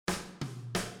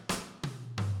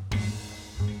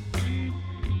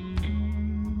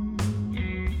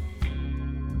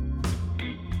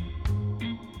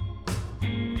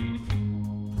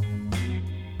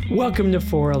Welcome to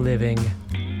For a Living.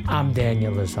 I'm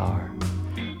Daniel Lazar.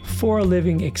 For a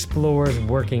Living explores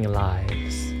working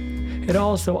lives. It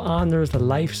also honors the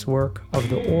life's work of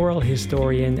the oral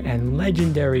historian and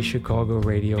legendary Chicago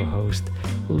radio host,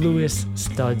 Louis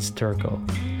Studs Terkel.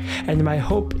 And in my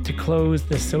hope to close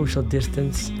the social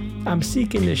distance, I'm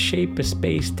seeking to shape a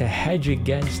space to hedge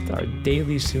against our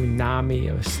daily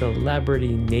tsunami of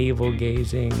celebrity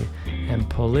navel-gazing and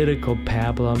political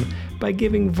pablum by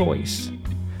giving voice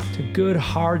to good,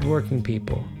 hard-working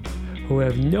people who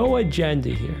have no agenda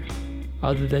here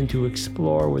other than to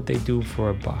explore what they do for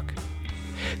a buck.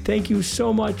 Thank you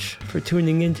so much for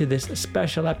tuning into this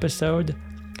special episode.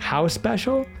 How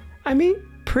special? I mean,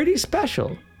 pretty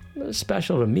special.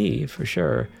 Special to me, for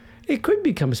sure. It could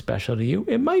become special to you.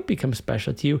 It might become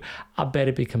special to you. I'll bet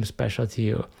it becomes special to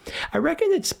you. I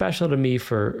reckon it's special to me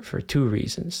for two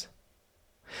reasons.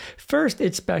 First,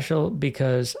 it's special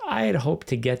because I had hoped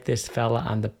to get this fella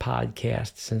on the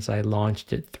podcast since I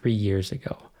launched it 3 years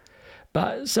ago.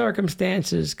 But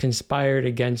circumstances conspired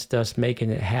against us making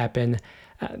it happen.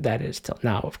 That is till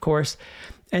now, of course.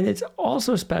 And it's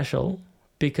also special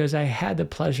because I had the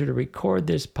pleasure to record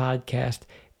this podcast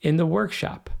in the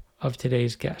workshop of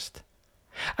today's guest.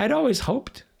 I'd always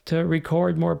hoped to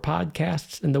record more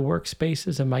podcasts in the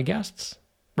workspaces of my guests,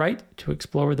 right? To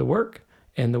explore the work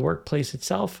and the workplace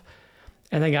itself.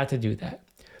 And I got to do that.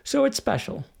 So it's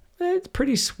special. It's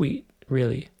pretty sweet,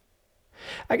 really.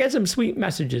 I got some sweet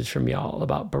messages from y'all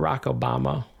about Barack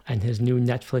Obama and his new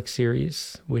Netflix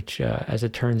series, which, as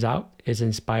it turns out, is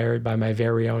inspired by my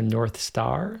very own North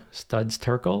Star, Studs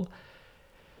Terkel.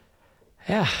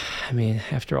 Yeah, I mean,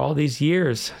 after all these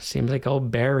years, seems like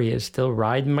old Barry is still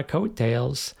riding my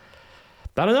coattails.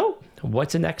 I don't know.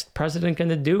 What's the next president going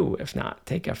to do if not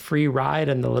take a free ride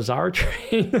on the Lazar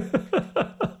train?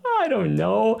 I don't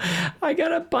know. I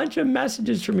got a bunch of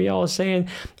messages from y'all saying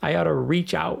I ought to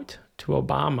reach out to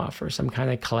Obama for some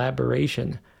kind of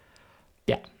collaboration.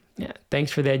 Yeah.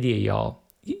 Thanks for the idea, y'all.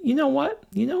 You know what?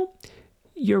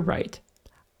 You're right.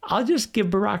 I'll just give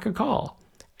Barack a call.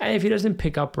 And if he doesn't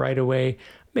pick up right away,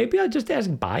 maybe I'll just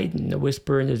ask Biden to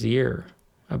whisper in his ear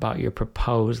about your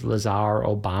proposed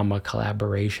Lazar-Obama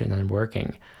collaboration on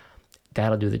working.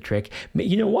 That'll do the trick.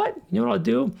 You know what? You know what I'll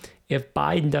do? If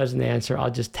Biden doesn't answer,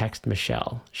 I'll just text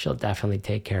Michelle. She'll definitely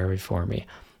take care of it for me.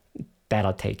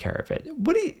 That'll take care of it.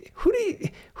 Who do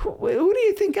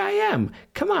you think I am?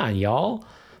 Come on, y'all.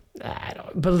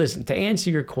 But listen, to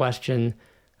answer your question,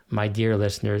 my dear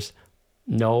listeners,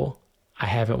 no, I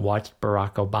haven't watched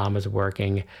Barack Obama's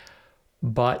working,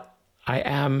 but I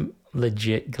am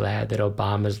legit glad that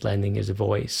Obama's lending his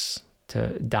voice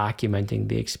to documenting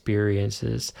the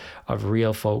experiences of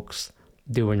real folks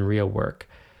doing real work,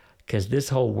 because this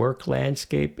whole work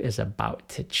landscape is about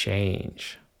to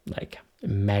change, like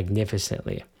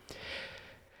magnificently.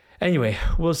 Anyway,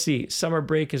 we'll see. Summer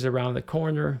break is around the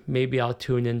corner. Maybe I'll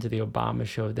tune into the Obama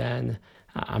show then.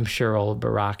 I'm sure old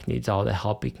Barack needs all the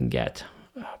help he can get.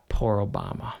 Poor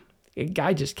Obama. A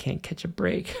guy just can't catch a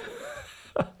break.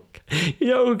 You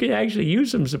know who can actually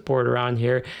use some support around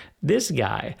here? This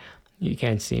guy. You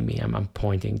can't see me. I'm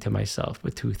pointing to myself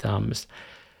with two thumbs.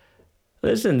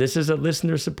 Listen, this is a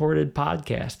listener-supported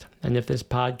podcast. And if this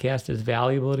podcast is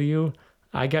valuable to you,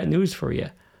 I got news for you.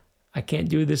 I can't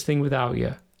do this thing without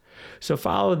you. So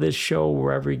follow this show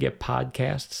wherever you get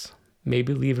podcasts.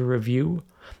 Maybe leave a review.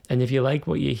 And if you like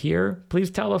what you hear, please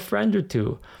tell a friend or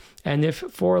two. And if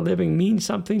For a Living means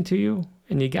something to you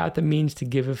and you got the means to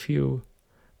give a few,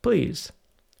 please,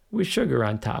 with sugar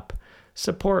on top,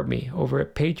 support me over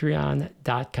at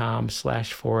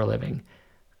patreon.com/foraliving.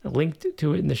 Linked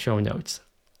to it in the show notes.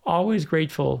 Always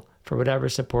grateful for whatever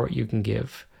support you can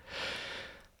give.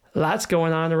 Lots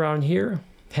going on around here.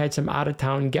 Had some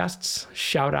out-of-town guests.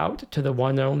 Shout out to the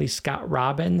one and only Scott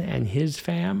Robin and his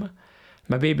fam.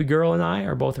 My baby girl and I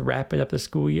are both wrapping up the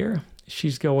school year.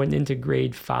 She's going into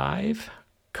grade 5.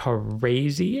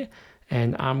 Crazy.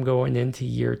 And I'm going into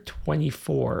year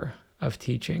 24 of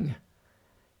teaching.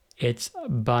 It's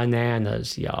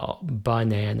bananas, y'all.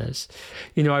 Bananas.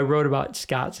 I wrote about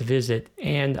Scott's visit,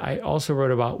 and I also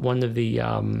wrote about one of the,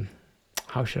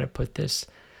 how should I put this?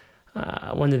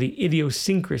 One of the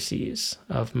idiosyncrasies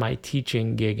of my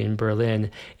teaching gig in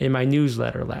Berlin in my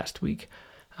newsletter last week.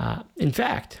 In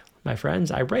fact, my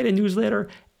friends, I write a newsletter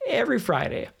every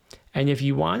Friday. And if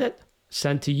you want it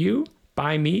sent to you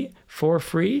by me for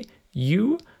free,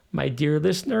 you, my dear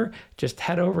listener, just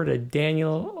head over to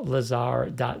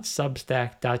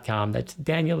daniellazar.substack.com. That's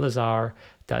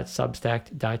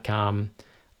daniellazar.substack.com.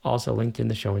 Also linked in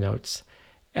the show notes.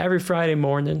 Every Friday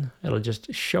morning, it'll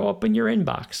just show up in your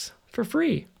inbox for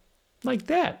free. Like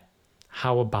that.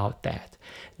 How about that?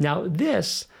 Now,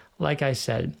 this, like I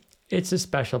said, it's a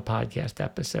special podcast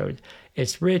episode.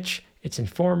 It's rich, it's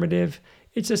informative,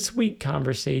 it's a sweet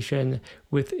conversation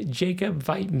with Jacob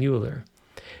Viet Mueller.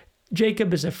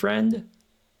 Jacob is a friend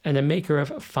and a maker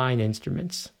of fine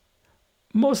instruments,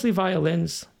 mostly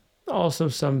violins, also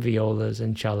some violas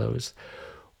and cellos.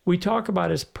 We talk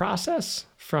about his process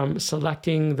from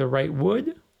selecting the right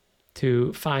wood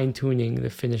to fine-tuning the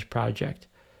finished project.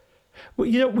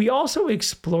 Well, we also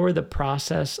explore the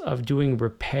process of doing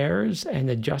repairs and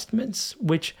adjustments,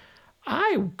 which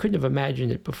I couldn't have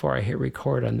imagined it before I hit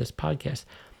record on this podcast.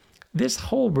 This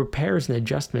whole repairs and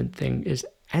adjustment thing is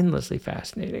endlessly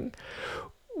fascinating.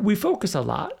 We focus a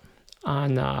lot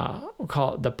on, we'll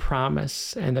call it the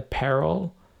promise and the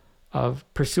peril of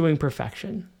pursuing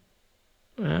perfection,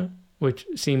 which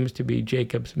seems to be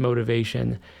Jacob's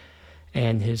motivation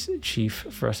and his chief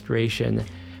frustration.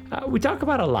 We talk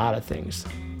about a lot of things.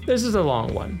 This is a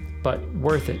long one, but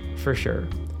worth it for sure.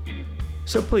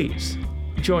 So please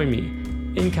join me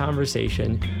in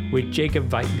conversation with Jacob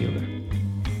Viet Mueller.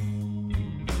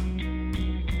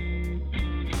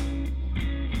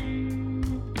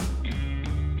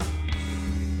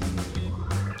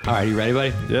 All right, you ready,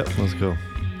 buddy? Yep, let's go.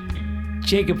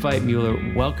 Jacob Viet Mueller,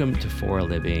 welcome to For a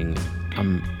Living.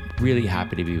 I'm really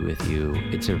happy to be with you.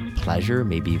 It's a pleasure,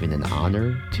 maybe even an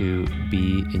honor, to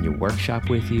be in your workshop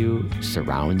with you,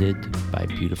 surrounded by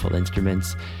beautiful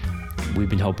instruments. We've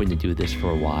been hoping to do this for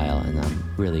a while, and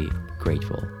I'm really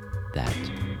grateful that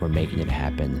we're making it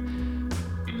happen.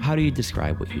 How do you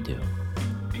describe what you do?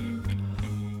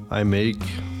 I make,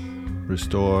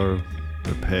 restore,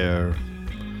 repair,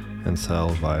 and sell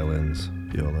violins,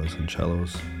 violas, and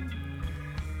cellos.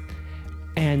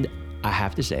 And I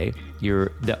have to say,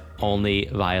 you're the only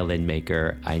violin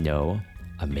maker I know,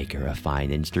 a maker of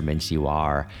fine instruments you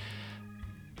are.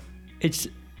 It's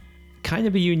kind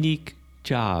of a unique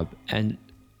job, and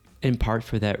in part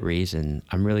for that reason,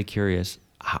 I'm really curious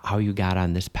how you got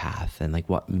on this path and like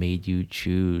what made you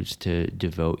choose to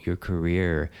devote your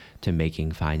career to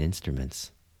making fine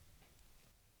instruments.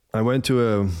 I went to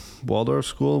a Waldorf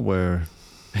school where...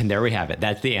 And there we have it.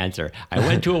 That's the answer. I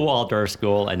went to a Waldorf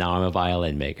school and now I'm a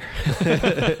violin maker.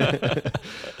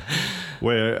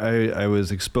 where I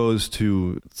was exposed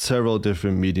to several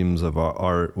different mediums of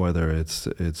art, whether it's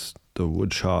the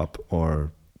wood shop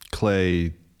or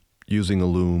clay, using a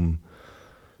loom,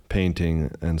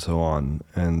 painting, and so on.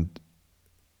 And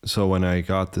so when I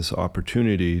got this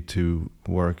opportunity to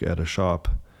work at a shop,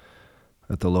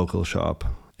 at the local shop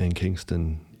in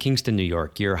Kingston, New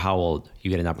York. You're how old? You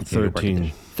get an opportunity 13. to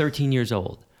work at 13 years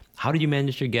old. How did you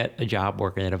manage to get a job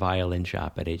working at a violin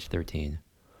shop at age 13?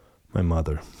 My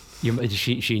mother.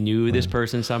 She knew this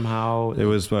person somehow? It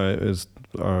was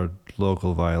our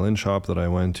local violin shop that I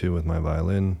went to with my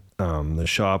violin. The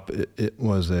shop, it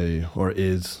was a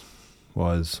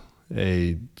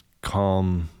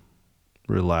calm,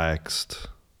 relaxed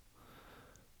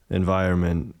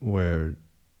environment where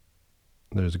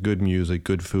there's good music,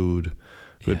 good food,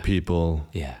 good people,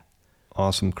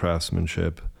 awesome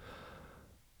craftsmanship.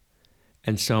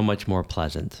 And so much more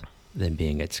pleasant than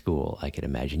being at school, I could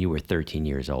imagine. You were 13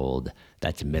 years old.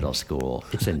 That's middle school.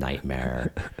 It's a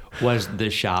nightmare. Was the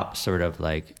shop sort of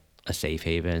like a safe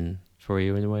haven for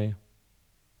you in a way?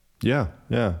 Yeah.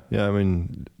 I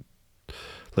mean,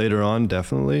 later on,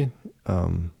 definitely.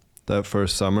 That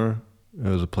first summer, it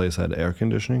was a place that had air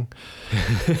conditioning,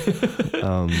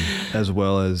 as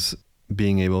well as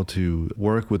being able to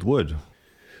work with wood.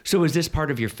 So is this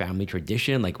part of your family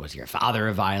tradition? Like, was your father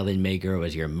a violin maker?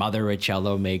 Was your mother a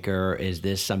cello maker? Is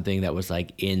this something that was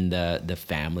like in the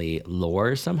family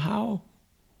lore somehow?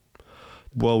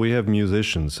 Well, we have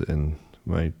musicians, and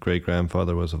my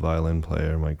great-grandfather was a violin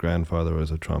player. My grandfather was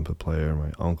a trumpet player.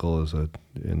 My uncle is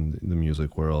in the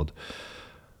music world.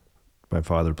 My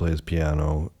father plays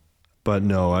piano. But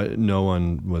no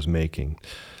one was making.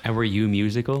 And were you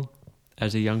musical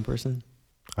as a young person?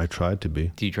 I tried to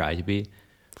be. Did you try to be?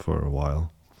 For a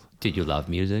while. Did you love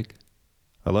music?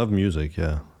 I love music,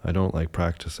 yeah. I don't like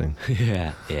practicing.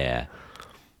 Yeah.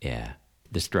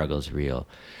 The struggle's real.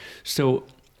 So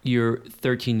you're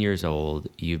 13 years old.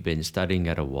 You've been studying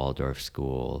at a Waldorf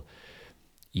school.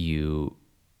 You,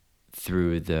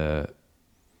 through the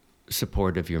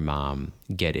support of your mom,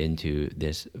 get into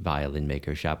this violin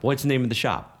maker shop. What's the name of the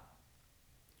shop?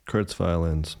 Kurt's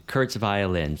Violins. Kurt's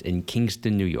Violins in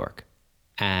Kingston, New York.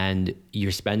 And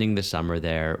you're spending the summer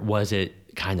there. Was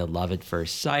it kind of love at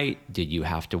first sight? Did you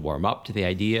have to warm up to the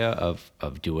idea of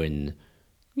doing,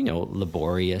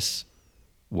 laborious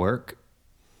work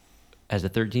as a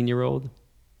 13-year-old?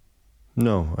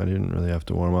 No, I didn't really have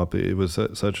to warm up. It was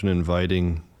such an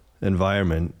inviting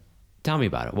environment. Tell me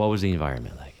about it. What was the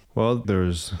environment like? Well,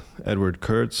 there's Edward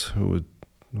Kurtz, who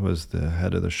was the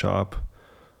head of the shop,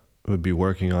 would be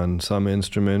working on some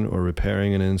instrument or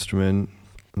repairing an instrument.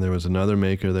 And there was another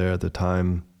maker there at the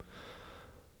time.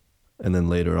 And then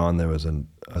later on, there was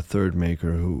a third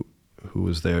maker who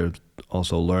was there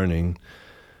also learning.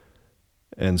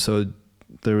 And so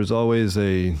there was always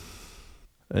an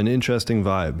interesting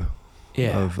vibe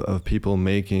of people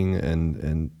making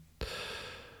and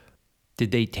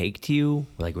Did they take to you?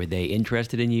 Like, were they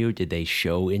interested in you? Did they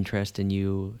show interest in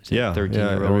you? Yeah,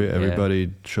 13-year-old?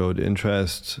 Everybody showed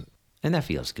interest. And that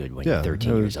feels good when you're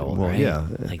 13 years old, well, right? Yeah.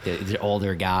 Like the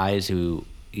older guys who,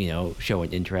 show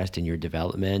an interest in your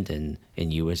development and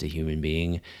in you as a human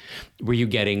being. Were you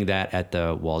getting that at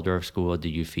the Waldorf school? Did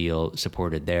you feel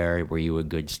supported there? Were you a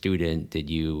good student? Did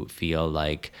you feel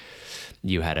like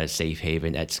you had a safe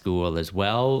haven at school as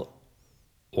well?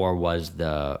 Or was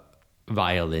the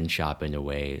violin shop in a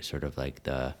way sort of like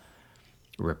the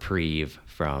reprieve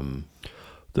from...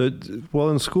 Well,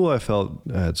 in school I felt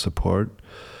I had support.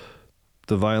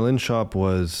 The violin shop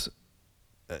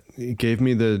it gave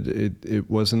me it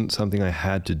wasn't something I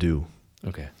had to do.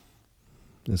 Okay.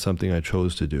 It's something I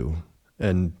chose to do.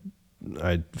 And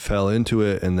I fell into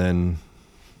it and then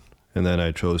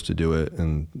I chose to do it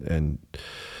and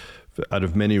out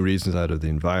of many reasons, out of the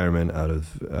environment, out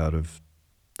of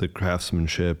the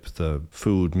craftsmanship, the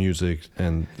food, music,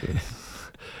 and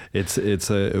it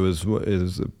was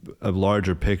a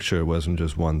larger picture. It wasn't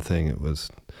just one thing. It was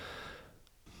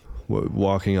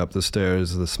walking up the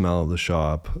stairs, the smell of the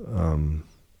shop.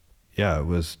 It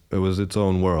was its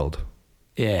own world.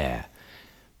 Yeah.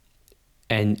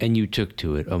 And you took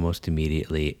to it almost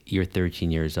immediately. You're 13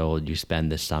 years old. You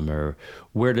spend the summer.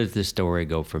 Where does the story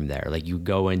go from there? Like, you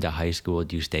go into high school.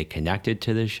 Do you stay connected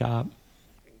to the shop?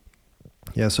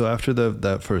 Yeah. So after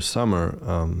that first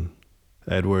summer,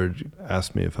 Edward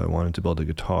asked me if I wanted to build a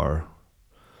guitar,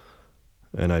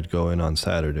 and I'd go in on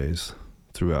Saturdays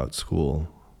throughout school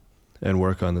and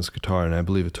work on this guitar. And I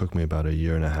believe it took me about 1.5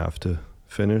 years to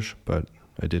finish, but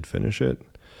I did finish it.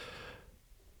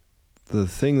 The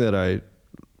thing that I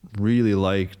really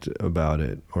liked about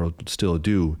it, or still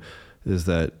do, is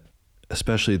that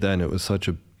especially then it was such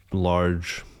a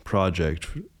large project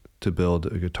to build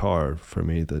a guitar for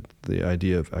me, that the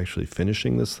idea of actually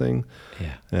finishing this thing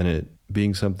and it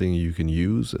being something you can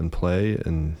use and play,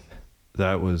 and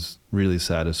that was really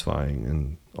satisfying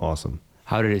and awesome.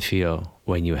 How did it feel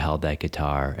when you held that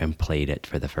guitar and played it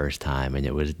for the first time and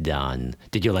it was done?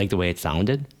 Did you like the way it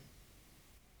sounded?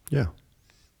 Yeah.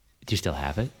 Do you still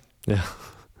have it? Yeah.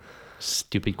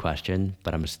 Stupid question,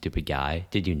 but I'm a stupid guy.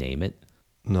 Did you name it?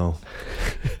 No.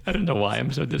 I don't know why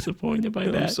I'm so disappointed by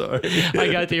that. I'm sorry.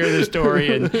 I got to hear the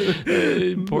story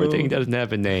and poor thing doesn't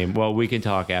have a name. Well, we can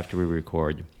talk after we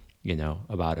record,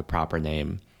 about a proper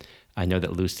name. I know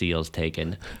that Lucille's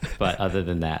taken, but other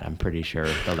than that, I'm pretty sure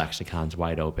the lexicon's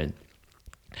wide open.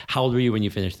 How old were you when you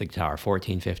finished the guitar?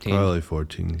 14, 15? Probably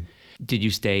 14. Did you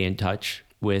stay in touch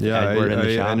with Edward in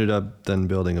the shop? I ended up then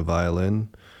building a violin,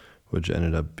 which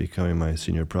ended up becoming my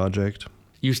senior project.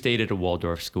 You stayed at a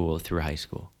Waldorf school through high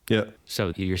school. Yeah.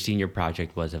 So your senior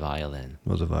project was a violin.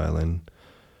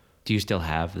 Do you still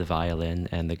have the violin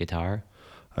and the guitar?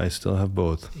 I still have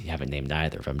both. You haven't named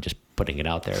either of them, just putting it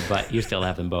out there, but you still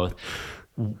have them both.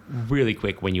 Really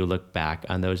quick, when you look back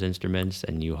on those instruments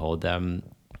and you hold them,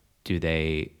 do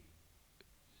they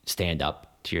stand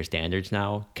up to your standards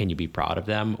now? Can you be proud of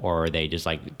them, or are they just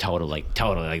totally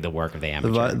like the work of the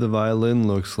amateur? The violin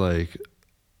looks like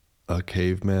a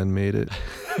caveman made it.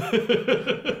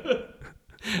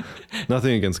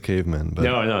 Nothing against cavemen, but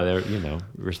no, they're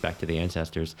respect to the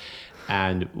ancestors.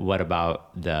 And what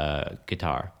about the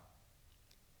guitar?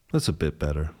 that's a bit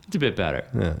better. It's a bit better.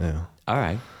 Yeah. All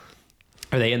right.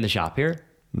 Are they in the shop here?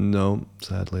 No,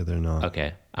 sadly they're not.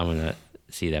 Okay, I'm gonna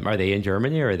see them. Are they in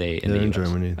Germany or are they in the US? in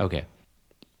Germany. Okay.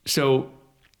 So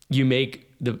you make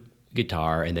the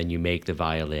guitar and then you make the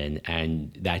violin,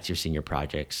 and that's your senior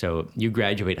project. So you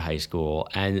graduate high school,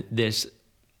 and this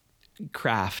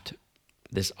craft,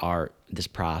 this art, this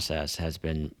process has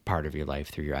been part of your life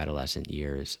through your adolescent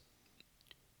years.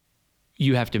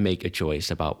 You have to make a choice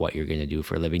about what you're going to do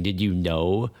for a living. Did you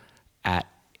know at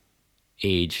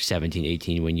age 17,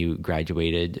 18, when you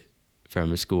graduated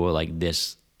from school, like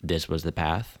this was the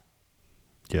path?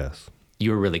 Yes.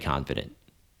 You were really confident.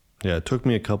 Yeah, it took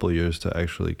me a couple of years to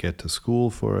actually get to school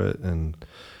for it and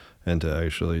to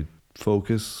actually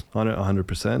focus on it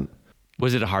 100%.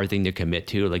 Was it a hard thing to commit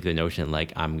to, like the notion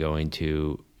like I'm going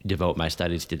to devote my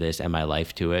studies to this and my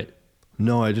life to it?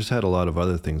 No, I just had a lot of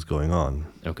other things going on.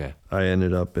 Okay. I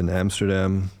ended up in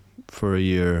Amsterdam for a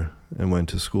year, and went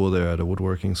to school there at a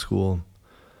woodworking school.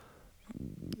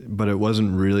 But it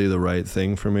wasn't really the right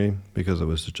thing for me because it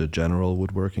was such a general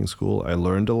woodworking school. I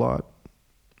learned a lot,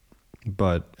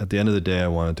 but at the end of the day, I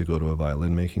wanted to go to a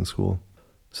violin making school.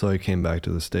 So I came back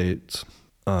to the States.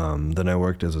 Then I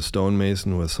worked as a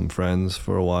stonemason with some friends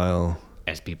for a while.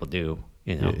 As people do,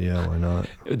 you know. Yeah, why not?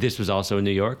 This was also in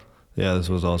New York? Yeah, this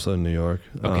was also in New York.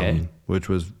 Okay. Which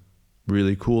was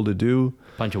really cool to do.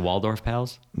 Bunch of Waldorf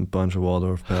pals? A bunch of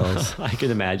Waldorf pals. I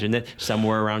can imagine it.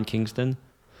 Somewhere around Kingston?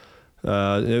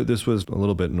 This was a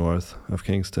little bit north of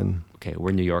Kingston. Okay,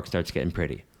 where New York starts getting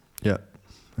pretty. Yeah.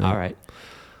 All right.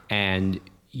 And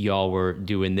y'all were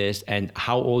doing this. And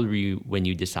how old were you when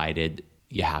you decided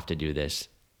you have to do this?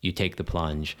 You take the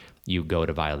plunge, you go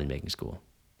to violin making school.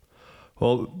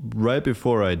 Well, right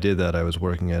before I did that, I was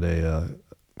working at a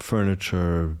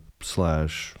furniture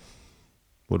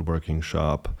 / woodworking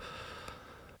shop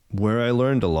where I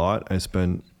learned a lot. I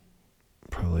spent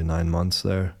probably 9 months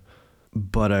there.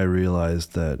 But I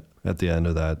realized that at the end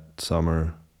of that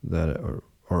summer or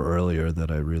earlier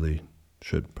that I really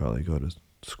should probably go to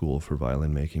school for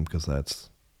violin making because that's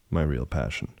my real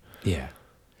passion. Yeah.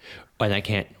 And I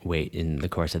can't wait in the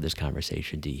course of this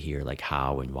conversation to hear like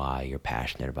how and why you're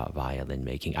passionate about violin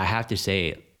making. I have to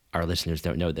say, our listeners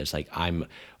don't know this. Like I'm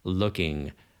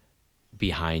looking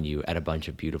behind you at a bunch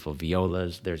of beautiful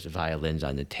violas. There's violins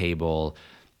on the table.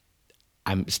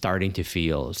 I'm starting to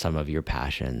feel some of your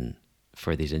passion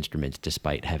for these instruments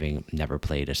despite having never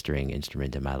played a string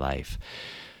instrument in my life.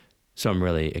 So I'm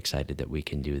really excited that we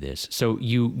can do this. So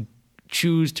you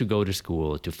choose to go to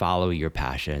school to follow your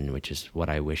passion, which is what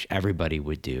I wish everybody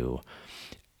would do.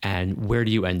 And where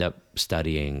do you end up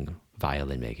studying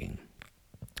violin making?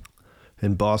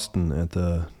 In Boston at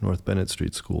the North Bennett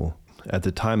Street School. At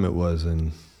the time it was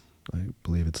in, I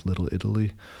believe it's Little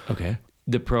Italy. Okay.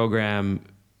 The program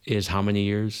is how many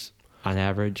years on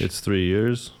average? It's 3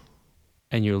 years.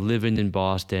 And you're living in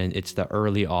Boston. It's the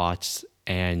early aughts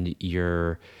and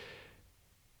you're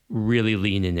really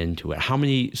leaning into it. How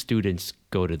many students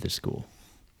go to this school?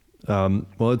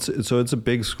 Well, it's a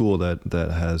big school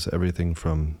that has everything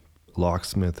from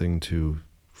locksmithing to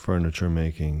furniture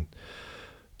making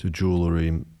to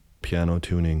jewelry, piano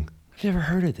tuning. I've never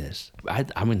heard of this.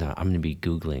 I'm gonna be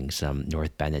Googling some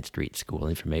North Bennett Street School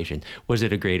information. Was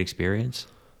it a great experience?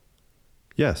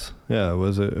 Yes, yeah, it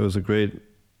was a great,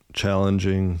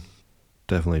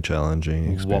 definitely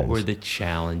challenging experience. What were the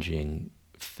challenging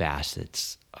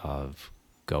facets of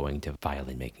going to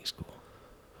violin making school?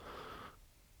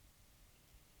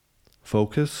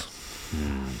 Focus,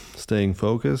 staying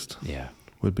focused, Yeah,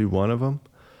 would be one of them,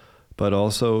 but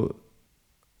also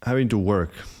having to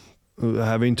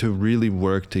really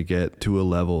work to get to a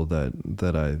level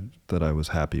that I was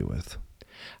happy with.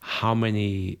 How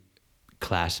many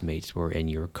classmates were in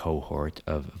your cohort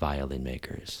of violin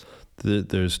makers?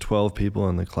 There's 12 people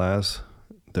in the class.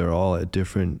 They're all at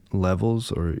different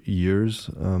levels or years.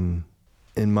 In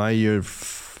my year,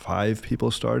 5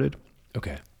 people started.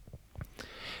 Okay.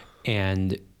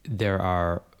 And there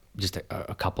are just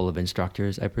a couple of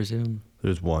instructors, I presume? There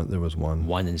was one.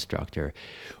 One instructor.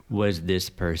 Was this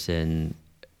person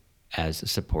as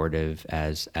supportive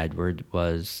as Edward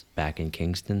was back in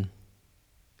Kingston?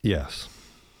 Yes.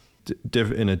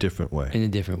 In a different way. In a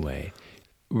different way.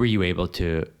 Were you able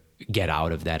to get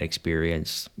out of that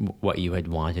experience what you had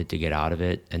wanted to get out of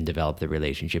it and develop the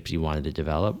relationships you wanted to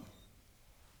develop?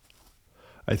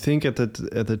 I think at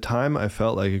the time I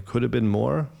felt like it could have been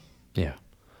more. Yeah.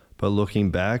 But looking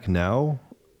back now,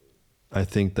 I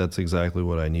think that's exactly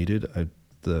what I needed.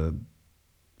 The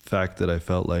fact that I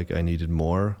felt like I needed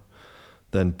more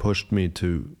then pushed me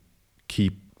to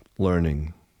keep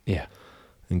learning. Yeah.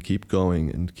 And keep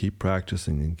going and keep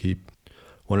practicing and keep...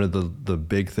 One of the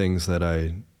big things that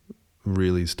I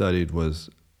really studied was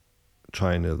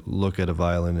trying to look at a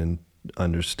violin and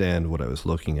understand what I was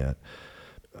looking at.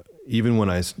 Even when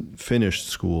I finished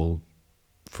school,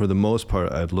 for the most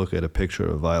part, I'd look at a picture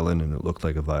of a violin and it looked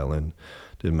like a violin.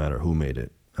 Didn't matter who made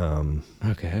it.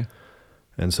 Okay.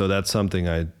 And so that's something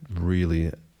I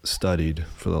really studied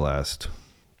for the last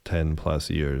 10 plus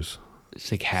years.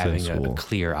 It's like having a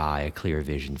clear eye, a clear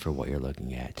vision for what you're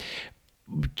looking at.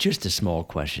 Just a small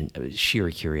question, sheer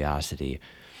curiosity.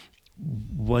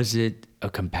 Was it a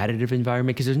competitive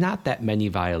environment? Because there's not that many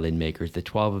violin makers. The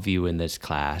 12 of you in this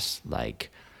class,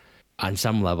 like on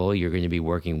some level you're going to be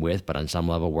working with, but on some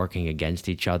level working against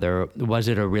each other. Was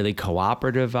it a really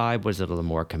cooperative vibe? Was it a little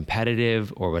more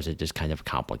competitive, or was it just kind of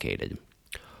complicated?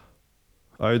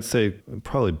 I would say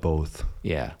probably both.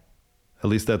 Yeah. At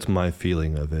least that's my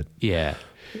feeling of it. Yeah.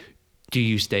 Do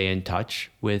you stay in touch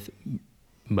with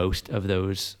most of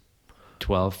those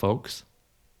 12 folks?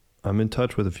 I'm in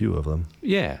touch with a few of them.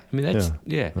 Yeah. I mean, that's,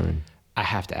 yeah. I mean, I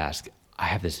have to ask, I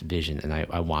have this vision and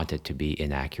I want it to be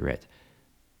inaccurate.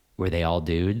 Were they all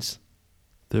dudes?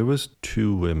 there was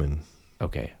 2 women.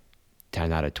 Okay.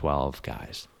 10 out of 12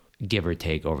 guys. Give or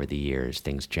take over the years,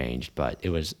 things changed, but it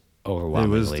was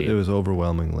overwhelmingly. It was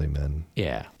overwhelmingly men.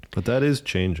 Yeah. But that is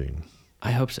changing.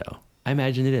 I hope so. I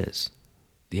imagine it is.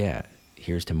 Yeah.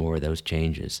 Here's to more of those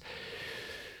changes.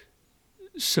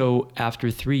 So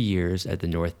after 3 years at the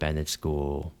North Bennett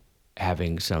School,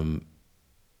 having some,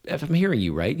 if I'm hearing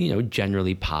you right,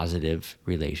 generally positive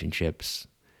relationships,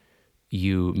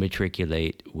 you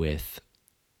matriculate with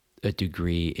a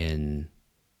degree in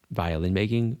violin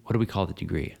making. What do we call the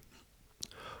degree?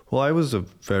 Well, I was a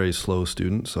very slow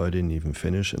student, so I didn't even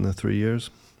finish in the 3 years.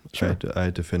 Sure. I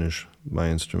had to finish my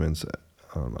instruments.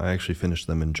 I actually finished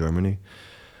them in Germany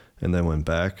and then went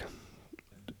back.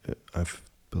 I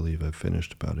believe I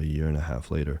finished about a year and a half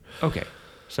later. Okay.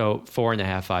 So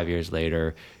 4.5, 5 years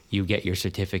later, you get your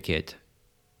certificate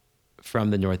from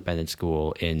the North Bennett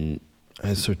School in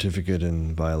A certificate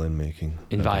in violin making.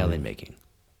 violin making.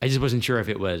 I just wasn't sure if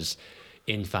it was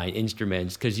in fine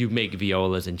instruments, because you make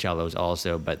violas and cellos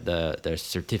also, but the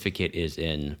certificate is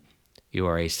in, you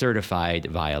are a certified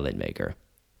violin maker.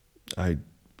 I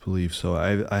believe so.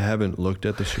 I haven't looked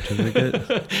at the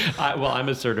certificate. I'm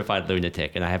a certified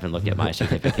lunatic, and I haven't looked at my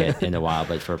certificate in a while,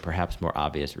 but for perhaps more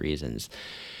obvious reasons.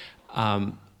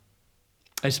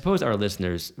 I suppose our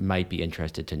listeners might be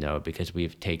interested to know, because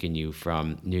we've taken you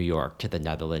from New York to the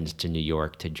Netherlands to New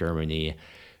York to Germany,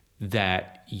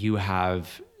 that you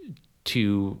have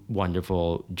 2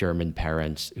 wonderful German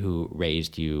parents who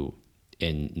raised you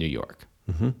in New York,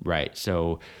 right?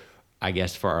 So I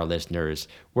guess for our listeners,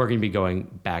 we're going to be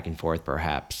going back and forth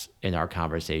perhaps in our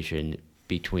conversation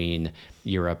between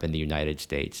Europe and the United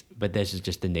States. But this is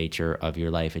just the nature of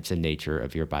your life. It's the nature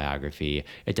of your biography.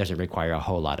 It doesn't require a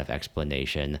whole lot of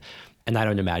explanation. And I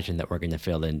don't imagine that we're going to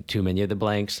fill in too many of the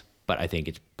blanks, but I think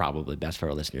it's probably best for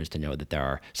our listeners to know that there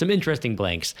are some interesting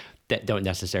blanks that don't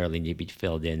necessarily need to be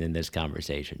filled in this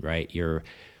conversation, right? You're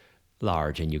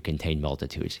large and you contain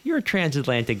multitudes. You're a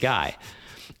transatlantic guy.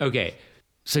 Okay,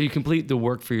 so you complete the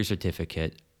work for your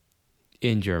certificate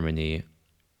in Germany.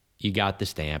 You got the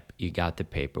stamp, you got the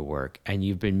paperwork, and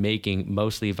you've been making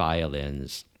mostly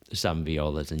violins, some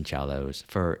violas and cellos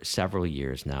for several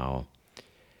years now.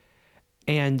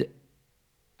 And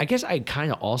I guess I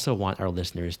kind of also want our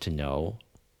listeners to know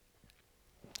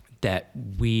that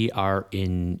we are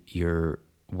in your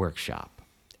workshop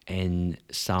in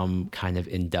some kind of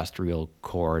industrial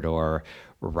corridor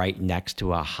right next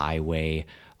to a highway,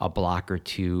 a block or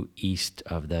 2 east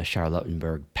of the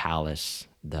Charlottenburg Palace,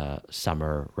 the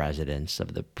summer residence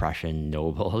of the Prussian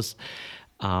nobles.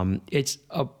 It's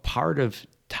a part of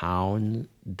town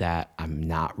that I'm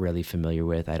not really familiar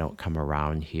with. I don't come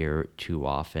around here too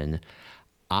often.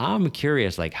 I'm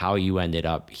curious, like, how you ended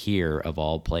up here of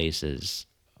all places.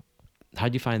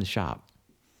 How'd you find the shop?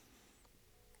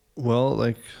 Well,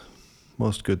 like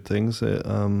most good things,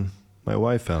 my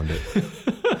wife found it.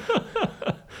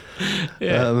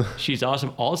 Yeah, she's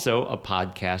awesome. Also a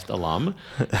podcast alum.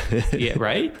 Yeah,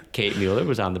 right? Kate Mueller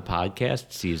was on the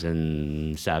podcast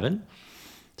season 7,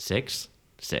 6.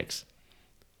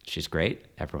 She's great.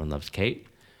 Everyone loves Kate.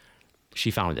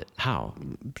 She found it. How?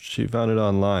 She found it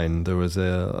online. There was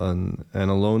an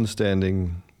alone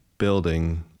standing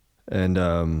building. And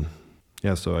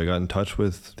so I got in touch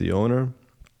with the owner.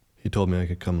 He told me I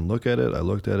could come look at it. I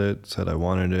looked at it, said I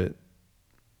wanted it.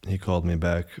 He called me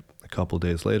back a couple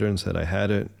days later and said I had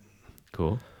it.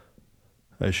 Cool.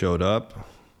 I showed up.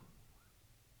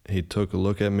 He took a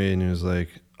look at me and he was like,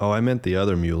 "Oh, I meant the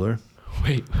other Mueller."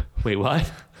 Wait,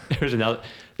 what? There's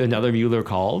another Mueller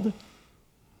called?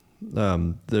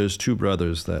 There's 2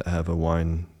 brothers that have a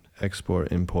wine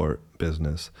export-import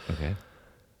business. Okay.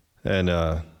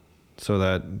 And so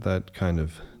that kind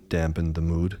of dampened the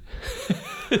mood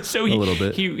So a little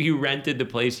bit. He rented the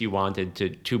place you wanted to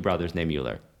 2 brothers named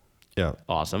Mueller. Yeah.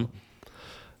 Awesome.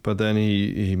 But then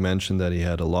he mentioned that he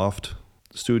had a loft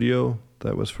studio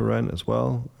that was for rent as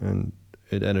well. And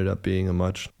it ended up being a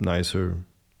much nicer,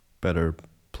 better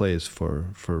place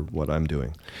for what I'm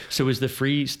doing. So is the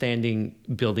freestanding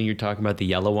building you're talking about the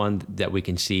yellow one that we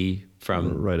can see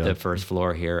from Right the up. first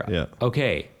floor here? Yeah.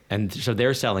 Okay. And so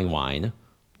they're selling wine.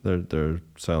 They're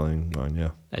selling wine,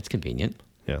 yeah. That's convenient.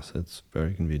 Yes, it's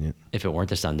very convenient. If it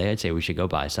weren't a Sunday, I'd say we should go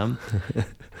buy some.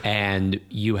 And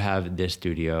you have this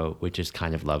studio, which is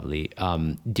kind of lovely.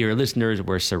 Dear listeners,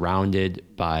 we're surrounded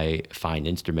by fine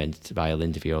instruments,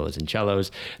 violins, violas, and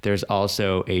cellos. There's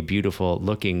also a beautiful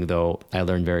looking, though I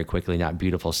learned very quickly, not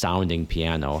beautiful sounding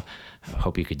piano. I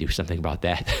hope you could do something about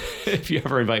that. If you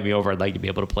ever invite me over, I'd like to be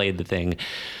able to play the thing.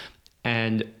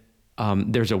 And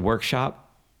there's a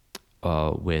workshop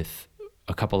with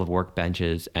a couple of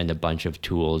workbenches and a bunch of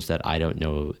tools that I don't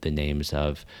know the names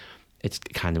of. It's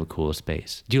kind of a cool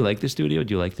space. Do you like the studio?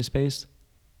 Do you like the space?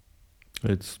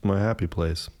 It's my happy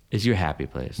place. It's your happy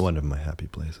place. One of my happy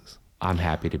places. I'm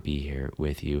happy to be here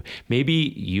with you.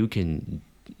 Maybe you can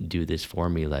do this for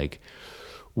me. Like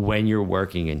when you're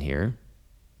working in here,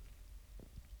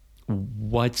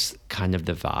 what's kind of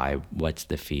the vibe? What's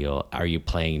the feel? Are you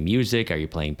playing music? Are you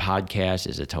playing podcasts?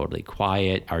 Is it totally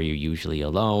quiet? Are you usually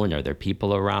alone? Are there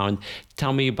people around?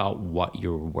 Tell me about what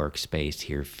your workspace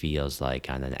here feels like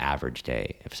on an average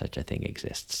day, if such a thing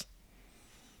exists.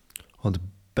 Well, to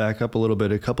back up a little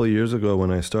bit, a couple of years ago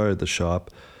when I started the shop,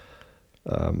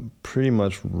 pretty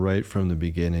much right from the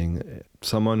beginning,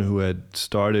 someone who had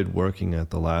started working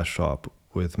at the last shop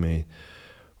with me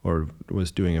or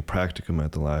was doing a practicum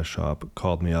at the last shop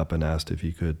called me up and asked if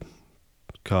he could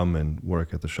come and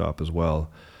work at the shop as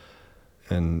well.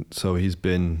 And so he's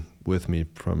been with me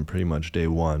from pretty much day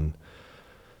one.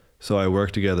 So I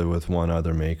work together with one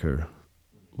other maker.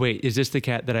 Wait, is this the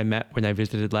cat that I met when I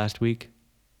visited last week?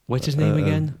 What's his name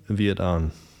again? Viet.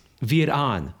 Viet.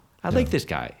 I like this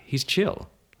guy. He's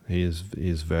chill. He's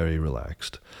very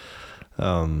relaxed.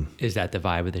 Is that the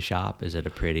vibe of the shop? Is it a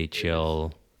pretty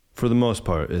chill? For the most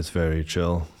part, it's very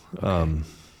chill. Okay.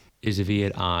 Is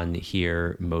Viet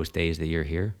here most days that you're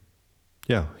here?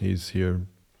 Yeah, he's here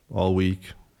all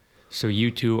week. So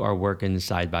you two are working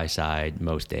side by side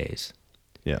most days?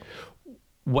 Yeah.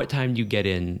 What time do you get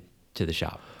in to the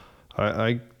shop?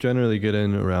 I generally get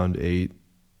in around 8:15,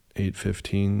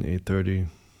 8:30.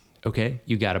 Okay.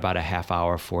 You got about a half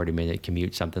hour, 40-minute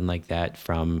commute, something like that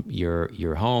from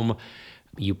your home.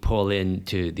 You pull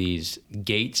into these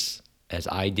gates, as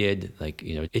I did, like,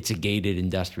 it's a gated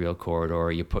industrial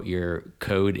corridor. You put your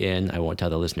code in. I won't tell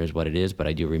the listeners what it is, but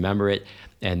I do remember it.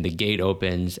 And the gate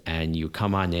opens and you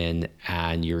come on in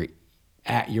and you're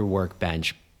at your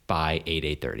workbench by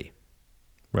 8:30.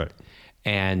 Right.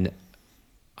 And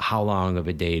how long of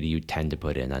a day do you tend to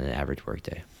put in on an average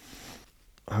workday?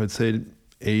 I would say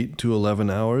 8 to 11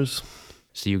 hours.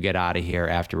 So you get out of here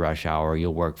after rush hour.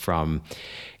 You'll work from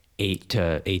 8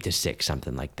 to 6,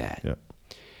 something like that. Yeah.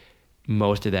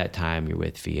 Most of that time you're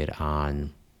with Viet.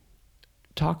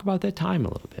 Talk about that time a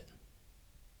little bit.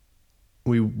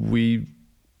 We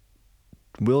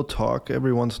will talk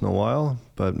every once in a while,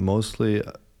 but mostly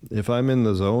if I'm in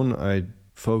the zone, I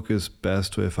focus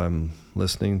best if I'm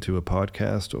listening to a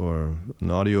podcast or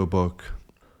an audiobook,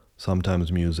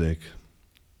 sometimes music.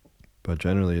 But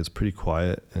generally it's pretty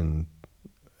quiet and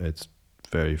it's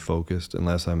very focused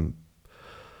unless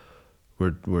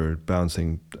we're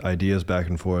bouncing ideas back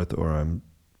and forth or I'm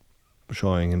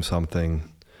showing him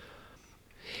something.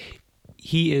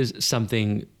 He is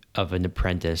something of an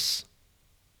apprentice,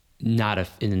 not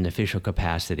in an official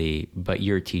capacity, but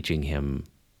you're teaching him.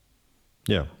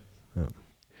 Yeah.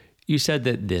 You said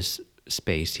that this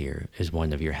space here is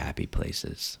one of your happy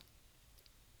places.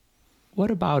 What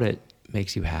about it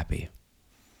makes you happy?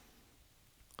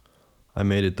 I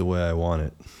made it the way I want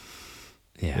it.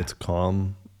 Yeah. It's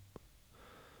calm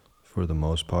for the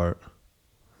most part,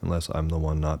 unless I'm the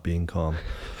one not being calm.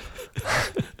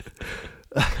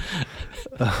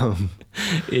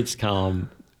 It's calm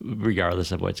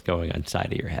regardless of what's going on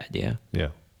inside of your head, yeah? Yeah.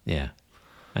 Yeah.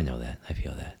 I know that. I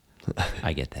feel that.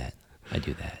 I get that. I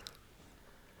do that.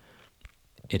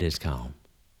 It is calm.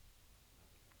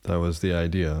 That was the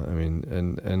idea. I mean,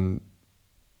 and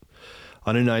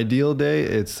on an ideal day,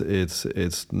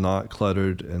 it's not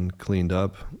cluttered and cleaned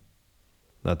up.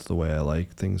 That's the way I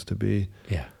like things to be.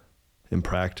 Yeah. In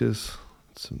practice,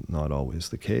 it's not always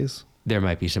the case. There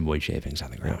might be some wood shavings on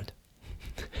the ground.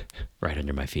 Yeah. Right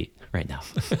under my feet right now.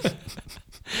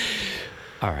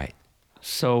 All right.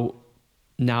 So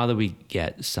now that we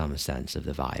get some sense of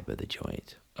the vibe of the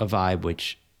joint, a vibe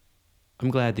which I'm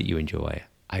glad that you enjoy.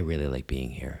 I really like being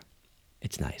here.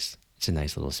 It's nice. It's a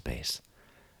nice little space.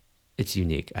 It's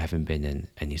unique. I haven't been in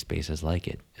any spaces like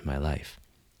it in my life.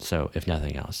 So if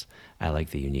nothing else, I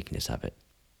like the uniqueness of it.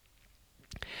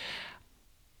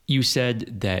 You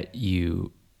said that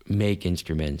you make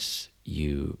instruments,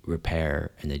 you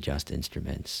repair and adjust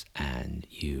instruments, and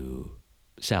you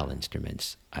sell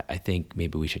instruments. I think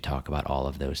maybe we should talk about all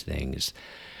of those things.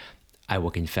 I will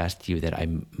confess to you that I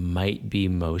might be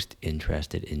most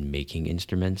interested in making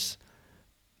instruments,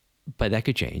 but that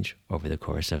could change over the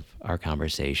course of our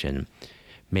conversation.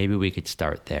 Maybe we could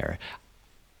start there.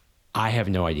 I have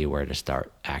no idea where to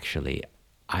start, actually.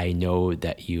 I know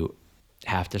that you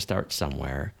have to start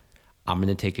somewhere. I'm going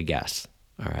to take a guess,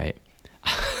 all right?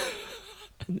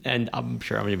 And I'm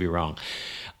sure I'm going to be wrong.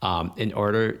 In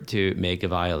order to make a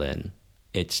violin,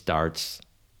 it starts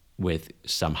with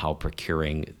somehow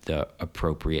procuring the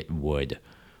appropriate wood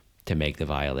to make the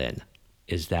violin.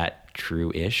 Is that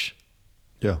true-ish?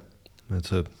 Yeah,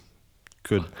 that's a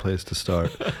good place to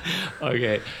start.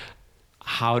 Okay.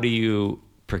 How do you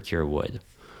procure wood?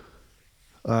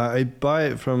 I buy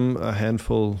it from a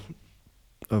handful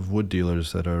of wood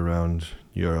dealers that are around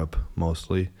Europe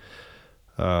mostly.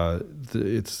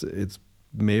 It's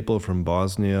maple from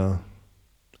Bosnia,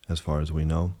 as far as we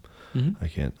know. Mm-hmm. I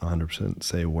can't 100%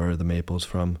 say where the maple's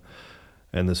from.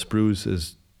 And the spruce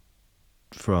is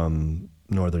from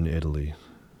northern Italy.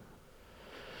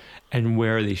 And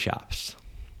where are these shops?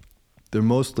 They're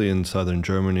mostly in southern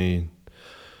Germany,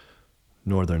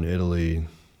 northern Italy.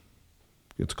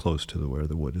 It's close to where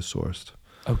the wood is sourced.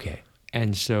 Okay.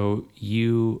 And so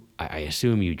I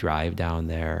assume you drive down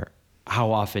there.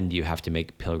 How often do you have to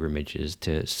make pilgrimages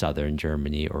to southern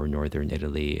Germany or northern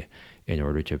Italy in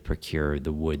order to procure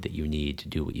the wood that you need to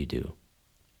do what you do?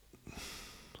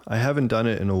 I haven't done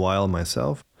it in a while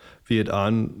myself. Viet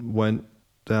went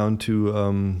down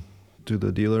to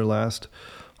the dealer last,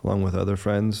 along with other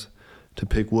friends, to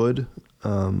pick wood,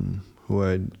 who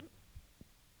I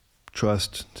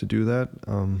trust to do that.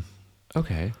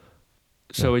 Okay.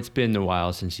 So it's been a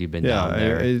while since you've been Yeah, down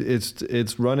there.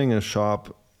 it's running a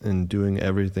shop and doing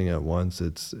everything at once.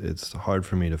 It's hard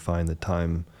for me to find the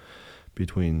time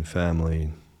between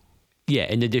family. Yeah,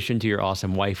 in addition to your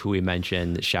awesome wife who we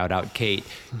mentioned, shout out Kate,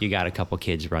 you got a couple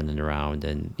kids running around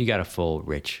and you got a full,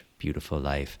 rich, beautiful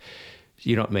life.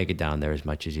 You don't make it down there as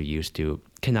much as you used to.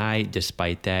 Can I,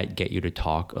 despite that, get you to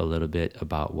talk a little bit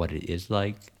about what it is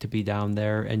like to be down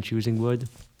there and choosing wood?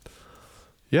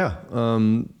 Yeah,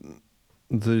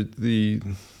 the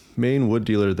main wood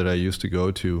dealer that I used to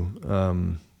go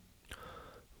to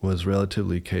was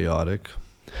relatively chaotic.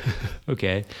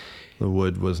 Okay. The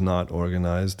wood was not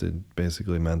organized. It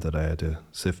basically meant that I had to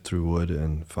sift through wood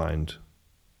and find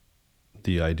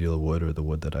the ideal wood or the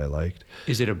wood that I liked.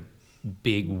 Is it a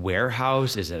big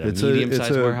warehouse? Is it a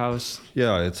medium-sized warehouse?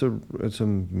 Yeah, it's a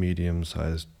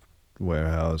medium-sized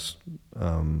warehouse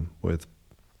with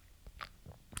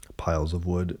piles of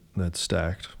wood that's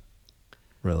stacked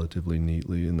relatively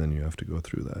neatly, and then you have to go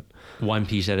through that. One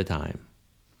piece at a time.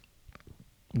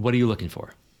 What are you looking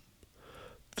for?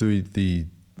 The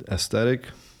aesthetic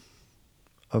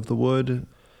of the wood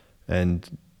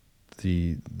and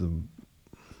the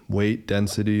weight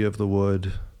density of the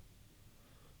wood.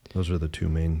 Those are the two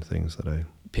main things that I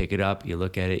pick it up, you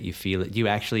look at it, you feel it. Do you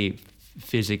actually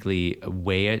physically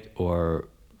weigh it or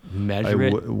measure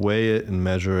it? Weigh it and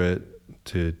measure it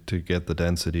to get the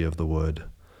density of the wood.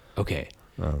 Okay.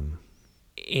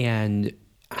 And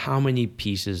how many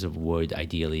pieces of wood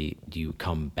ideally do you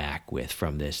come back with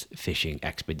from this fishing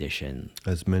expedition?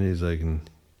 As many as I can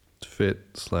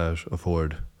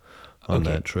fit/afford on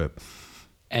that trip.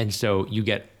 And so you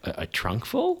get a trunk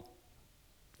full?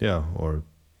 Yeah, or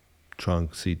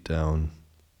trunk, seat down.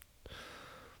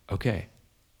 Okay.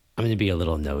 I'm going to be a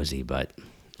little nosy, but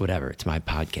whatever. It's my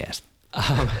podcast.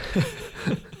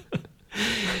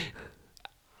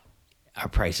 Are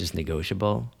prices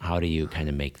negotiable? How do you kind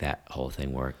of make that whole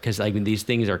thing work? Because like these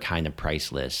things are kind of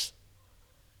priceless.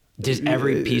 Does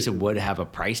every piece of wood have a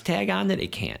price tag on it?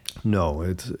 It can't. No,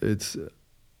 it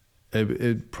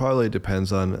probably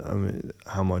depends on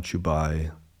how much you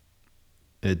buy.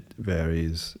 It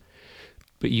varies.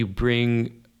 But you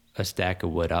bring a stack of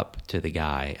wood up to the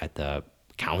guy at the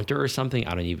counter or something?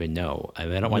 I don't even know. I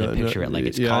don't want to picture it like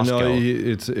it's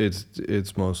Costco.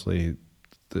 It's mostly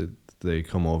they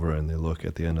come over and they look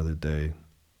at the end of the day.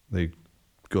 They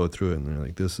go through it and they're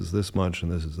like, this is this much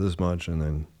and this is this much, and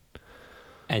then.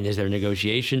 And is there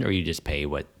negotiation, or you just pay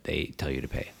what they tell you to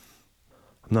pay?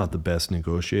 I'm not the best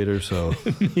negotiator, so.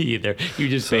 Me either. You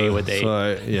just pay what they.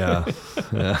 Yeah.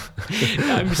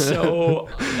 I'm so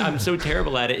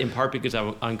terrible at it. In part because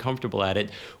I'm uncomfortable at it,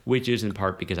 which is in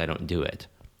part because I don't do it.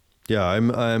 Yeah,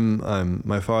 I'm.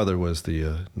 My father was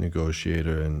the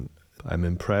negotiator, and I'm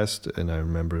impressed. And I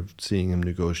remember seeing him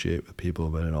negotiate with people,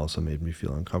 but it also made me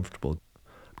feel uncomfortable.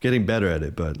 I'm getting better at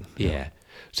it, but. Yeah.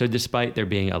 So despite there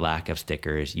being a lack of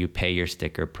stickers, you pay your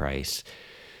sticker price.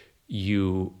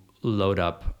 You load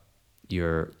up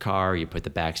your car, you put the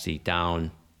back seat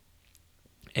down,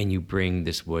 and you bring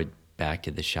this wood back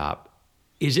to the shop.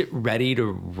 Is it ready to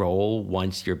roll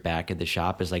once you're back at the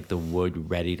shop? Is like the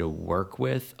wood ready to work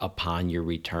with upon your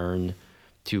return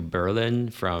to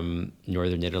Berlin from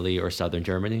northern Italy or southern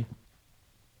Germany?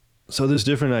 So there's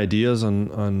different ideas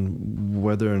on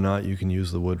whether or not you can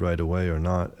use the wood right away or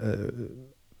not.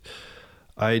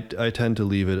 I tend to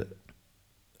leave it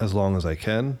as long as I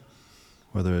can,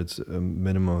 whether it's a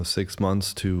minimum of 6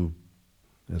 months to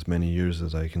as many years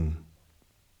as I can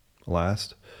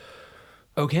last.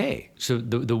 Okay, so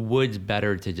the wood's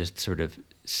better to just sort of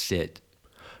sit.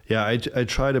 Yeah, I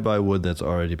try to buy wood that's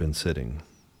already been sitting.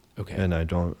 Okay. And I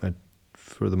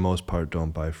for the most part,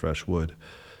 don't buy fresh wood.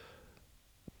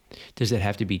 Does it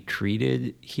have to be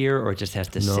treated here, or it just has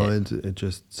to sit? No, it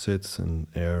just sits in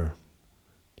air.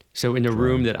 So in the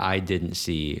room that I didn't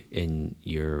see in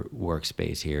your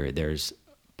workspace here, there's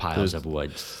piles of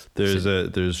wood.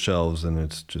 There's shelves, and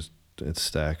it's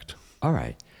stacked. All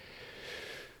right.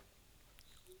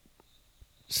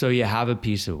 So you have a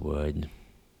piece of wood.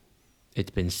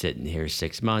 It's been sitting here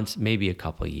 6 months, maybe a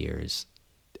couple years,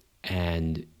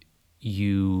 and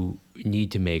you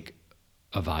need to make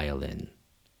a violin.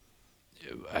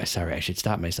 Sorry, I should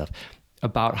stop myself.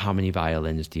 About how many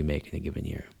violins do you make in a given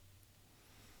year?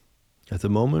 At the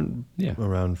moment, Yeah.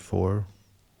 around 4,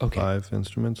 Okay. 5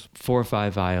 instruments. 4 or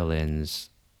 5 violins,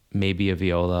 maybe a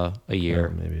viola a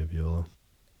year. Yeah, maybe a viola.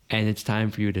 And it's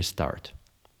time for you to start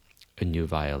a new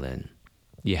violin.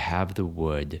 You have the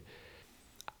wood.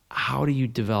 How do you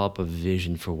develop a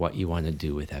vision for what you want to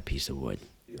do with that piece of wood?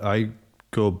 I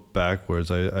go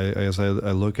backwards.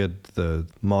 I look at the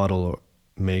model or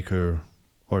maker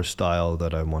or style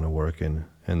that I want to work in,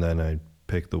 and then I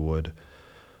pick the wood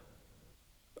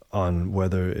on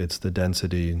whether it's the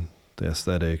density, the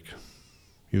aesthetic,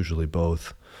 usually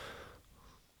both.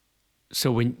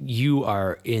 So when you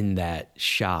are in that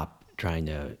shop trying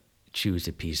to choose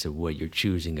a piece of wood, you're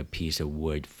choosing a piece of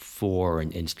wood for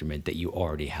an instrument that you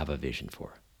already have a vision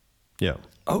for. Yeah.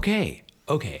 Okay.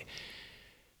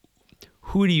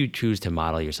 Who do you choose to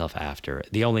model yourself after?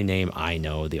 The only name I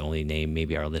know, the only name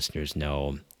maybe our listeners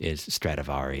know, is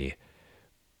Stradivari.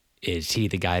 Is he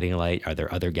the guiding light? Are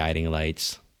there other guiding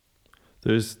lights?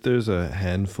 There's a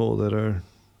handful that are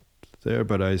there,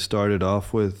 but I started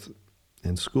off with,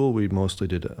 in school we mostly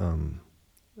did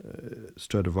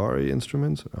Stradivari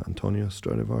instruments, Antonio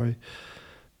Stradivari.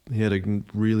 He had a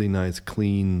really nice,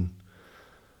 clean,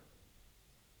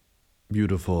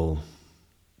 beautiful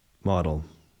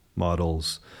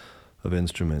models of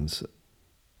instruments.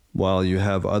 While you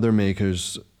have other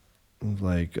makers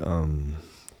like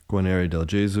Guarneri del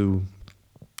Gesù,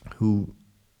 who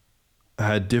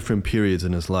had different periods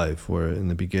in his life, where in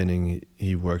the beginning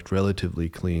he worked relatively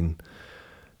clean,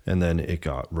 and then it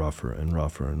got rougher and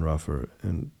rougher and rougher,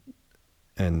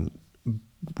 and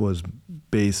was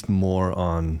based more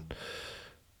on,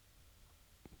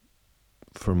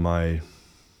 from my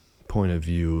point of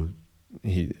view,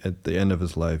 he at the end of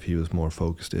his life he was more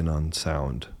focused in on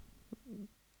sound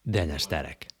Than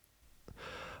aesthetic.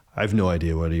 I have no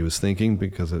idea what he was thinking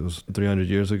because it was 300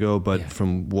 years ago, but Yeah.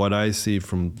 from what I see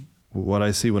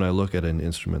when I look at an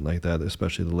instrument like that,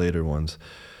 especially the later ones,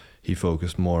 he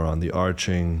focused more on the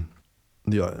arching,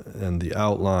 and the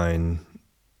outline,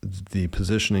 the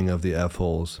positioning of the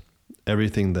F-holes,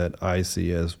 everything that I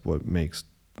see as what makes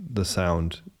the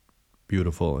sound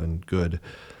beautiful and good.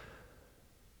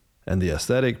 And the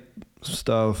aesthetic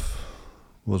stuff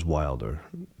was wilder.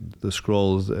 The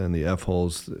scrolls and the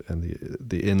F-holes and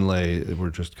the inlay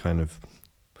were just kind of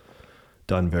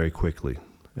done very quickly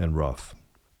and rough.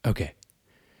 Okay.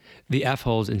 The F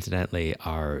holes, incidentally,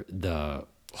 are the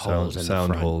holes in sound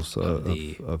the front holes of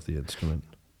of the instrument.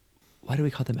 Why do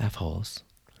we call them F holes?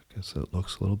 I guess it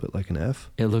looks a little bit like an F.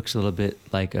 It looks a little bit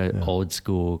like an old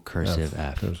school cursive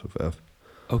F. Cursive F.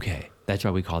 Okay, that's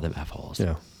why we call them F holes.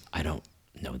 Yeah. I don't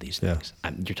know these Yeah. things.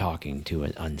 You're talking to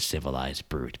an uncivilized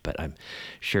brute, but I'm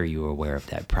sure you were aware of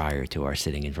that prior to our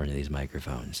sitting in front of these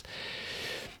microphones.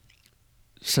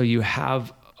 So you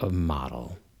have a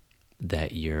model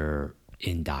that you're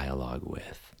in dialogue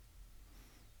with.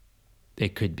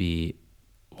 It could be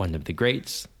one of the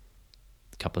greats,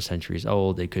 a couple centuries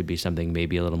old. It could be something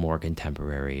maybe a little more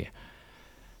contemporary.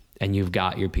 And you've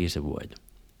got your piece of wood,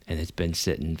 and it's been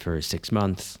sitting for 6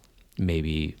 months,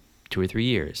 maybe 2 or 3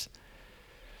 years.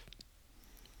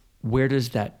 Where does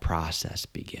that process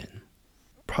begin?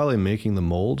 Probably making the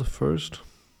mold first,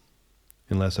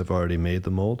 unless I've already made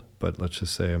the mold. But let's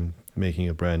just say I'm making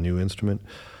a brand new instrument.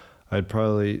 I'd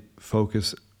probably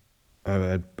focus.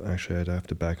 I'd have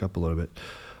to back up a little bit.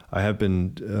 I have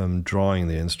been drawing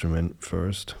the instrument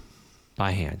first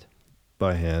By hand.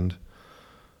 by hand.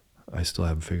 I still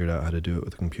haven't figured out how to do it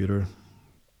with a computer.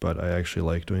 but I actually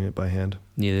like doing it by hand.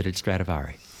 Neither did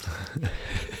Stradivari.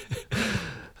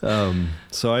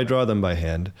 So I draw them by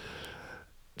hand.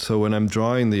 So when I'm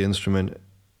drawing the instrument,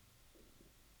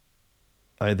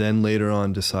 I then later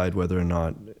on decide whether or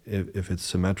not if it's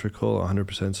symmetrical,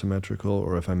 100% symmetrical,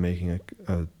 or if I'm making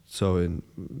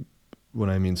when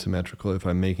I mean symmetrical, if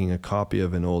I'm making a copy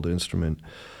of an old instrument,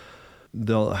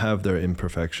 they'll have their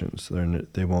imperfections.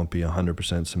 They won't be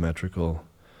 100% symmetrical.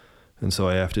 And so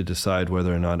I have to decide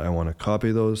whether or not I want to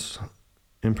copy those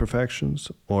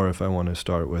imperfections, or if I want to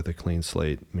start with a clean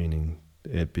slate, meaning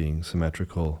it being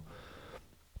symmetrical.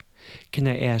 Can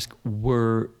I ask,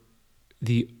 were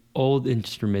the old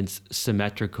instruments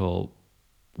symmetrical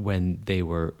when they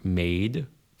were made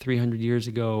 300 years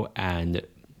ago, and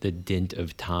the dint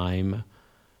of time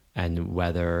and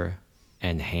weather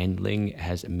and handling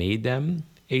has made them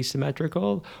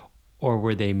asymmetrical, or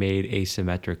were they made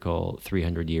asymmetrical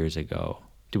 300 years ago?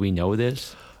 Do we know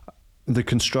this? The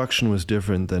construction was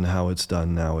different than how it's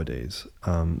done nowadays.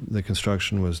 The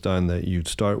construction was done that you'd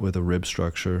start with a rib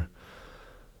structure,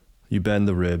 you bend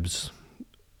the ribs,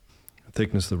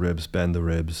 thickness the ribs, bend the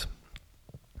ribs,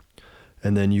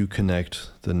 and then you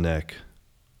connect the neck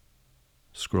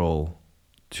scroll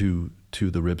to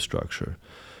the rib structure.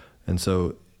 And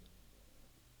so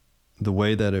the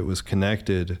way that it was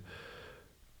connected,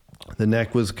 the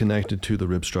neck was connected to the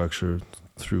rib structure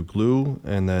through glue,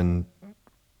 and then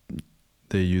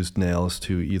they used nails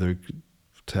to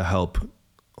help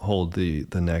hold the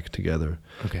neck together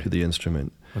to the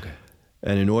instrument. Okay.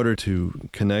 And in order to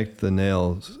connect the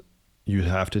nails, you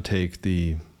have to take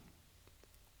the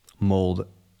mold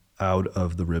out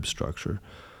of the rib structure.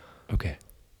 Okay.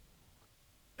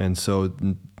 And so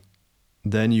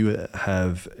then you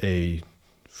have a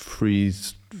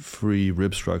free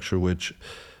rib structure which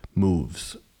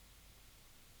moves.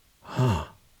 Huh.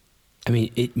 I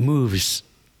mean, it moves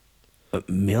a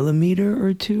millimeter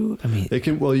or two? I mean,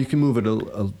 You can move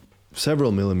it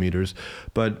several millimeters,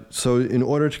 but so in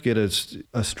order to get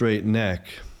a straight neck,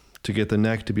 to get the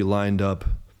neck to be lined up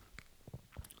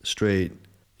straight,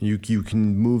 you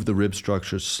can move the rib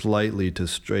structure slightly to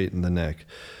straighten the neck.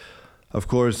 Of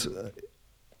course,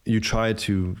 you try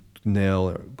to nail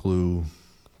or glue,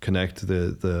 connect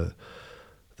the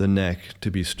neck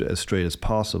to be as straight as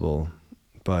possible,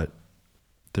 but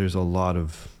there's a lot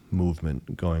of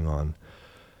movement going on.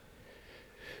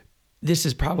 this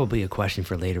is probably a question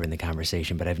for later in the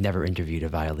conversation, but I've never interviewed a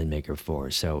violin maker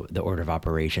before, so the order of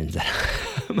operations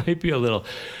might be a little...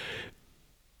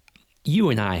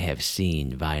 You and I have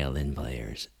seen violin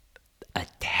players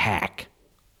attack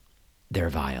their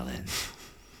violins,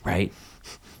 right?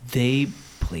 They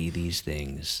play these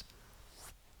things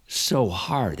so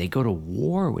hard. They go to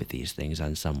war with these things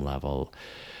on some level.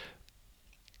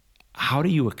 How do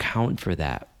you account for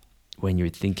that when you're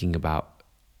thinking about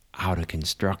how to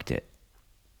construct it?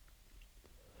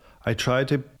 I try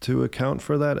to account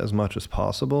for that as much as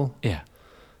possible. Yeah.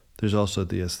 There's also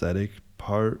the aesthetic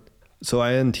part. So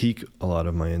I antique a lot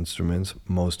of my instruments.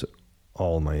 Most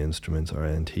all my instruments are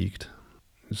antiqued.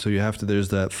 So there's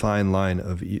that fine line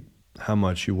of how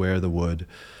much you wear the wood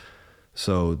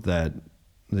so that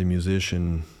the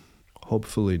musician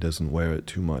hopefully doesn't wear it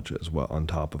too much as well on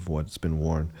top of what's been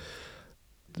worn.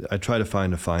 I try to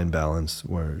find a fine balance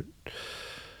where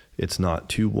it's not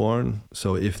too worn.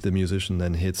 So if the musician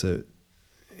then hits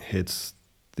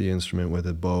the instrument with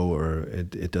a bow, or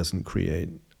it doesn't create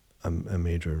a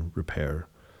major repair.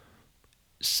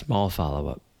 Small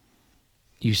follow-up.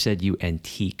 You said you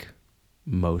antique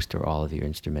most or all of your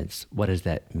instruments. What does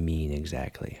that mean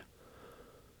exactly?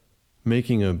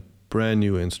 Making a brand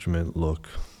new instrument look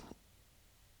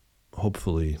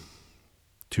hopefully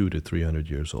 200 to 300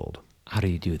 years old. How do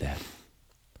you do that?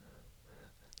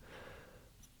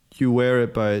 You wear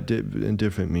it in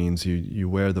different means. You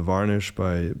wear the varnish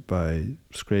by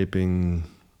scraping,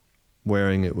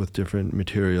 wearing it with different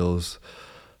materials.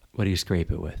 What do you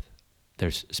scrape it with?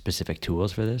 There's specific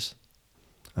tools for this?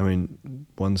 I mean,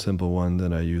 one simple one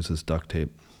that I use is duct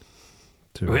tape.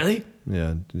 Really?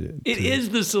 Yeah. It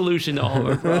is the solution to all of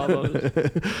our problems.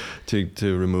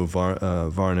 to remove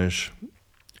varnish.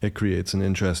 It creates an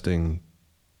interesting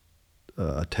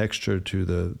texture to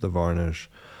the varnish.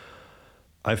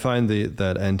 I find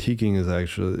that antiquing is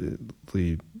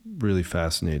actually really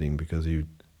fascinating because you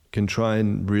can try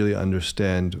and really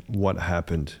understand what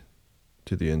happened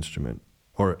to the instrument,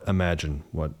 or imagine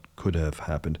what could have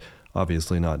happened.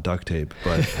 Obviously not duct tape,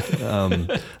 but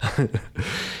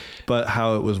but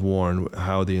how it was worn,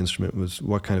 how the instrument was,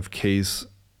 what kind of case.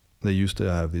 They used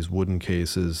to have these wooden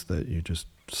cases that you just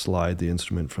slide the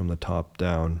instrument from the top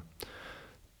down.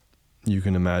 You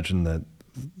can imagine that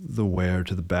the wear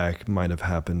to the back might have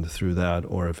happened through that,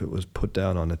 or if it was put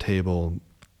down on a table,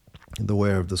 the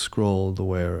wear of the scroll, the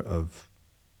wear of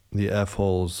the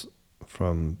F-holes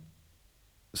from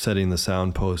setting the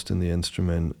sound post in the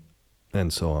instrument,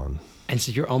 and so on. And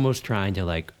so you're almost trying to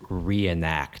like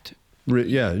reenact.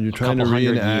 You're trying to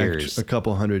reenact a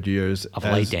couple hundred years of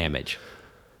light damage.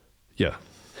 Yeah.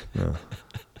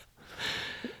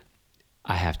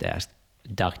 I have to ask,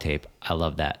 duct tape, I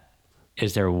love that.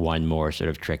 Is there one more sort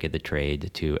of trick of the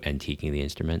trade to antiquing the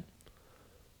instrument?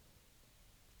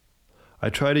 I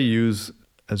try to use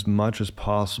as much as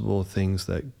possible things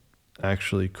that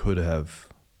actually could have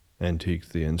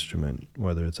antiqued the instrument,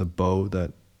 whether it's a bow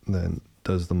that then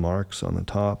does the marks on the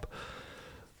top.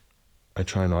 I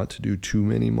try not to do too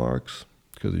many marks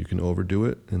because you can overdo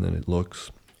it and then it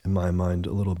looks, in my mind,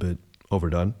 a little bit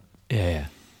overdone. Yeah.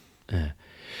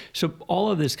 So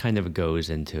all of this kind of goes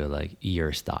into like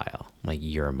your style, like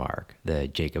your mark, the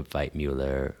Jacob Viet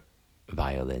Mueller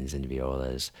violins and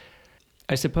violas.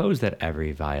 I suppose that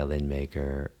every violin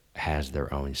maker has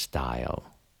their own style,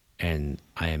 and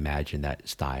I imagine that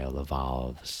style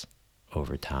evolves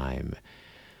over time.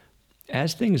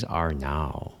 As things are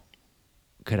now,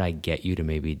 could I get you to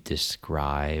maybe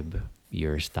describe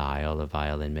your style of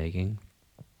violin making?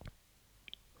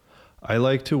 I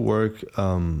like to work,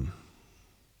 I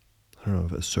don't know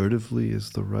if assertively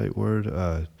is the right word.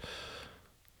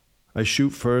 I shoot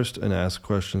first and ask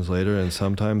questions later, and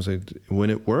sometimes when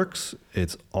it works,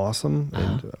 it's awesome,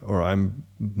 or I'm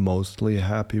mostly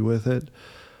happy with it.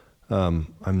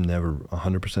 I'm never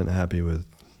 100% happy with.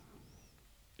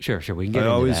 Sure, we can get into that.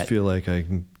 I always feel like I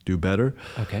can do better.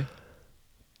 Okay.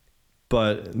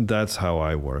 But that's how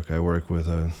I work. I work with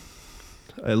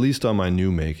at least on my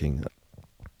new making.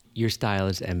 Your style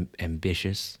is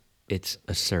ambitious. It's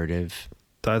assertive.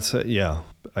 That's yeah.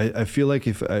 I feel like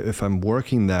if I'm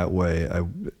working that way,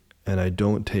 and I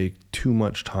don't take too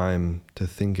much time to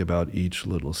think about each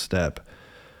little step,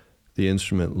 the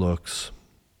instrument looks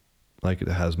like it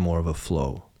has more of a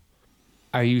flow.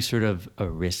 Are you sort of a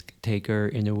risk taker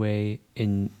in a way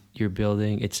in your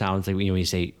building? It sounds like when you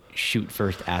say shoot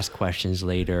first, ask questions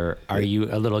later. Are you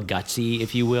a little gutsy,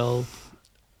 if you will,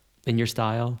 in your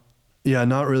style? Yeah,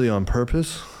 not really on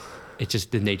purpose. It's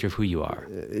just the nature of who you are.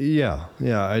 Yeah.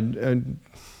 I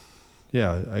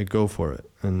go for it.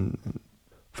 And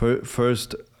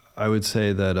first, I would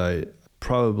say that I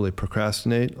probably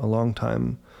procrastinate a long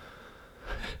time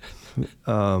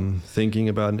thinking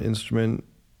about an instrument,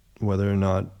 whether or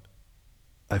not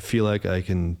I feel like I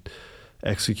can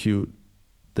execute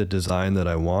the design that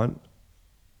I want.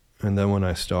 And then when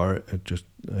I start,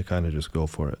 I kind of just go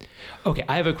for it. Okay,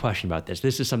 I have a question about this.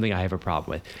 This is something I have a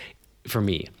problem with. For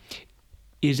me,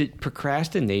 is it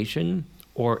procrastination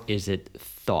or is it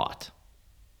thought?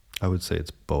 I would say it's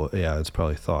both. Yeah, it's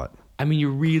probably thought. I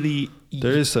mean,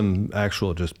 there is some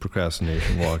actual just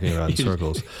procrastination walking around in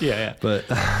circles. Yeah. But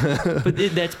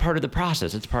that's part of the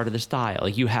process. It's part of the style.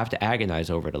 Like you have to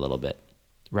agonize over it a little bit,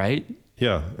 right?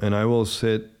 Yeah, and I will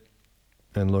sit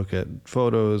and look at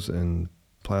photos and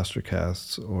plaster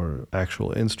casts or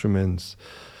actual instruments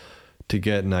to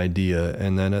get an idea.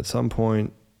 And then at some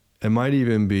point, it might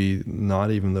even be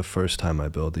not even the first time I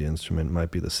build the instrument. It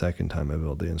might be the second time I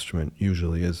build the instrument.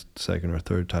 Usually is second or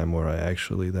third time where I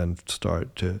actually then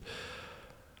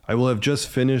I will have just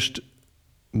finished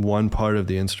one part of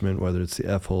the instrument, whether it's the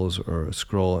F-holes or a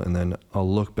scroll, and then I'll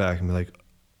look back and be like,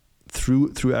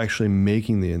 through actually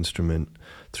making the instrument,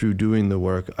 through doing the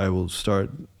work, I will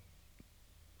start,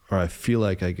 or I feel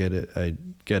like I get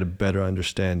a better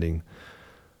understanding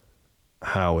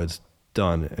how it's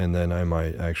done, and then I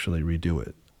might actually redo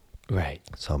it. Right.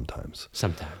 Sometimes.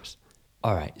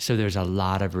 All right. So there's a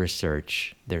lot of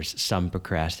research. There's some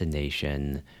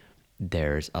procrastination.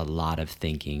 There's a lot of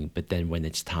thinking. But then when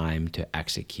it's time to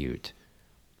execute,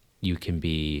 you can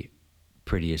be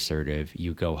pretty assertive.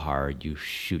 You go hard. You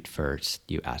shoot first.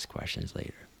 You ask questions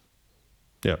later.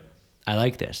 Yeah. I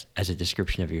like this as a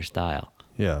description of your style.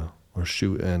 Yeah. Or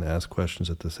shoot and ask questions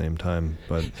at the same time,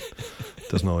 but it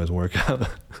doesn't always work out.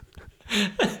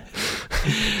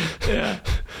 Yeah.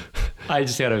 I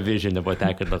just had a vision of what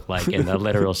that could look like in a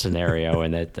literal scenario,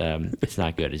 and that it's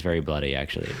not good. It's very bloody,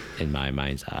 actually, in my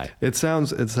mind's eye. It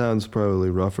sounds probably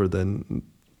rougher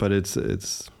but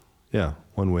it's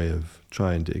one way of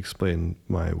trying to explain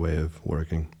my way of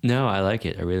working. No, I like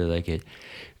it. I really like it.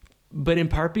 But in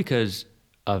part because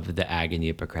of the agony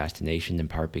of procrastination, in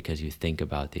part because you think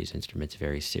about these instruments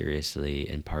very seriously,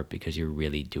 in part because you're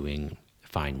really doing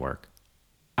fine work.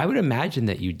 I would imagine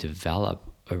that you develop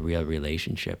a real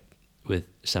relationship with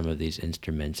some of these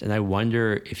instruments. And I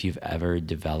wonder if you've ever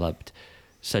developed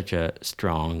such a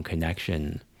strong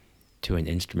connection to an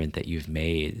instrument that you've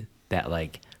made that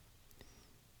like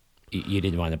you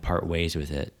didn't want to part ways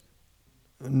with it?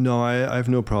 No, I have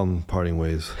no problem parting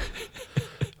ways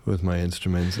with my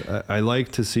instruments. I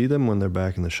like to see them when they're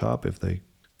back in the shop if they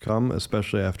come,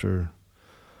 especially after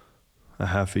a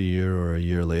half a year or a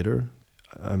year later.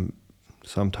 I'm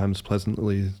sometimes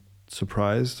pleasantly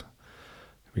surprised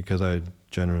because I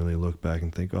generally look back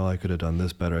and think, oh, I could have done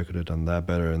this better, I could have done that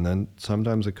better. And then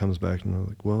sometimes it comes back and I'm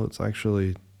like, well, it's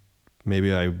actually,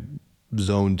 maybe I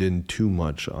zoned in too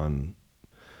much on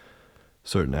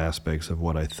certain aspects of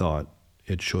what I thought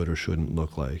it should or shouldn't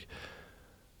look like.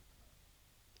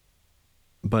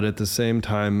 But at the same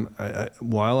time,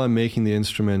 while I'm making the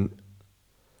instrument,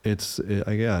 it's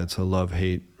a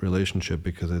love-hate relationship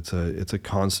because it's a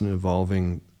constant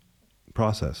evolving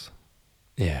process.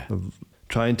 Yeah. Of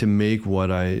trying to make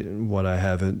what I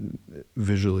have it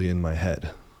visually in my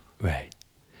head. Right.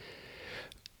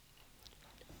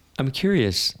 I'm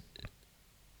curious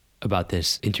about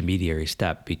this intermediary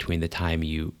step between the time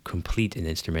you complete an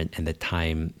instrument and the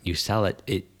time you sell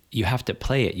it. You have to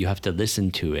play it, you have to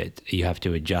listen to it, you have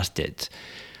to adjust it.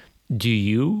 Do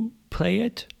you play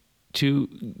it to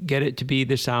get it to be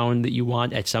the sound that you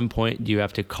want? At some point, do you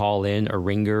have to call in a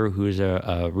ringer who's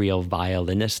a real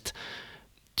violinist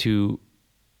to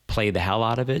play the hell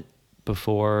out of it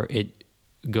before it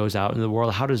goes out in the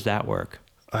world? How does that work?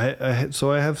 I have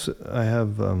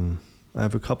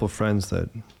a couple of friends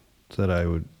that I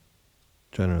would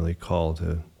generally call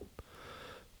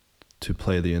to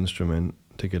play the instrument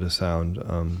to get a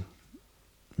sound.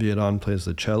 Viet plays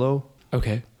the cello.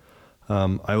 Okay.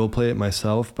 I will play it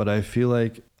myself, but I feel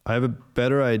like I have a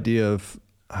better idea of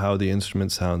how the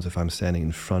instrument sounds if I'm standing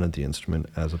in front of the instrument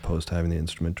as opposed to having the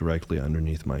instrument directly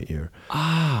underneath my ear.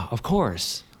 Ah, of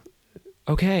course.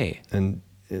 Okay. And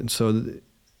so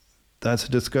that's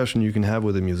a discussion you can have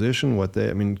with a musician,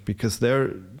 because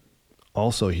they're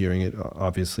also hearing it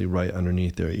obviously right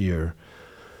underneath their ear,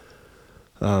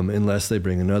 unless they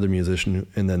bring another musician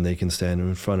and then they can stand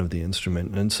in front of the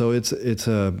instrument. And so it's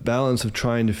a balance of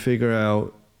trying to figure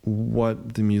out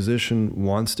what the musician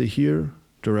wants to hear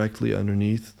directly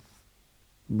underneath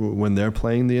when they're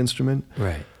playing the instrument,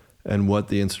 right, and what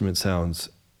the instrument sounds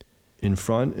in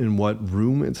front, in what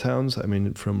room it sounds. I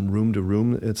mean, from room to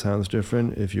room, it sounds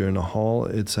different. If you're in a hall,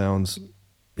 it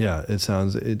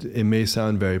may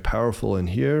sound very powerful in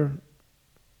here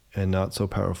and not so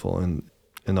powerful in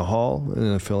the hall, in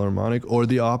a philharmonic, or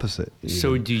the opposite.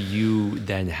 So do you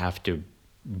then have to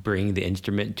bring the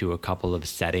instrument to a couple of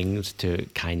settings to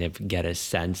kind of get a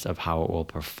sense of how it will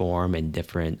perform in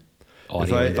different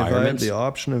audio environments? If I have the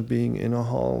option of being in a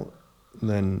hall,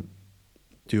 then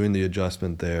doing the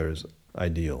adjustment there is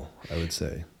ideal, I would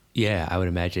say. Yeah, I would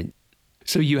imagine.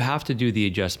 So you have to do the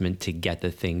adjustment to get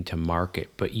the thing to market,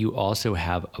 but you also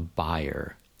have a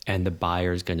buyer, and the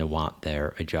buyer's going to want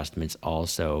their adjustments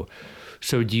also.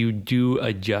 So do you do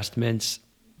adjustments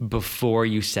before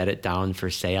you set it down for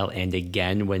sale, and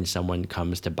again when someone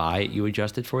comes to buy it, you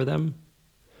adjust it for them?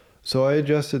 So I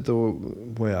adjust it the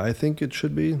way I think it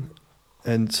should be,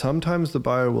 and sometimes the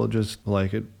buyer will just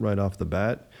like it right off the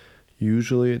bat.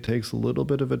 Usually it takes a little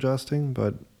bit of adjusting,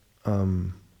 but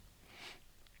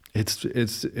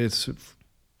it's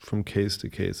from case to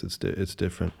case. It's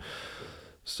different.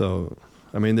 So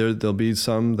I mean, there'll be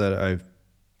some that I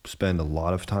spend a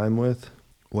lot of time with.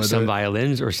 Some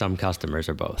violins or some customers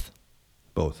or both?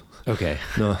 Both. Okay.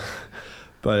 No,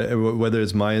 but whether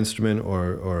it's my instrument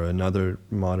or another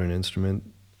modern instrument,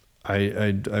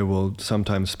 I will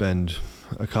sometimes spend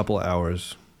a couple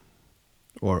hours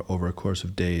or over a course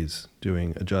of days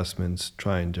doing adjustments,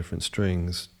 trying different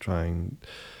strings, trying...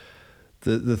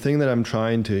 The thing that I'm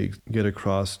trying to get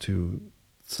across to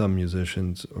some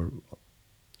musicians or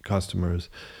customers,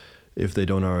 if they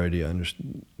don't already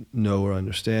know or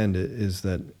understand it, is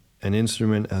that an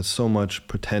instrument has so much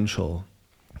potential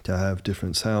to have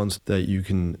different sounds that you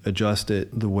can adjust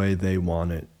it the way they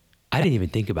want it. I didn't even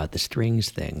think about the strings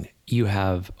thing. You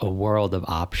have a world of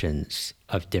options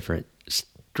of different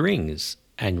strings,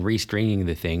 and restringing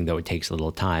the thing, though it takes a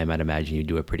little time, I'd imagine you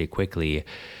do it pretty quickly.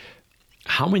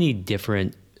 How many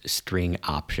different string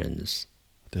options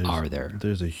are there?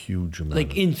 There's a huge amount.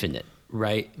 Like infinite,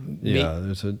 right? Yeah,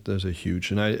 there's a huge,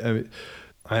 and I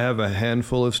have a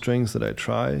handful of strings that I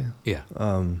try. Yeah.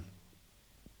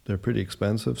 They're pretty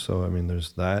expensive, so I mean,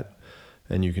 there's that,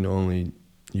 and you can only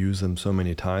use them so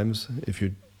many times if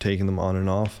you're taking them on and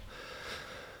off.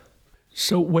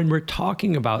 So when we're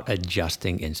talking about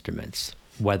adjusting instruments,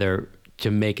 whether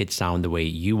to make it sound the way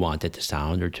you want it to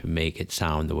sound, or to make it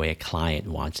sound the way a client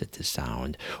wants it to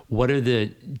sound? What are the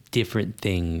different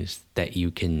things that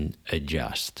you can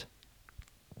adjust?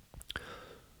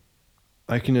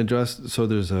 I can adjust. So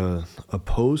there's a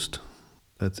post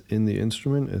that's in the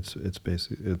instrument. It's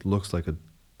basically, it looks like a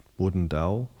wooden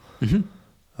dowel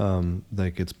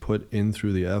that gets put in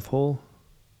through the F hole,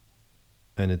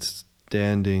 and it's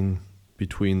standing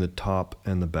between the top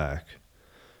and the back,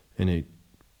 and it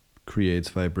creates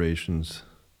vibrations.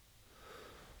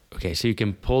 Okay, so you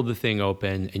can pull the thing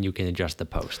open and you can adjust the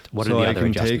post. What So are the I other can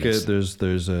adjustments? take it.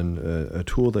 There's a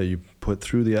tool that you put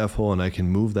through the F hole, and I can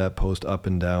move that post up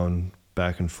and down,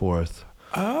 back and forth.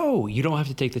 Oh, you don't have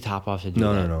to take the top off to do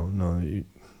that. No.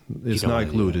 It's don't not wanna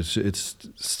do glued. that. It's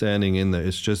standing in there.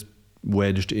 It's just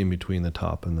wedged in between the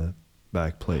top and the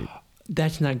back plate.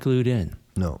 That's not glued in.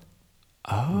 No.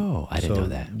 Oh, I didn't know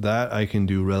that. That I can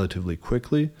do relatively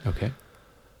quickly. Okay.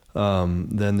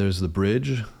 Then there's the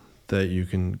bridge that you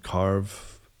can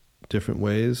carve different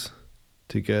ways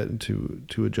to get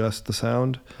to adjust the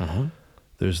sound. Uh-huh.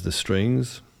 There's the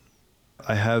strings.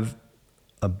 I have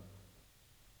a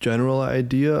general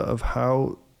idea of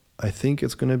how I think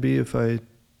it's going to be if I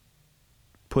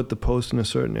put the post in a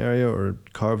certain area, or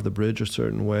carve the bridge a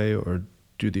certain way, or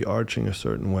do the arching a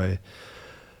certain way.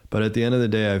 But at the end of the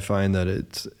day, I find that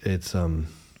it's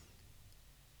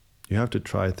you have to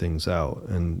try things out,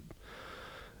 and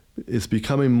it's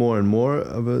becoming more and more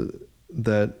of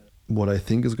that what I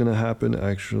think is going to happen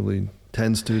actually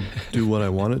tends to do what I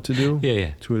want it to do.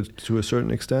 Yeah. To a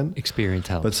certain extent. Experience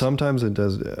helps. But sometimes it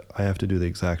does. I have to do the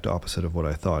exact opposite of what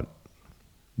I thought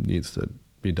needs to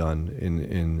be done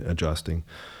in adjusting,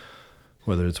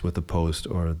 whether it's with the post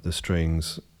or the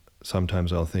strings.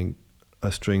 Sometimes I'll think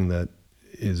a string that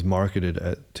is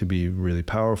marketed to be really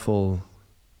powerful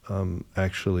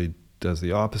actually does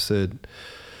the opposite.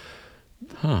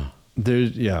 Huh.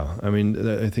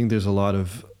 I think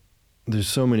there's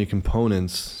so many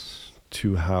components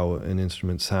to how an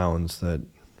instrument sounds that,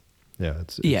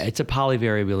 it's a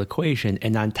polyvariable equation.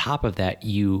 And on top of that,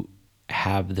 you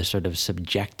have the sort of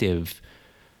subjective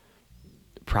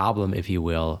problem, if you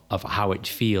will, of how it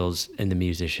feels in the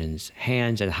musician's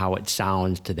hands and how it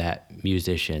sounds to that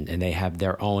musician. And they have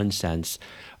their own sense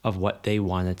of what they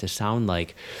want it to sound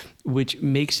like, which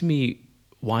makes me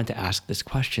want to ask this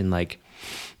question, like,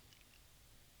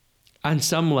 on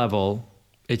some level,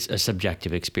 it's a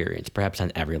subjective experience. Perhaps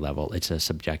on every level, it's a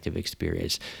subjective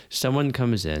experience. Someone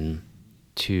comes in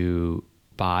to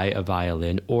buy a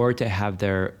violin or to have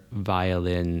their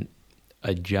violin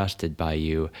adjusted by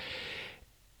you.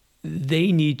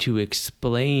 They need to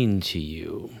explain to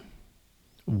you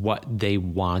what they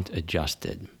want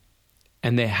adjusted.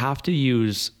 And they have to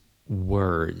use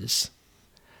words.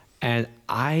 And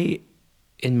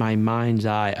in my mind's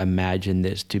eye, imagine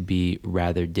this to be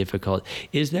rather difficult.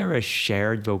 Is there a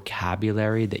shared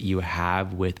vocabulary that you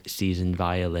have with seasoned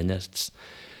violinists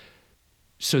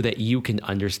so that you can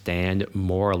understand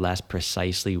more or less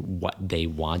precisely what they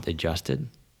want adjusted?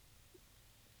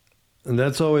 And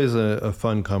that's always a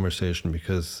fun conversation,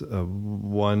 because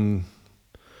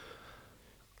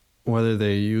whether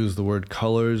they use the word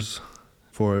colors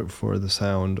for the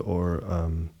sound, or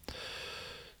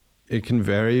it can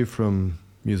vary from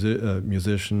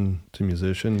musician to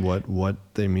musician what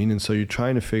they mean, and so you're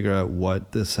trying to figure out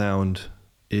what the sound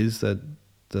is that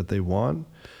they want.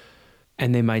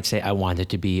 And they might say, I want it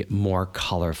to be more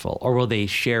colorful. Or will they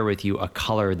share with you a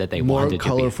color that they want it to be?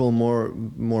 More colorful,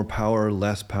 more power,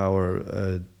 less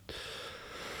power.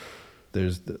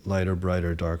 There's the lighter,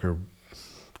 brighter, darker,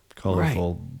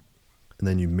 colorful. Right. And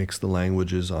then you mix the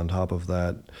languages on top of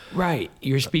that. Right.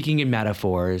 You're speaking in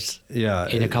metaphors. Yeah.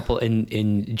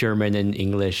 In German and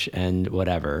English and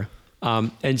whatever.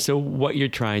 And so what you're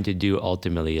trying to do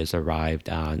ultimately is arrive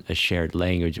on a shared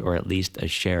language, or at least a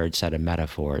shared set of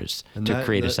metaphors to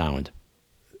create a sound.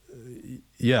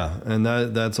 Yeah, and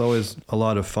that's always a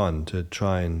lot of fun to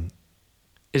try and...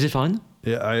 Is it fun?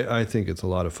 Yeah, I think it's a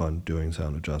lot of fun doing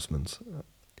sound adjustments.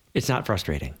 It's not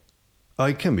frustrating.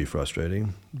 It can be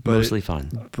frustrating. But mostly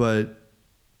fun. But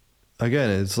again,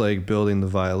 it's like building the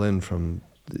violin from...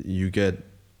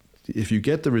 If you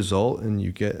get the result and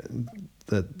you get...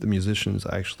 that the musician is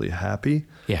actually happy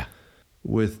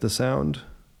with the sound,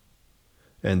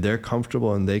 and they're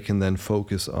comfortable, and they can then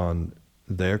focus on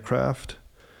their craft.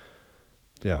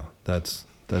 Yeah, that's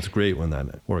great when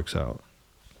that works out.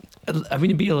 I'm going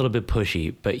to be a little bit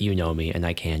pushy, but you know me, and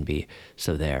I can be,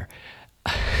 so there.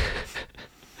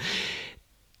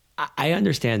 I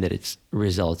understand that it's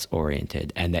results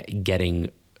oriented, and that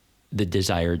getting the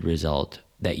desired result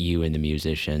that you and the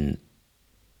musician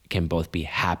can both be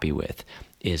happy with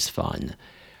is fun.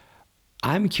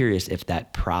 I'm curious if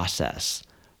that process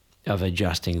of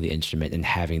adjusting the instrument and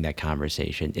having that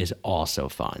conversation is also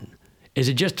fun. Is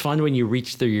it just fun when you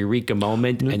reach the eureka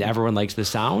moment and everyone likes the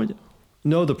sound?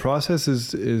 No, the process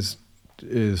is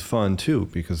fun too,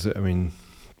 because I mean,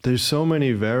 there's so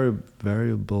many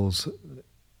variables.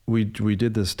 We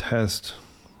did this test.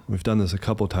 We've done this a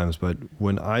couple times, but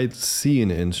when I see an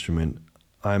instrument,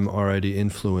 I'm already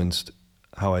influenced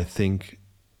how I think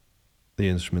the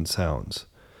instrument sounds.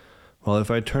 Well,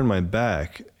 if I turn my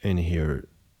back and hear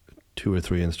 2 or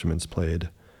 3 instruments played,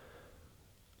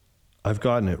 I've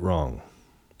gotten it wrong.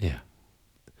 Yeah.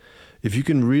 If you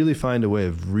can really find a way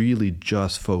of really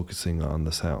just focusing on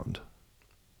the sound,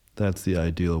 that's the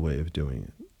ideal way of doing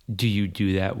it. Do you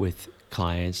do that with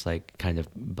clients, like kind of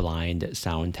blind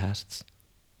sound tests?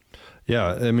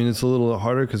 Yeah, I mean, it's a little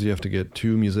harder because you have to get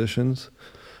 2 musicians,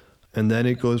 and then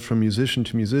it goes from musician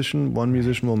to musician. One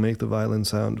musician will make the violin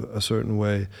sound a certain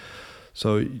way.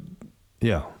 So,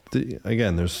 yeah,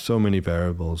 again, there's so many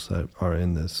variables that are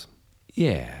in this.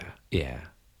 Yeah.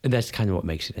 And that's kind of what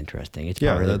makes it interesting. It's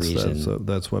part of the reason.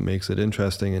 That's what makes it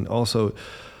interesting. And also,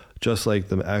 just like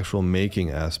the actual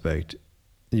making aspect,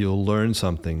 you'll learn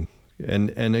something.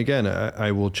 And again,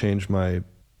 I will change my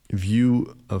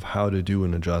view of how to do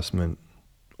an adjustment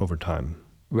over time.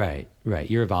 Right.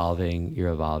 You're evolving.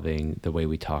 The way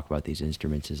we talk about these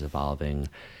instruments is evolving.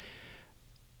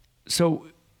 So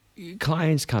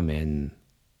clients come in,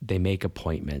 they make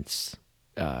appointments.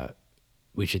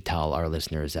 We should tell our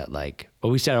listeners that, like,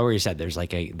 well, we already said there's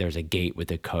a gate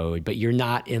with a code, but you're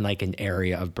not in like an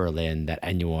area of Berlin that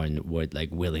anyone would like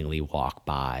willingly walk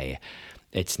by.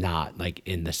 It's not like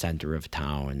in the center of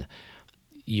town.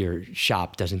 Your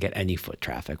shop doesn't get any foot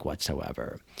traffic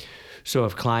whatsoever. So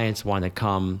if clients want to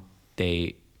come,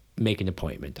 they make an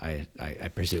appointment, I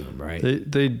presume, right?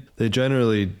 They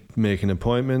generally make an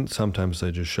appointment. Sometimes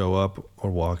they just show up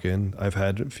or walk in. I've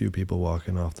had a few people walk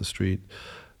in off the street,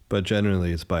 but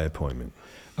generally it's by appointment.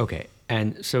 Okay.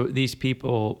 And so these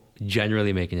people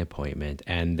generally make an appointment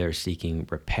and they're seeking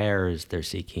repairs, they're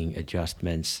seeking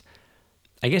adjustments.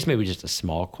 I guess maybe just a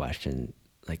small question,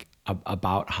 like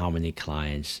about how many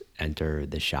clients enter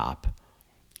the shop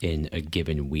in a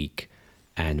given week,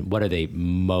 and what are they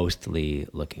mostly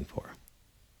looking for?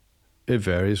 It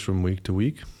varies from week to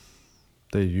week.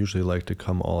 They usually like to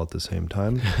come all at the same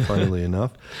time, funnily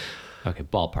enough. Okay,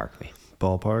 ballpark me.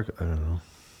 Ballpark, I don't know.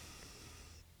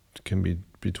 It can be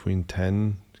between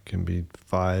 10, it can be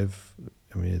 5.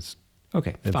 I mean, it's...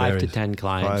 Okay, it 5 varies. to 10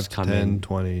 clients 5 to come 10, in.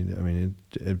 20. I mean,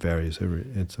 it varies.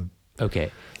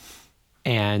 Okay.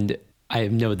 And I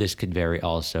know this could vary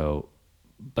also,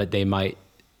 but they might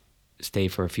stay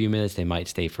for a few minutes, they might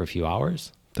stay for a few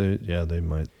hours? They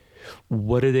might.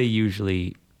 What are they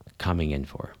usually coming in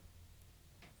for?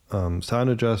 Sound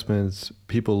adjustments,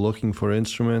 people looking for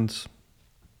instruments.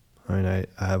 I mean,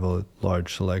 I have a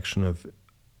large selection of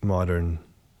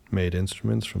modern-made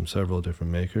instruments from several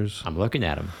different makers. I'm looking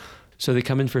at them. So they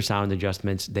come in for sound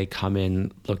adjustments. They come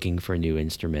in looking for new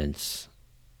instruments.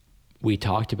 We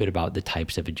talked a bit about the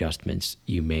types of adjustments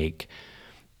you make.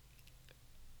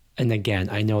 And again,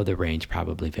 I know the range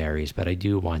probably varies, but I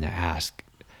do want to ask,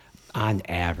 on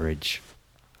average,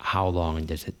 how long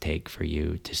does it take for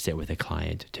you to sit with a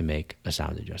client to make a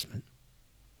sound adjustment?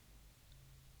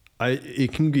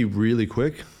 It can be really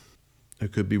quick.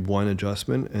 It could be one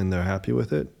adjustment and they're happy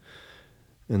with it.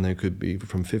 And there could be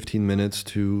from 15 minutes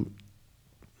to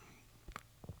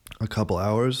a couple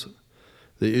hours.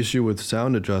 The issue with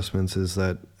sound adjustments is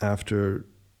that after,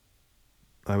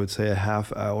 I would say, a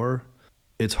half hour,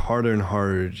 it's harder and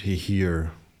harder to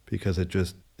hear because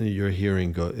your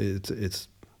hearing it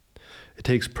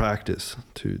takes practice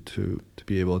to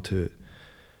be able to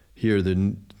hear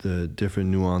the different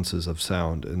nuances of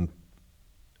sound. And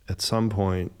at some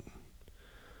point,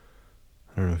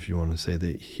 I don't know if you want to say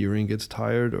the hearing gets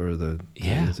tired or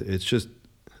it's just.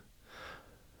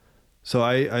 So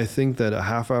I think that a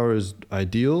half hour is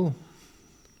ideal,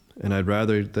 and I'd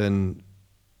rather than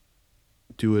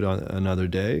do it on another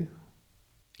day.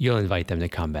 You'll invite them to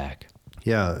come back.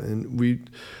 Yeah, and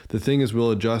the thing is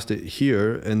we'll adjust it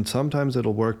here, and sometimes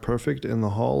it'll work perfect in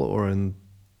the hall or in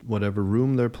whatever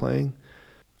room they're playing,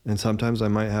 and sometimes I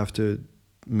might have to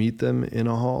meet them in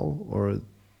a hall or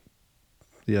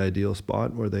the ideal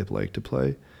spot where they'd like to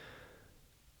play.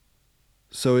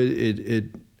 So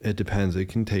it depends. It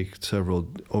can take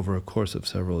over a course of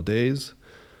several days.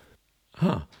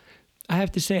 Huh. I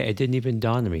have to say, it didn't even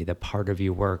dawn on me that part of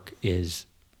your work is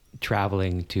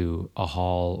traveling to a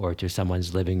hall or to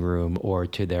someone's living room or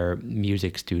to their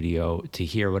music studio to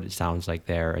hear what it sounds like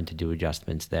there and to do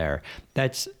adjustments there.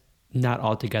 That's not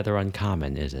altogether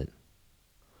uncommon, is it?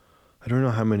 I don't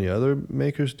know how many other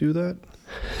makers do that.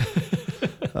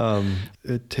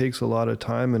 It takes a lot of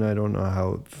time, and I don't know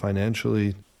how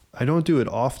financially. I don't do it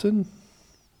often,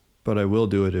 but I will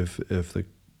do it if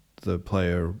the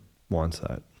player wants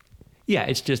that. Yeah,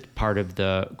 it's just part of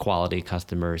the quality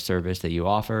customer service that you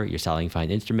offer. You're selling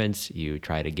fine instruments. You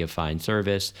try to give fine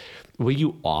service. Will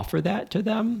you offer that to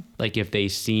them? Like if they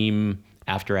seem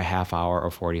after a half hour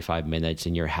or 45 minutes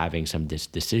and you're having some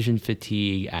decision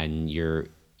fatigue and you're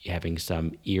having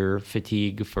some ear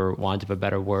fatigue, for want of a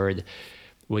better word,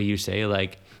 will you say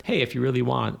like, hey, if you really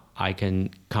want, I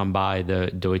can come by the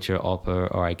Deutsche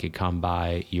Oper, or I could come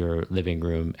by your living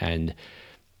room, and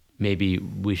maybe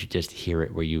we should just hear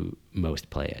it where you most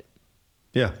play it?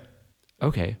 Yeah.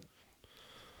 Okay.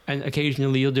 And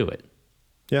occasionally you'll do it.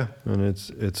 Yeah, and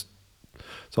it's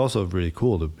also really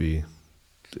cool to be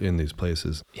in these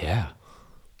places. Yeah,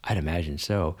 I'd imagine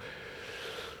so.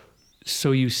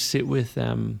 So you sit with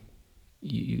them,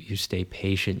 you stay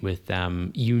patient with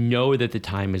them. You know that the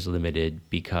time is limited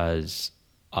because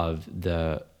of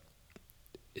the,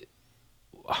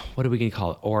 what are we going to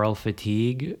call it? Oral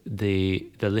fatigue, the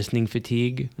listening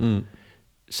fatigue.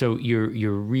 So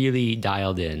you're really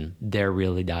dialed in. They're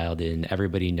really dialed in.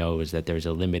 Everybody knows that there's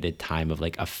a limited time of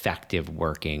like effective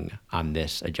working on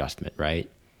this adjustment, right?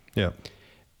 Yeah.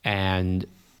 And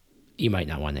you might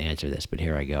not want to answer this, but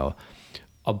here I go.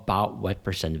 About what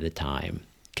 % of the time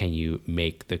can you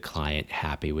make the client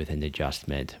happy with an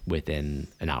adjustment within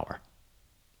an hour?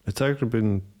 It's actually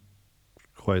been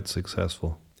quite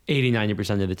successful.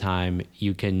 80-90% of the time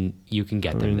you can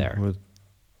get them there.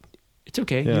 It's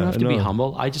okay. Yeah, you don't have to be no.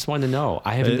 humble. I just want to know.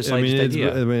 I haven't the slightest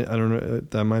idea. I don't know.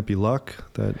 That might be luck.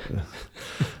 But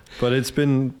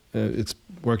it's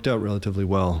worked out relatively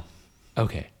well.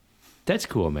 Okay. That's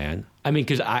cool, man. I mean,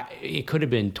 because it could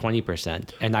have been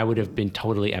 20%, and I would have been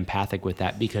totally empathic with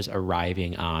that, because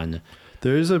arriving on...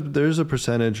 There's a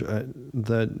percentage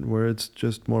that where it's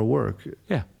just more work.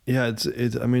 Yeah. Yeah,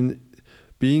 it's. I mean,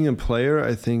 being a player,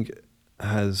 I think,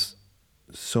 has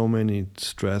so many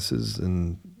stresses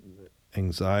and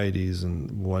anxieties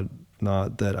and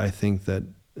whatnot that I think that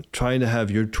trying to have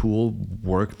your tool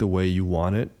work the way you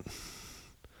want it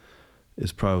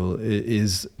is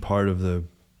part of the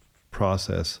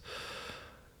process.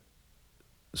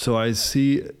 So I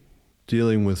see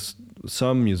dealing with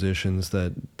some musicians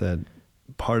that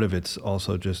part of it's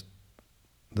also just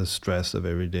the stress of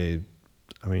everyday.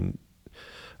 I mean,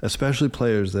 especially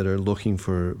players that are looking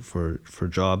for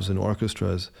jobs in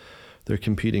orchestras, they're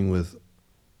competing with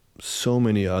so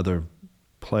many other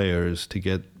players to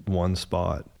get one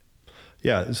spot.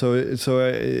 Yeah, so it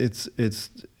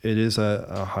is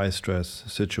a high stress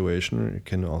situation. It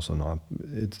can also not.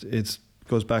 It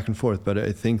goes back and forth. But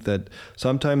I think that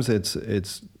sometimes it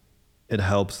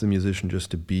helps the musician just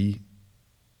to be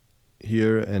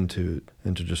here and to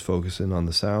just focus in on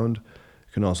the sound.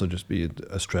 It can also just be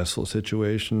a stressful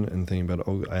situation and thinking about,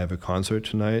 oh, I have a concert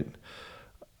tonight.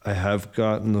 I have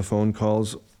gotten the phone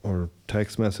calls or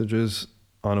text messages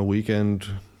on a weekend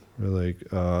where like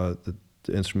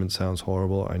the instrument sounds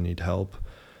horrible, I need help.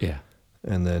 Yeah.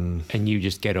 And you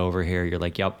just get over here, you're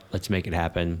like, yep, let's make it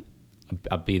happen.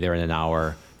 I'll be there in an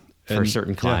hour. For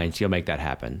certain clients, you'll make that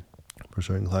happen. For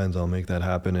certain clients, I'll make that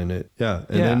happen.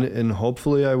 And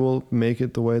hopefully I will make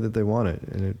it the way that they want it.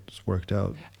 And it's worked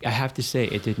out. I have to say,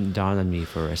 it didn't dawn on me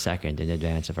for a second in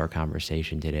advance of our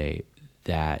conversation today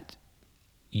that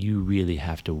you really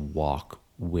have to walk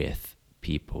with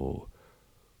people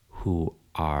who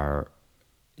are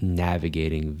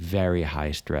navigating very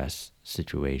high stress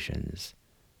situations,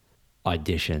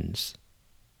 auditions,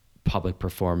 public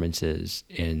performances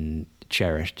in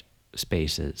cherished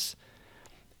spaces,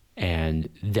 and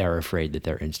they're afraid that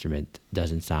their instrument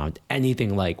doesn't sound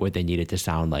anything like what they need it to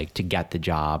sound like to get the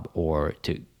job, or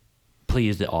to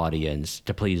please the audience,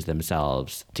 to please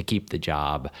themselves, to keep the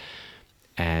job.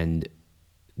 And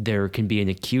there can be an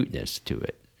acuteness to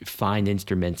it. Fine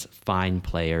instruments, fine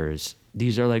players.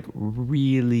 These are like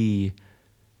really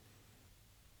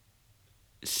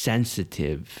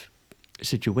sensitive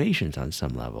situations on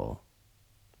some level.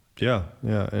 Yeah.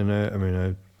 And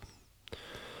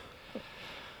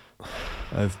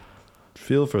I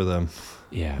feel for them.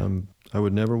 Yeah. I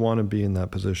would never want to be in that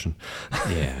position.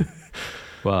 Yeah.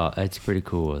 Well, it's pretty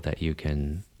cool that you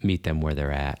can meet them where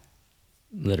they're at,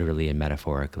 literally and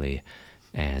metaphorically,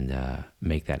 and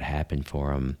make that happen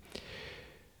for them.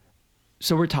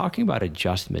 So we're talking about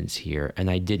adjustments here, and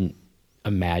I didn't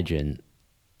imagine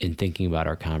in thinking about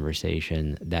our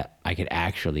conversation that I could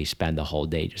actually spend the whole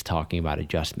day just talking about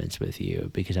adjustments with you,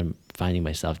 because I'm finding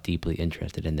myself deeply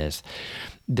interested in this.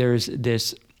 There's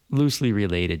this loosely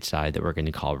related side that we're going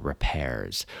to call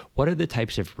repairs. What are the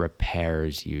types of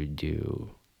repairs you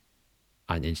do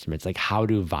on instruments? Like, how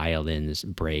do violins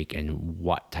break, and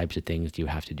what types of things do you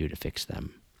have to do to fix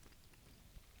them?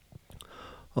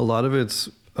 A lot of it's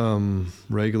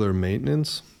regular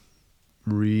maintenance,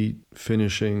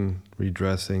 refinishing,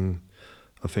 redressing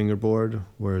a fingerboard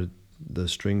where the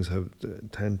strings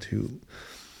tend to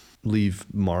leave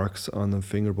marks on the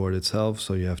fingerboard itself,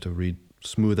 so you have to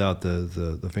smooth out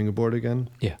the fingerboard again.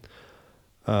 Yeah.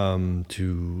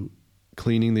 To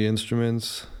cleaning the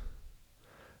instruments,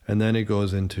 and then it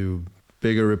goes into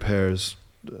bigger repairs,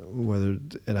 whether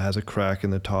it has a crack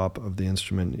in the top of the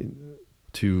instrument,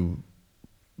 to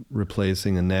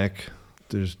replacing a neck.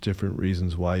 There's different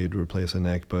reasons why you'd replace a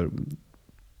neck, but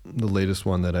the latest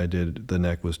one that I did, the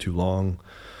neck was too long.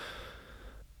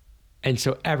 And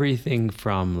so everything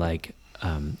from like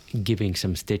giving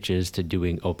some stitches to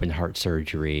doing open heart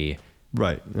surgery.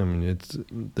 Right. I mean,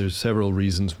 there's several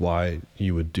reasons why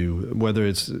you would do, whether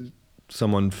it's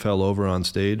someone fell over on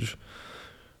stage,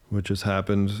 which has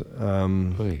happened,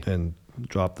 and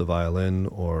dropped the violin,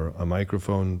 or a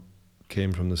microphone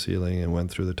came from the ceiling and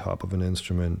went through the top of an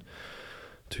instrument.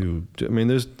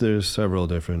 There's several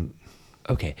different.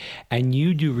 Okay. And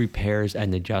you do repairs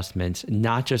and adjustments,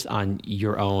 not just on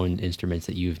your own instruments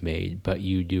that you've made, but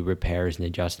you do repairs and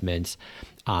adjustments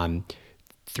on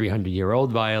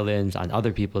 300-year-old violins, on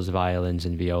other people's violins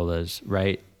and violas,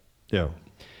 right? Yeah.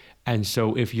 And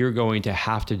so if you're going to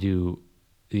have to do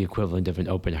the equivalent of an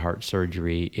open heart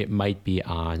surgery, it might be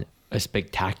on a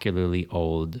spectacularly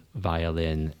old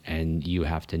violin, and you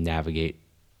have to navigate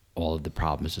all of the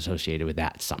problems associated with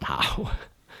that somehow.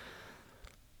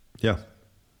 Yeah.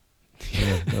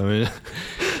 I mean,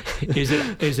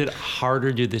 Is it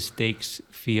harder? Do the stakes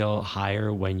feel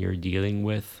higher when you're dealing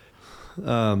with?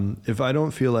 If I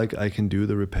don't feel like I can do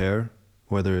the repair,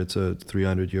 whether it's a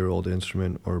 300-year-old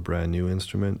instrument or a brand new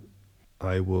instrument,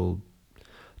 I will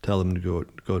tell them to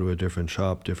go to a different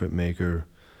shop, different maker.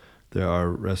 There are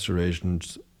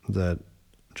restorations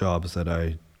jobs that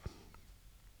I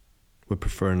would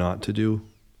prefer not to do,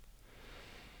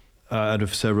 out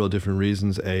of several different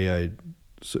reasons.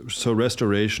 So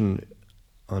restoration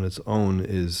on its own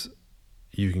is,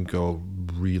 you can go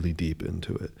really deep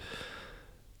into it.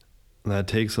 And that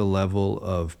takes a level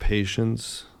of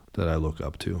patience that I look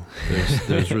up to.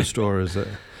 There's restorers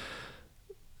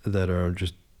that are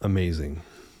just amazing.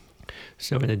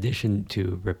 So in addition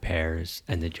to repairs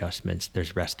and adjustments,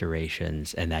 there's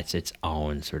restorations, and that's its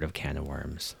own sort of can of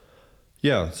worms.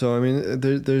 Yeah, so I mean,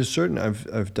 there's certain,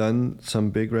 I've done some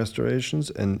big restorations,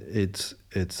 and it's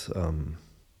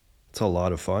a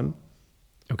lot of fun.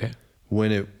 Okay. When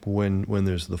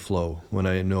there's the flow, when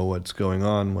I know what's going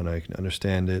on, when I can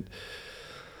understand it.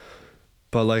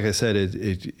 But like I said,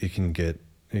 it can get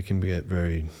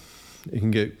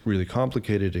really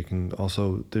complicated.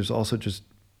 There's also just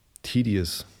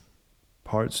tedious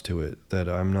parts to it that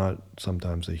I'm not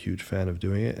sometimes a huge fan of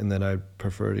doing it, and then I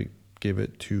prefer to give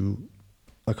it to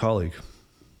a colleague.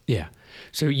 Yeah.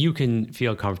 So you can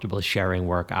feel comfortable sharing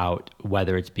work out,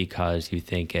 whether it's because you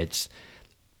think it's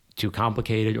too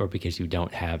complicated, or because you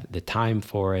don't have the time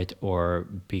for it, or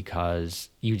because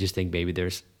you just think maybe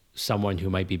there's someone who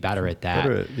might be better at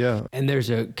that. Yeah. And there's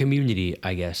a community,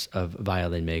 I guess, of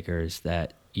violin makers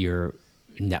that you're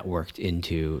networked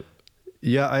into.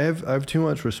 Yeah, I have too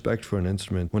much respect for an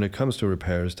instrument when it comes to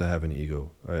repairs to have an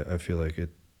ego. I feel like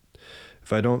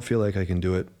if I don't feel like I can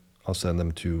do it, I'll send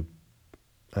them to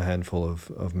a handful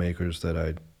of makers that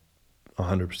I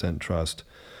 100% trust,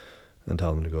 and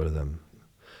tell them to go to them.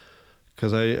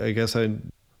 Because I guess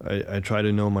I try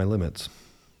to know my limits.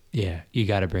 Yeah, you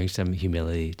got to bring some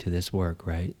humility to this work,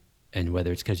 right? And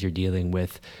whether it's because you're dealing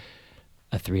with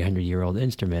a 300-year-old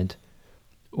instrument,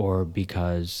 or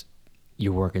because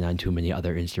you're working on too many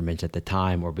other instruments at the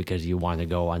time, or because you want to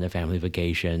go on a family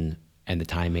vacation and the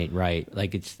time ain't right.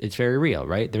 Like, it's very real,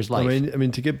 right? There's life. I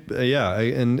mean to get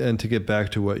and to get back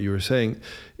to what you were saying,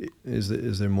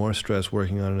 is there more stress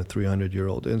working on a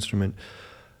 300-year-old instrument?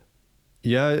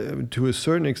 Yeah, to a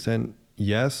certain extent,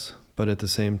 yes, but at the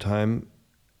same time,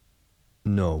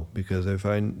 no, because if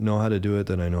I know how to do it,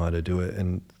 then I know how to do it.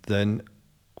 And then,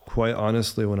 quite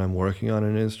honestly, when I'm working on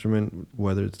an instrument,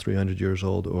 whether it's 300 years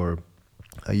old or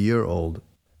a year old,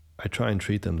 I try and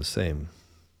treat them the same.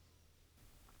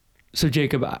 So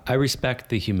Jacob, I respect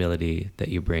the humility that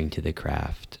you bring to the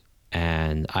craft,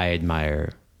 and I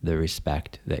admire the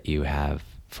respect that you have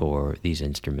for these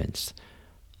instruments.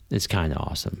 It's kind of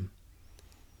awesome.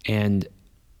 And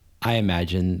I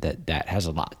imagine that has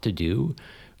a lot to do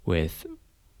with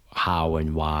how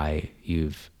and why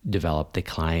you've developed the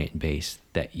client base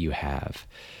that you have.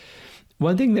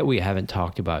 One thing that we haven't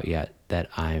talked about yet that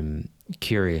I'm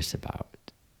curious about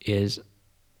is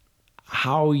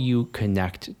how you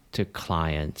connect to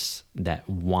clients that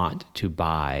want to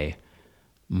buy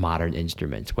modern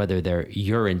instruments, whether they're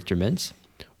your instruments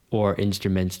or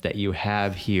instruments that you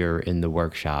have here in the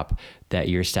workshop that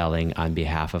you're selling on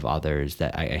behalf of others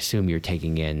that I assume you're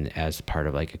taking in as part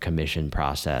of like a commission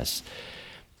process.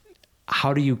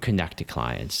 How do you connect to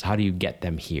clients? How do you get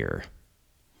them here?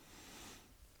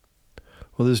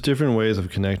 Well, there's different ways of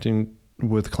connecting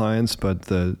with clients, but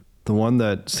the one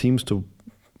that seems to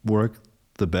work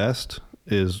the best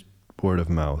is word of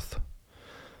mouth.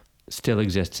 Still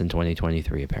exists in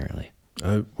 2023, apparently.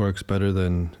 It works better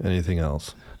than anything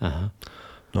else. Uh-huh.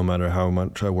 No matter how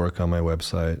much I work on my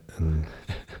website and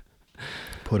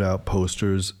put out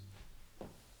posters,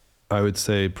 I would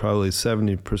say probably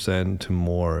 70% to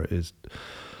more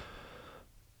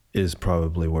is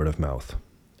probably word of mouth.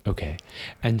 Okay.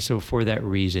 And so for that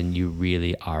reason, you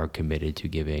really are committed to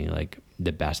giving like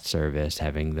the best service,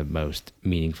 having the most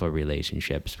meaningful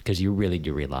relationships, because you really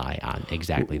do rely on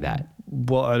exactly that.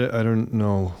 Well, I don't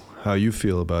know how you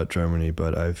feel about Germany,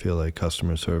 but I feel like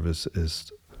customer service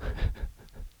is,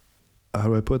 how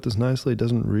do I put this nicely? It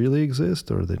doesn't really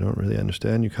exist, or they don't really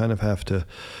understand. You kind of have to.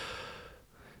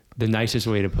 The nicest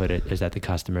way to put it is that the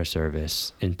customer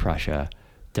service in Prussia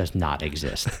does not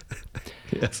exist.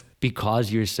 Yes.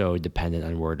 Because you're so dependent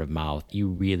on word of mouth, you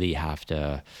really have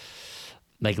to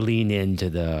like lean into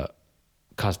the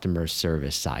customer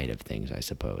service side of things, I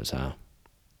suppose, huh?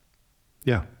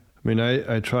 Yeah. I mean,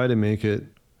 I try to make it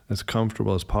as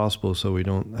comfortable as possible so we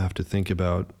don't have to think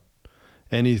about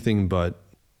anything but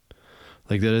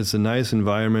like that it's a nice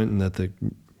environment and that the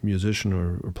musician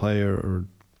or player or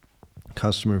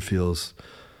customer feels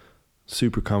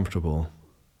super comfortable.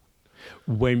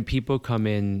 When people come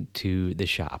into the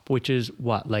shop, which is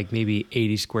what, like maybe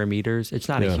 80 square meters? It's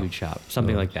not a huge shop,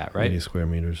 something like that, right? 80 square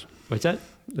meters. What's that?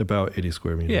 About 80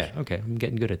 square meters. Yeah, okay. I'm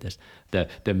getting good at this.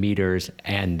 The meters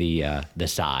and the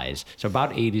size. So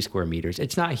about 80 square meters.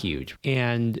 It's not huge.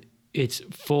 And it's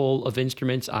full of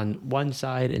instruments on one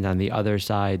side, and on the other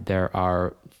side there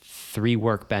are 3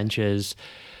 workbenches,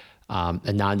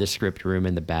 a nondescript room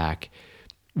in the back.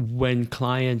 When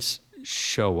clients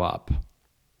show up,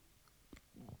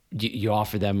 you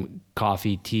offer them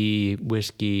coffee, tea,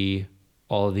 whiskey,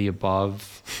 all of the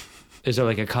above. Is there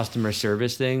like a customer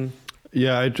service thing?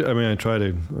 Yeah, I try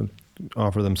to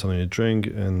offer them something to drink,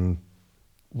 and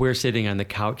we're sitting on the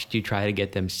couch. Do you try to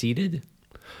get them seated?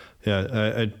 Yeah,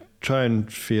 I try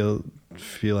and feel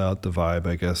out the vibe,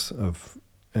 I guess, of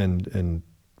and.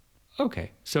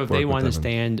 Okay, so if they want to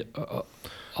stand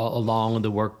along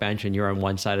the workbench and you're on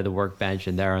one side of the workbench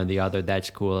and they're on the other, that's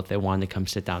cool. If they want to come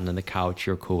sit down on the couch,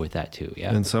 you're cool with that too,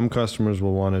 yeah? And some customers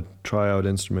will want to try out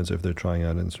instruments if they're trying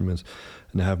out instruments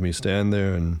and have me stand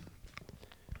there and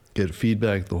get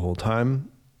feedback the whole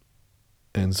time.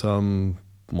 And some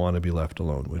want to be left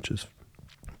alone, which is,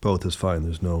 both is fine.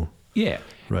 There's no right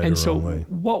and or so wrong way.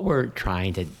 What we're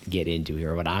trying to get into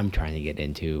here, what I'm trying to get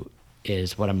into,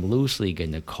 is what I'm loosely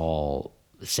going to call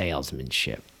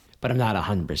salesmanship. But I'm not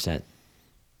 100%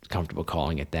 comfortable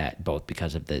calling it that, both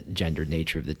because of the gendered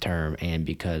nature of the term and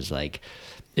because like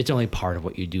it's only part of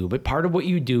what you do. But part of what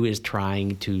you do is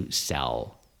trying to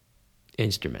sell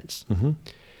instruments. Mm-hmm.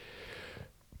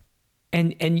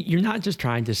 And you're not just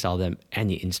trying to sell them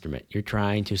any instrument. You're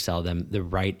trying to sell them the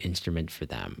right instrument for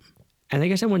them. And I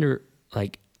guess I wonder,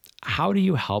 like, how do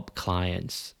you help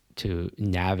clients to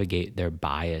navigate their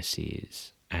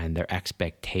biases and their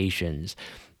expectations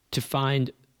to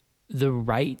find the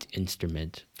right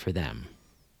instrument for them?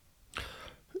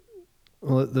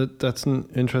 Well, that's an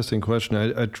interesting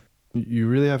question. You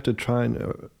really have to try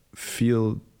and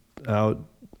feel out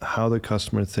how the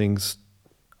customer thinks.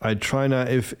 I try not,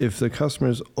 if the customer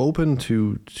is open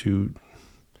to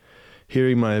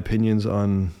hearing my opinions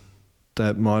on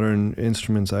that modern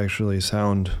instruments actually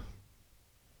sound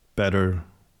better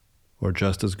or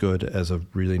just as good as a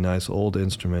really nice old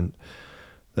instrument,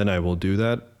 then I will do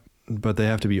that. But they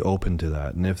have to be open to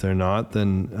that. And if they're not,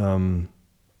 then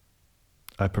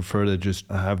I prefer to just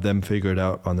have them figure it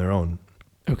out on their own.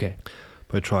 Okay.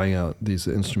 By trying out these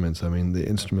instruments. I mean, the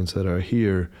instruments that are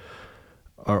here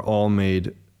are all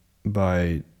made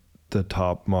by the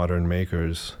top modern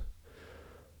makers.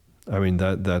 I mean,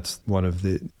 that's one of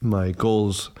my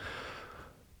goals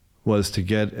was to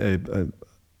get a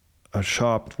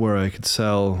shop where I could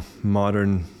sell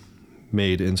modern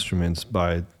made instruments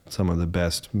by some of the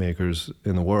best makers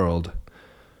in the world,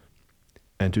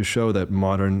 and to show that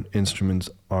modern instruments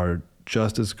are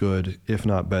just as good, if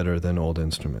not better, than old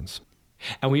instruments.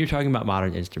 And when you're talking about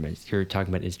modern instruments, you're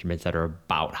talking about instruments that are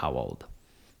about how old?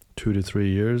 2 to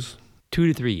 3 years. 2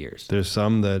 to 3 years. There's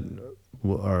some that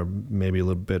are maybe a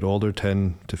little bit older,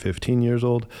 10 to 15 years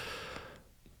old,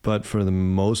 but for the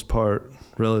most part,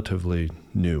 relatively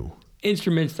new.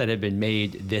 Instruments that have been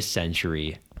made this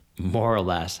century, more or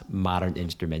less modern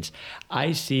instruments.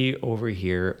 I see over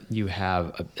here you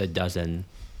have a dozen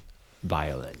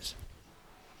violins.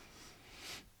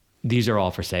 These are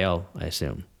all for sale, I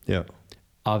assume. Yeah.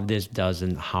 Of this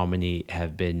dozen, how many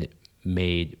have been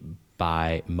made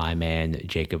by my man,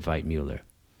 Jacob Viet Mueller?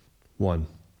 1.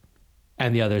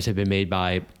 And the others have been made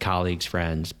by colleagues,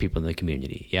 friends, people in the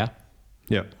community, yeah?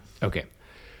 Yeah. Okay.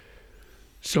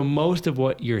 So most of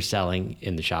what you're selling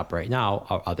in the shop right now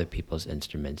are other people's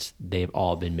instruments. They've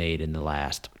all been made in the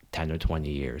last 10 or 20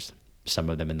 years, some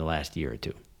of them in the last year or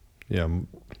two. Yeah.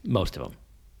 Most of them.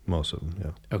 Most of them,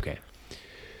 yeah. Okay.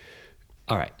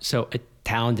 All right. So a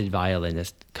talented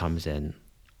violinist comes in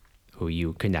who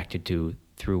you connected to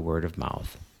through word of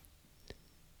mouth,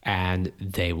 and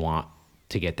they want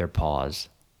to get their paws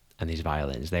on these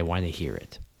violins. They want to hear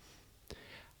it.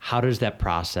 How does that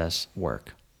process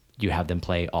work? You have them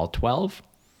play all 12?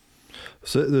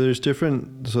 So there's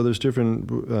different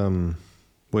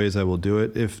ways I will do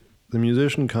it. If the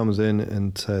musician comes in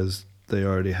and says they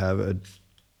already have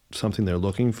something they're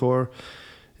looking for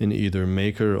in either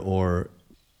maker or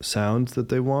sounds that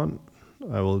they want,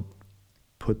 I will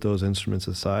put those instruments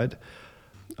aside.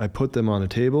 I put them on a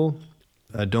table.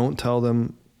 I don't tell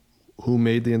them who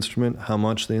made the instrument, how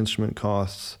much the instrument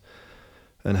costs,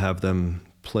 and have them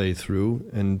play through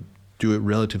and do it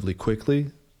relatively quickly.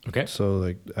 Okay. So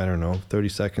like, I don't know, 30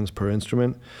 seconds per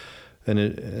instrument.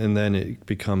 And then it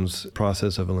becomes a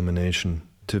process of elimination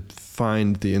to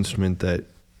find the instrument that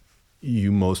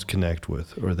you most connect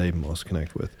with, or they most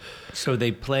connect with. So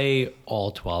they play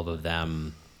all 12 of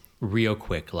them real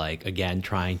quick, like, again,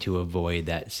 trying to avoid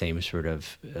that same sort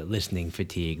of listening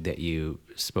fatigue that you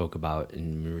spoke about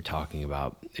and we were talking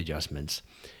about adjustments.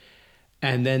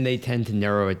 And then they tend to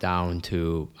narrow it down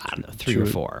to, I don't know, 3 or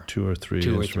 4. 2 or 3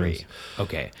 2 or instruments. 3.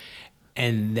 Okay.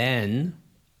 And then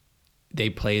they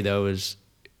play those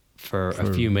for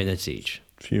a few minutes each.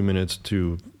 Few minutes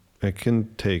to, it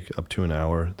can take up to an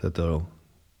hour that they'll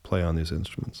play on these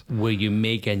instruments. Will you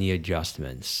make any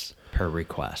adjustments per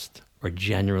request, or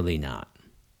generally not?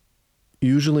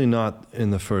 Usually not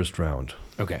in the first round.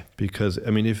 Okay. Because,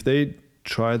 I mean, if they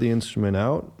try the instrument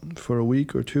out for a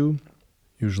week or two,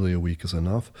 usually a week is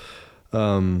enough,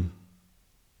 and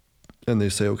they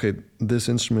say, okay, this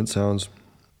instrument sounds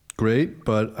great,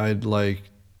 but I'd like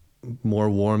more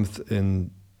warmth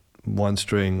in one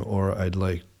string, or I'd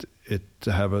like it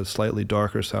to have a slightly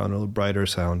darker sound or a brighter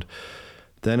sound,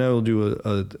 then I will do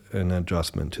an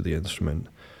adjustment to the instrument.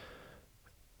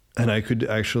 And I could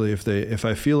actually, if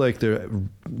I feel like they're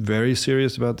very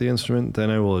serious about the instrument, then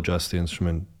I will adjust the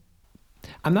instrument.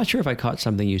 I'm not sure if I caught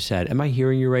something you said. Am I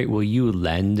hearing you right? Will you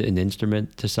lend an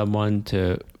instrument to someone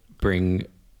to bring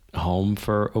home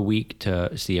for a week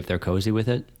to see if they're cozy with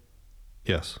it?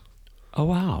 Yes. Oh,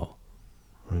 wow.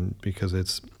 Because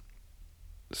it's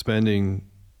spending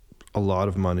a lot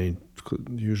of money,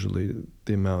 usually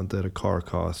the amount that a car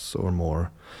costs or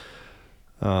more.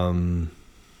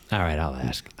 All right, I'll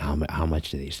ask. How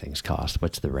much do these things cost?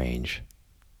 What's the range?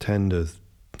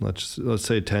 Let's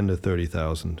say 10 to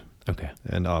 30,000. Okay.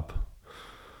 And up.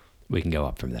 We can go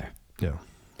up from there. Yeah.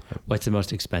 What's the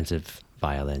most expensive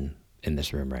violin in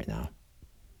this room right now?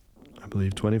 I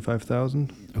believe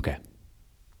 25,000. Okay.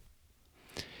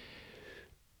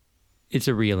 It's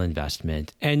a real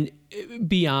investment. And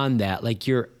beyond that, like,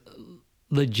 you're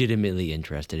legitimately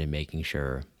interested in making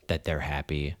sure that they're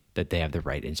happy, that they have the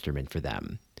right instrument for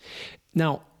them.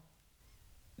 Now,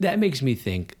 that makes me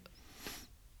think,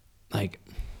 like,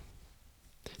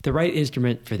 the right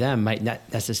instrument for them might not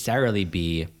necessarily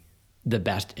be the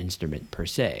best instrument per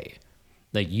se.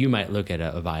 Like, you might look at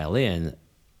a violin,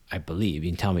 I believe,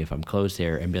 you can tell me if I'm close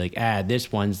here, and be like,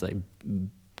 this one's like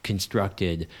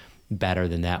constructed better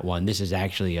than that one. This is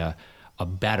actually a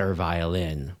better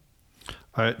violin.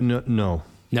 No.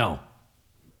 No.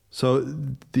 So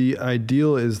the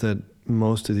ideal is that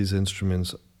most of these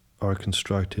instruments are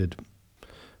constructed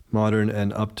modern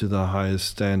and up to the highest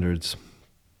standards.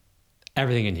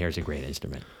 Everything in here is a great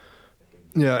instrument.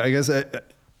 Yeah, I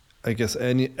guess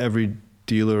every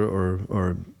dealer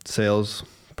or sales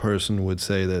person would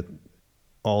say that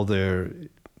all their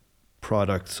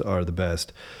products are the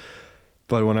best.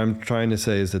 But what I'm trying to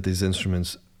say is that these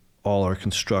instruments all are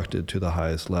constructed to the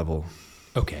highest level.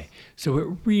 Okay, so it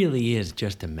really is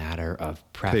just a matter of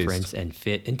preference and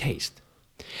fit and taste.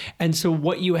 And so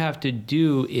what you have to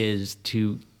do is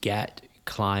to get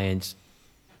clients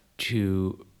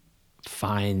to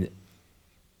find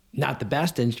not the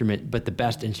best instrument, but the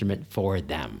best instrument for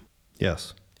them.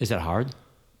 Yes. Is that hard?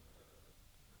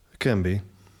 It can be.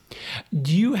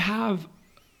 Do you have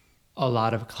a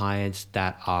lot of clients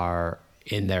that are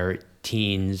in their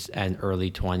teens and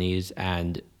early 20s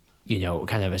and,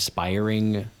 kind of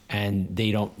aspiring, and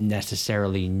they don't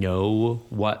necessarily know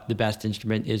what the best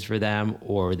instrument is for them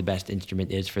or the best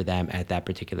instrument is for them at that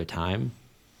particular time?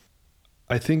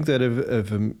 I think that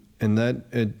and that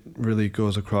it really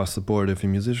goes across the board. If a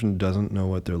musician doesn't know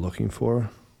what they're looking for,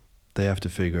 they have to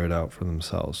figure it out for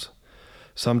themselves.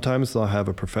 Sometimes they'll have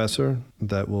a professor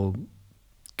that will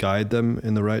guide them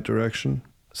in the right direction.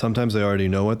 Sometimes they already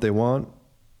know what they want.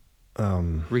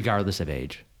 Regardless of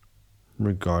age.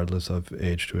 Regardless of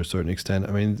age to a certain extent.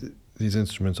 I mean, these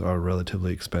instruments are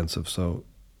relatively expensive, so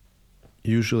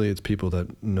usually it's people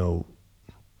that know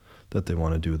that they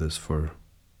want to do this for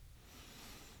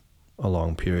a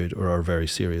long period or are very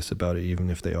serious about it,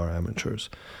 even if they are amateurs.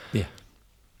 Yeah.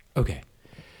 Okay.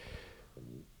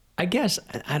 I guess,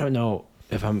 I don't know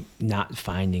if I'm not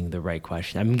finding the right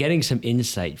question. I'm getting some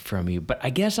insight from you, but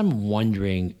I guess I'm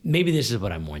wondering, maybe this is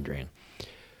what I'm wondering.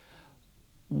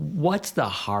 What's the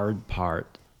hard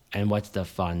part and what's the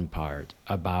fun part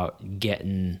about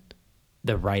getting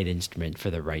the right instrument for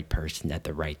the right person at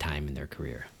the right time in their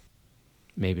career?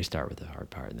 Maybe start with the hard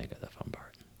part and then go to the fun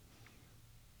part.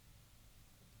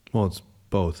 Well, it's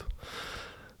both.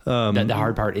 The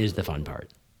hard part is the fun part.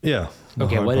 Yeah. The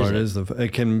Okay, hard what part is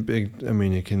it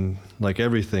can, like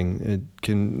everything,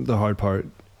 the hard part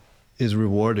is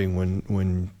rewarding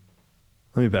when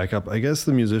let me back up. I guess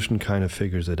the musician kind of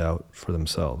figures it out for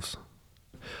themselves.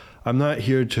 I'm not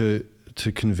here to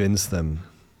convince them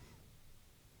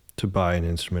to buy an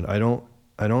instrument. I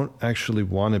don't actually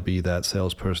want to be that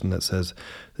salesperson that says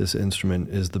this instrument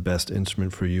is the best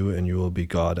instrument for you and you will be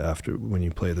God after when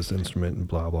you play this instrument and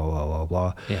blah, blah, blah, blah,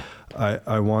 blah. Yeah.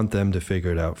 I want them to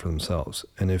figure it out for themselves.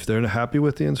 And if they're happy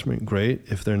with the instrument, great.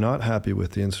 If they're not happy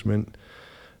with the instrument,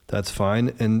 that's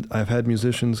fine. And I've had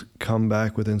musicians come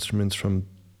back with instruments from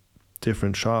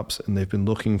different shops and they've been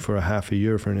looking for a half a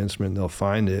year for an instrument. They'll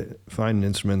find an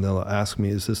instrument. They'll ask me,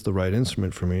 is this the right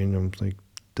instrument for me? And I'm like,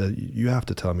 you have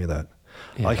to tell me that.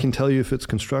 Yeah. I can tell you if it's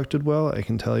constructed well. I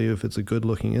can tell you if it's a good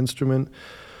looking instrument.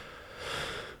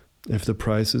 If the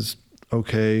price is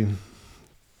okay,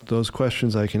 those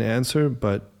questions I can answer,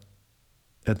 but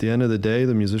at the end of the day,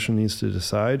 the musician needs to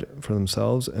decide for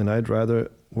themselves, and I'd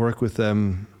rather work with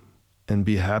them and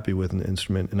be happy with an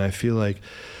instrument. And I feel like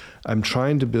I'm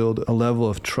trying to build a level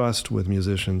of trust with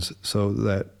musicians so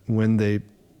that when they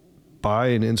buy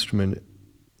an instrument,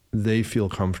 they feel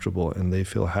comfortable and they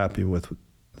feel happy with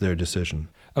their decision.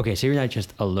 Okay, so you're not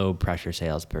just a low pressure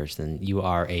salesperson. You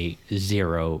are a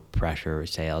zero pressure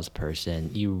salesperson.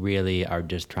 You really are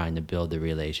just trying to build the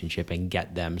relationship and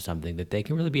get them something that they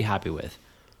can really be happy with.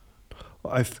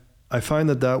 I find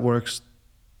that works.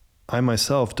 I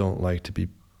myself don't like to be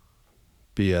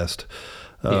BS'd.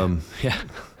 Yeah.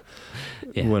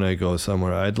 When I go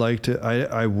somewhere, I'd like to.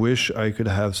 I wish I could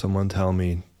have someone tell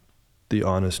me the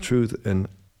honest truth, and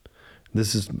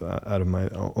this is out of my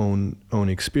own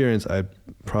experience. I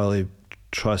probably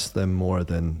trust them more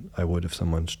than I would if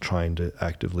someone's trying to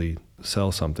actively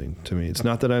sell something to me. It's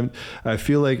not that I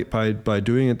feel like by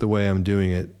doing it the way I'm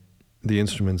doing it, the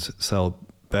instruments sell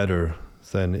better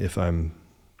than if I'm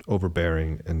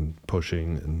overbearing and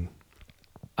pushing. And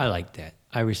I like that.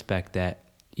 I respect that.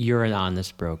 You're an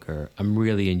honest broker. I'm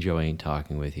really enjoying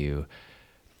talking with you.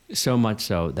 So much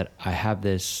so that I have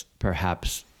this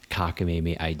perhaps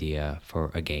cockamamie idea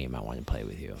for a game I want to play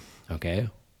with you. Okay?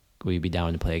 Will you be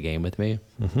down to play a game with me?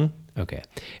 Mm-hmm. Okay.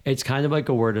 It's kind of like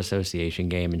a word association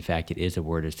game. In fact, it is a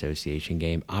word association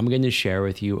game. I'm going to share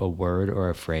with you a word or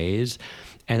a phrase,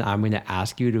 and I'm going to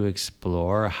ask you to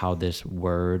explore how this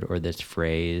word or this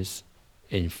phrase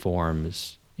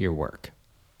informs your work.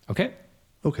 Okay?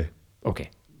 Okay. Okay.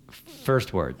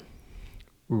 First word,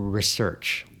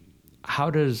 research. How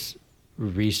does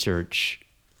research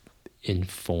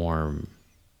inform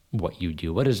what you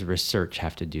do? What does research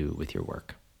have to do with your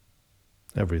work?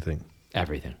 Everything.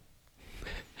 Everything.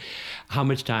 How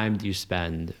much time do you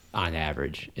spend on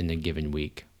average in a given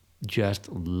week just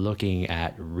looking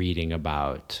at reading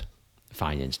about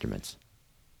fine instruments?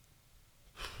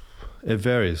 It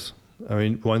varies. I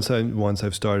mean, once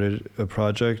I've started a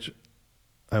project,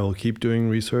 I will keep doing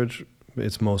research.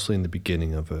 It's mostly in the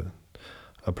beginning of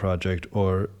a project,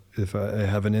 or if I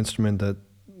have an instrument that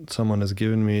someone has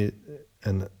given me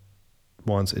and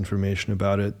wants information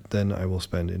about it, then I will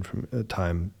spend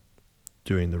time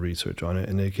doing the research on it,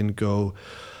 and it can go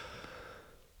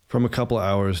from a couple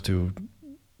hours to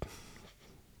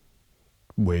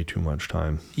way too much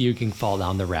time. You can fall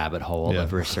down the rabbit hole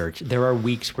of research. There are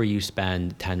weeks where you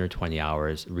spend 10 or 20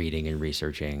 hours reading and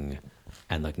researching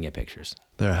and looking at pictures.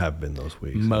 There have been those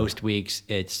weeks. Most weeks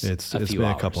it's a few been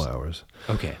hours. a couple hours.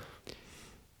 Okay. It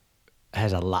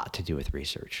has a lot to do with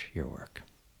research, your work.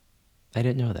 I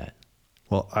didn't know that.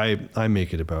 Well, I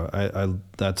make it about, I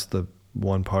that's the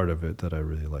one part of it that I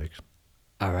really like.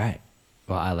 All right.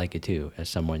 Well, I like it too, as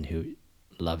someone who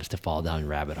loves to fall down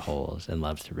rabbit holes and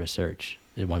loves to research.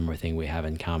 There's one more thing we have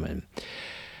in common.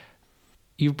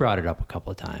 You've brought it up a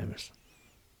couple of times.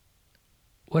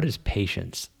 What does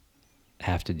patience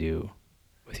have to do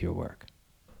with your work?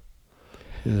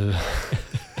 It's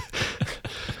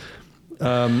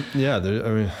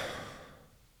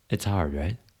hard,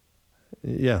 right?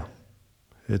 Yeah.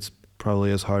 It's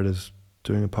probably as hard as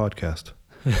doing a podcast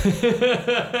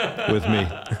with me.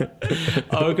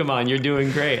 Oh, come on. You're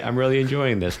doing great. I'm really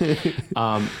enjoying this. Do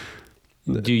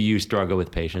you struggle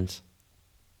with patience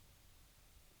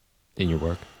in your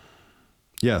work?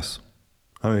 Yes.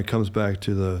 I mean, it comes back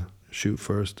to the shoot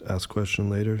first, ask question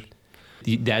later.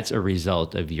 That's a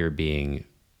result of your being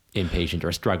impatient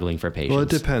or struggling for patience. Well, it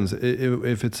depends.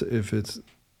 If it's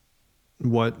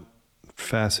what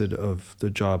facet of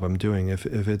the job I'm doing. If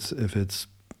it's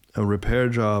a repair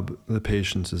job, the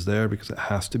patience is there because it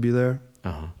has to be there.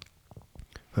 Uh-huh.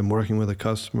 If I'm working with a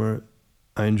customer,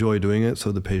 I enjoy doing it,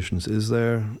 so the patience is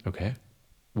there. Okay.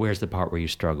 Where's the part where you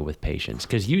struggle with patience?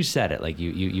 Because you said it, like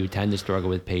you tend to struggle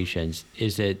with patience.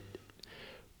 Is it,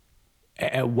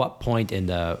 at what point in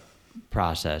the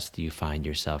process do you find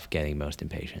yourself getting most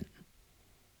impatient?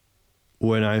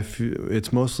 When I feel,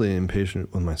 it's mostly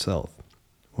impatient with myself.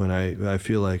 When I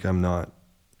feel like I'm not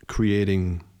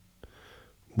creating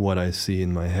what I see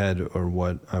in my head or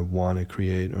what I want to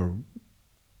create, or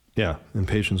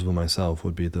impatience with myself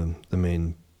would be the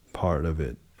main part of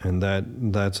it. And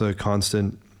that's a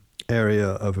constant area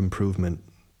of improvement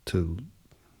to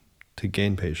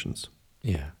gain patience.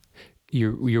 Yeah.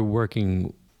 You're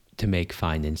working to make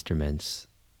fine instruments,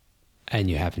 and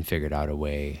you haven't figured out a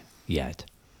way yet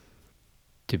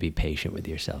to be patient with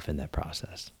yourself in that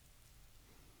process.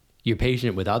 You're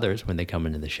patient with others when they come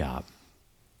into the shop.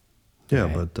 Yeah,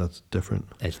 right? But that's different.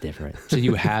 It's different. So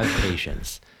you have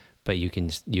patience, but you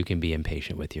can be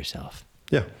impatient with yourself.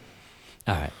 Yeah.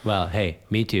 All right. Well, hey,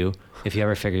 me too. If you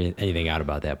ever figure anything out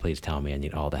about that, please tell me. I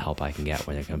need all the help I can get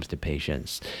when it comes to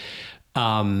patience.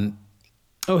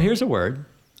 Here's a word.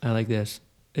 I like this.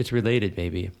 It's related,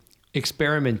 maybe.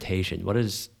 Experimentation. What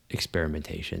does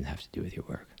experimentation have to do with your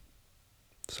work?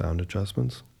 Sound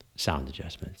adjustments. Sound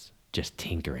adjustments. Just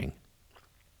tinkering.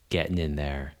 Getting in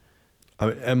there. I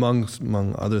mean,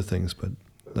 among other things, but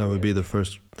that would be the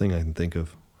first thing I can think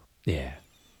of. Yeah.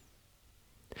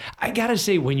 I gotta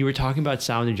say, when you were talking about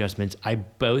sound adjustments, I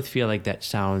both feel like that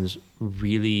sounds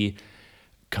really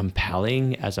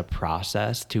compelling as a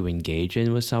process to engage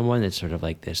in with someone. It's sort of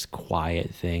like this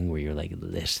quiet thing where you're like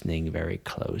listening very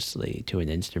closely to an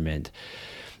instrument.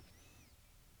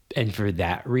 And for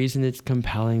that reason, it's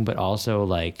compelling, but also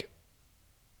like,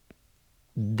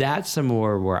 that's some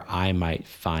more where I might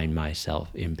find myself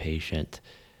impatient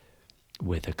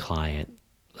with a client,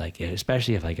 like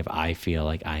especially if I feel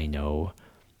like I know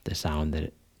the sound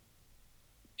that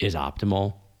is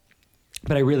optimal.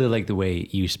 But I really like the way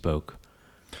you spoke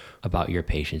about your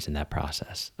patience in that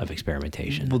process of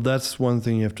experimentation. Well, that's one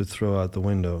thing you have to throw out the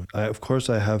window. Of course,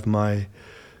 I have my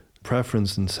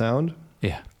preference in sound.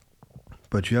 Yeah.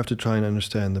 But you have to try and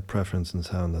understand the preference in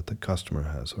sound that the customer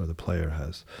has or the player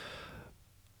has.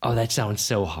 Oh, that sounds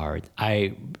so hard.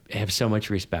 I have so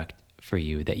much respect for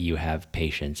you that you have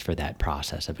patience for that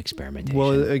process of experimentation.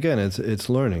 Well, again, it's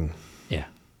learning. Yeah.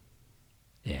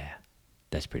 Yeah.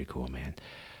 That's pretty cool, man.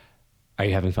 Are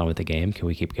you having fun with the game? Can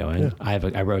we keep going? Yeah.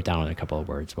 I wrote down a couple of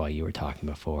words while you were talking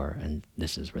before, and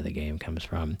this is where the game comes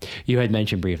from. You had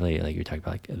mentioned briefly, like you were talking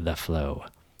about like the flow.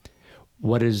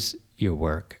 What does your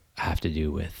work have to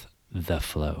do with the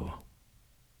flow?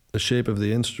 The shape of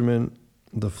the instrument,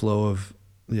 the flow of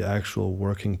the actual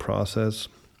working process,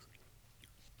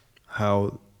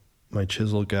 how my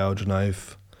chisel gouge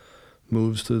knife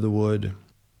moves through the wood,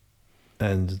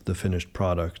 and the finished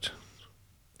product.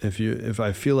 If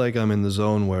I feel like I'm in the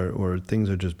zone where things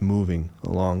are just moving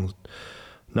along,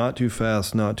 not too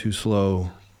fast, not too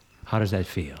slow. How does that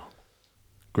feel?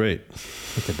 Great.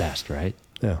 It's the best, right?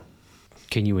 Yeah.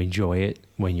 Can you enjoy it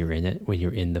when you're in it? When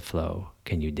you're in the flow,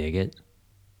 can you dig it?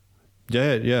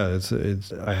 Yeah.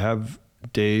 It's. I have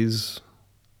days,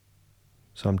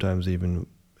 sometimes even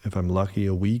if I'm lucky,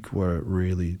 a week where it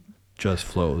really just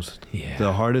flows. Yeah.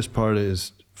 The hardest part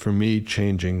is for me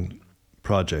changing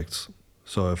projects.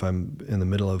 So if I'm in the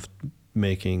middle of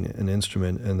making an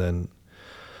instrument and then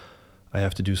I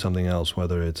have to do something else,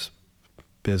 whether it's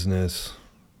business,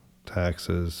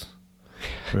 taxes,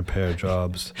 repair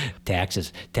jobs.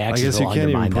 Taxes I guess will you can't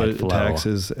even undermine that put flow.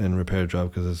 taxes and repair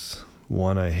job because it's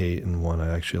one I hate and one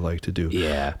I actually like to do.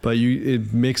 Yeah. But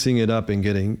mixing it up and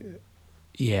getting...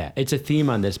 Yeah, it's a theme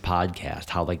on this podcast,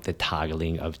 how like the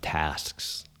toggling of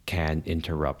tasks can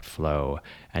interrupt flow.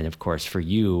 And of course, for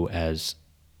you as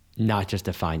not just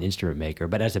a fine instrument maker,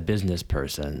 but as a business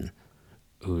person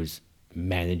who's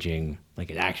managing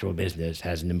like an actual business,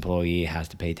 has an employee, has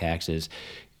to pay taxes,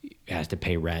 has to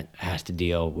pay rent, has to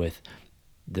deal with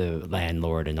the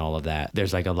landlord and all of that.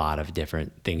 There's like a lot of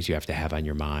different things you have to have on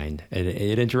your mind.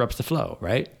 It interrupts the flow,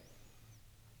 right?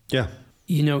 Yeah.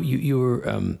 You know, you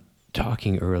were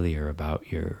talking earlier about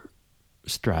your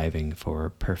striving for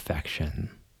perfection.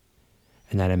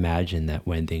 And I'd imagine that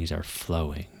when things are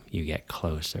flowing, you get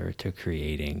closer to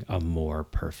creating a more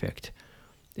perfect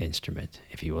instrument,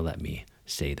 if you will let me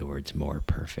say the words more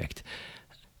perfect.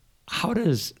 How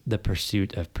does the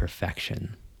pursuit of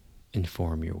perfection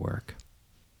inform your work?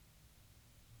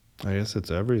 I guess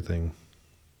it's everything.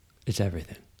 It's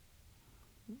everything.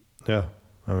 Yeah.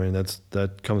 I mean,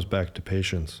 that comes back to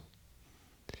patience.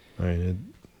 I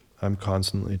mean, I'm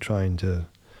constantly trying to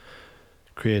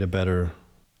create a better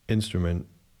instrument.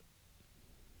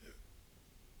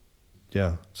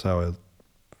 Yeah, it's how I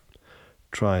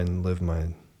try and live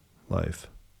my life.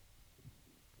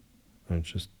 And it's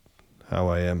just how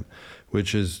I am,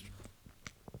 which is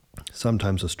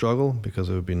sometimes a struggle because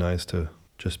it would be nice to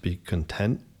just be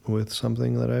content with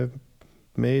something that I've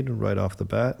made right off the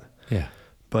bat. Yeah.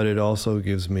 But it also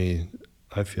gives me,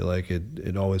 I feel like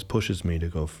it always pushes me to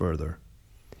go further.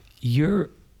 You're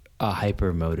a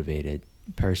hyper-motivated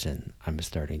person, I'm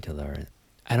starting to learn.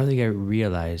 I don't think I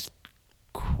realized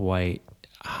quite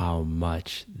how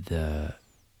much the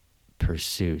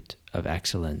pursuit of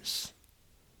excellence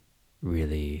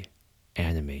really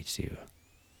animates you.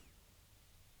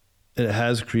 It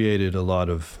has created a lot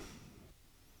of,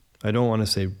 I don't want to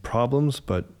say problems,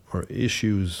 or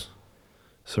issues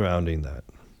surrounding that.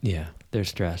 Yeah, there's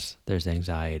stress, there's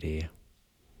anxiety.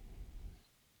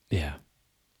 Yeah.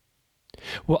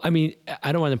 Well, I mean,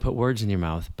 I don't want to put words in your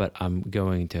mouth, but I'm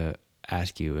going to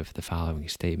ask you if the following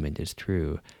statement is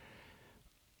true.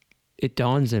 It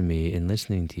dawns on me in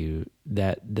listening to you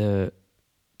that the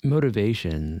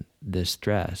motivation, the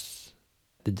stress,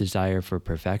 the desire for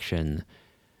perfection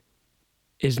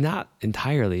is not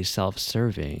entirely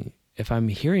self-serving. If I'm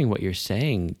hearing what you're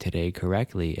saying today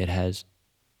correctly, it has,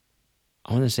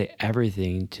 I want to say,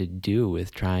 everything to do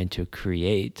with trying to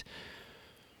create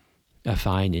a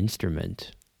fine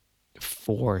instrument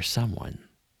for someone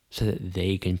so that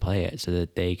they can play it, so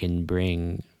that they can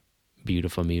bring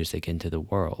beautiful music into the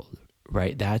world,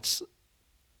 right? That's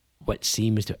what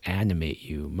seems to animate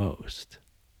you most.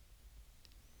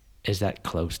 Is that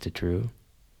close to true?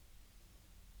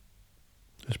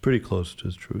 It's pretty close to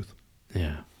the truth.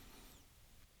 Yeah.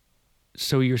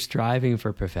 So you're striving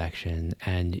for perfection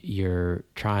and you're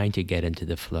trying to get into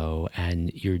the flow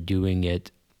and you're doing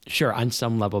it, sure, on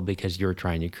some level because you're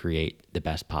trying to create the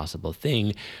best possible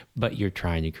thing, but you're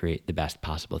trying to create the best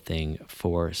possible thing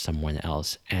for someone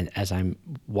else. And as I'm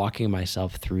walking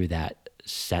myself through that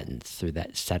sentence, through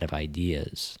that set of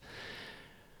ideas,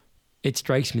 it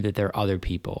strikes me that there are other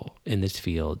people in this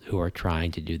field who are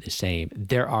trying to do the same.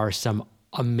 There are some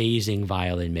amazing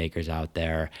violin makers out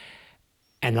there,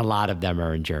 and a lot of them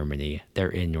are in Germany. They're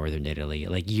in northern Italy.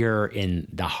 Like, you're in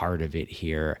the heart of it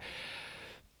here.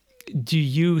 Do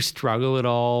you struggle at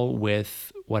all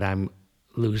with what I'm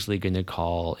loosely going to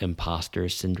call imposter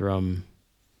syndrome?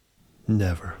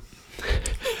 Never.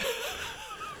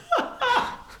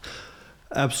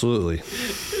 Absolutely.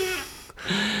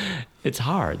 It's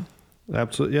hard.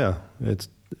 Absolutely, yeah.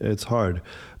 It's hard,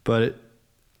 but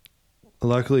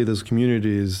luckily this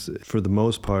community is, for the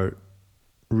most part,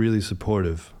 really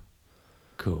supportive.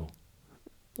 Cool.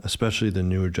 Especially the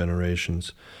newer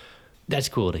generations. That's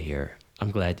cool to hear.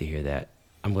 I'm glad to hear that.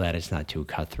 I'm glad it's not too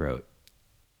cutthroat.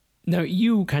 Now,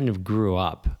 you kind of grew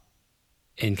up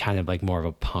in kind of like more of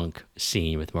a punk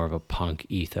scene with more of a punk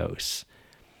ethos,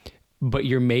 but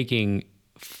you're making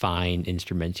fine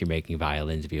instruments. You're making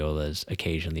violins, violas,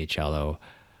 occasionally a cello.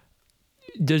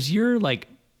 Does your like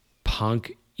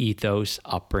punk ethos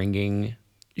upbringing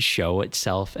show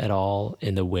itself at all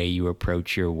in the way you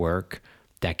approach your work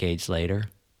decades later?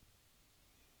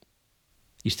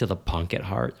 You still a punk at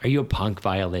heart? Are you a punk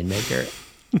violin maker?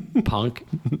 Punk?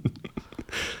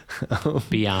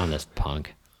 Be honest,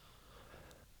 punk.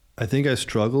 I think I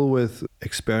struggle with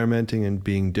experimenting and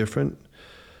being different.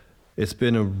 It's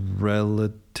been a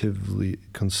relatively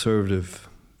conservative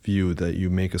view that you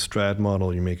make a Strad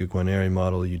model, you make a Guarneri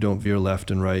model, you don't veer left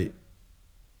and right.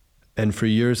 And for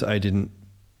years, I didn't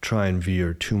try and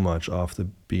veer too much off the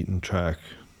beaten track.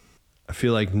 I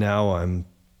feel like now I'm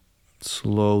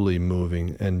slowly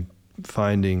moving and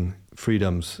finding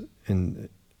freedoms in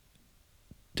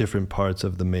different parts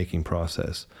of the making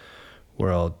process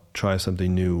where I'll try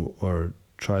something new or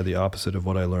try the opposite of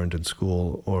what I learned in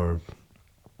school or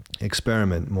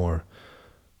experiment more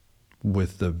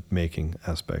with the making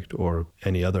aspect or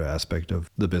any other aspect of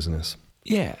the business.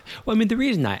 Yeah. Well, I mean, the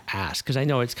reason I ask, because I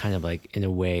know it's kind of like, in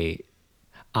a way,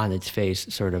 on its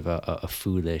face, sort of a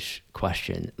foolish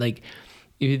question. Like,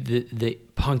 the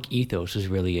punk ethos was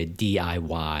really a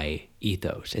DIY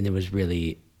ethos, and it was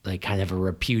really like kind of a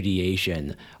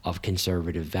repudiation of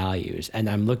conservative values. And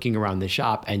I'm looking around the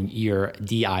shop, and you're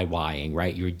DIYing,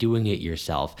 right? You're doing it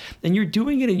yourself, and you're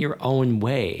doing it in your own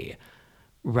way,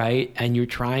 right? And you're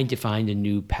trying to find a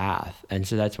new path. And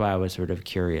so that's why I was sort of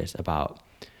curious about.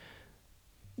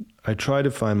 I try to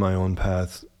find my own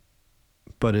path,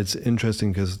 but it's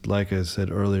interesting because, like I said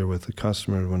earlier with the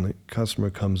customer, when the customer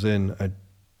comes in,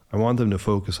 I want them to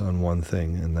focus on one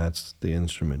thing, and that's the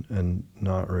instrument, and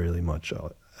not really much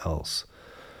else.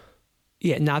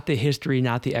 Yeah, not the history,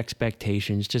 not the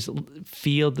expectations. Just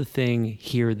feel the thing,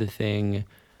 hear the thing.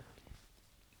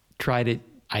 Try to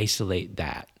isolate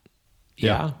that.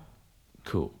 Yeah?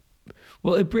 Cool.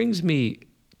 Well, it brings me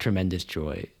tremendous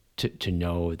joy to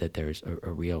know that there's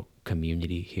a real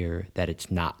community here, that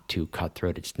it's not too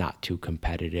cutthroat, it's not too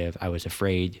competitive. I was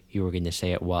afraid you were going to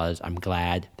say it was. I'm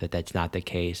glad that that's not the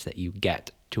case, that you get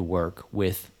to work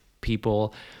with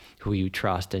people who you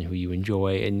trust and who you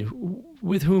enjoy and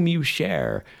with whom you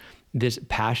share this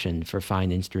passion for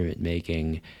fine instrument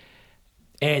making.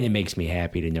 And it makes me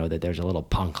happy to know that there's a little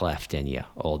punk left in you,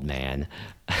 old man.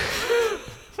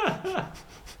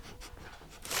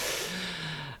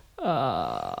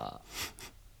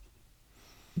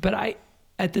 But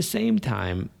at the same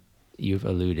time, you've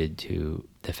alluded to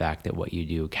the fact that what you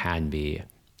do can be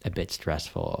a bit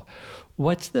stressful.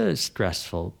 What's the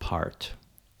stressful part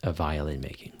of violin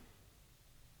making?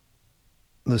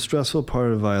 The stressful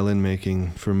part of violin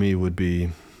making for me would be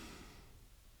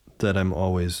that I'm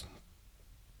always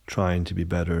trying to be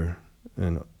better.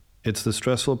 And it's the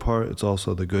stressful part, it's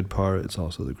also the good part, it's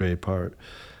also the great part.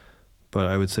 But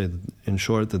I would say, in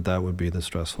short, that would be the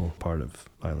stressful part of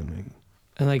violin making.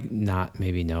 And like not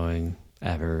maybe knowing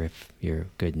ever if you're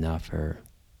good enough or...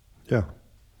 Yeah.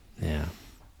 Yeah.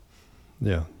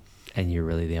 Yeah. And you're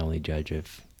really the only judge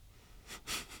of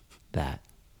that.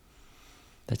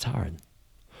 That's hard.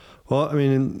 Well, I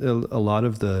mean, a lot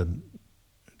of the,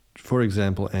 for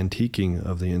example, antiquing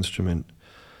of the instrument,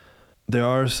 there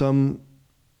are some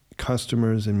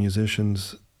customers and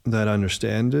musicians that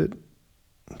understand it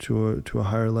to a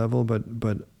higher level,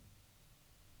 but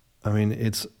I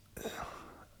mean,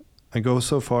 I go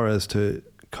so far as to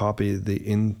copy the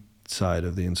inside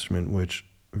of the instrument, which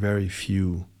very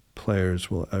few players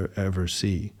will ever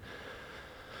see.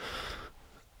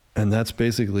 And that's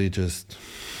basically just,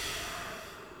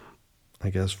 I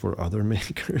guess, for other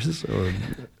makers. Or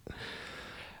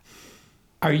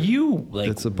are you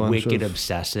like wicked of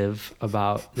obsessive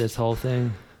about this whole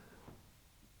thing?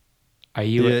 Are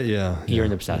you? Yeah. You're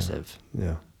an obsessive.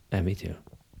 Yeah. Yeah, me too.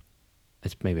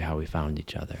 That's maybe how we found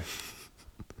each other.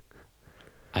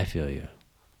 I feel you.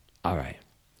 All right.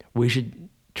 We should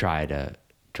try to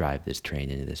drive this train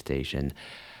into the station.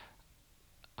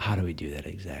 How do we do that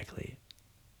exactly?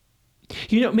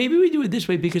 You know, maybe we do it this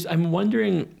way, because I'm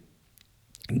wondering,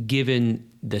 given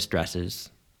the stresses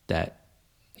that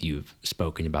you've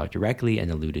spoken about directly and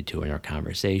alluded to in our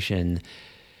conversation,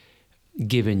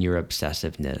 given your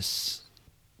obsessiveness,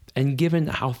 and given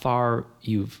how far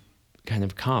you've kind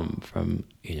of come from,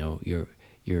 you know,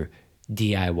 your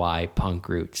DIY punk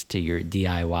roots to your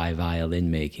DIY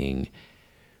violin making,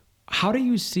 how do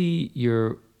you see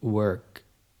your work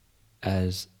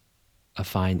as a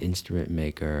fine instrument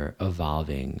maker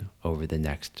evolving over the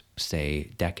next,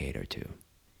 say, decade or two?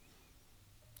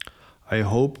 I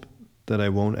hope that I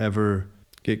won't ever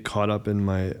get caught up in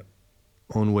my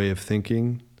own way of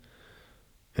thinking,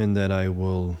 and that I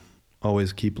will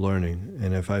always keep learning.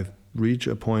 And if I reach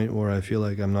a point where I feel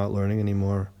like I'm not learning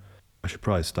anymore, I should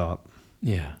probably stop.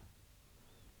 Yeah.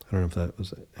 I don't know if that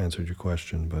was answered your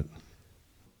question, but...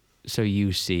 So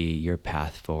you see your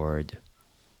path forward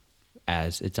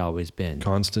as it's always been?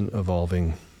 Constant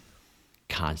evolving.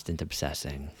 Constant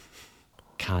obsessing.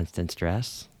 Constant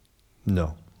stress?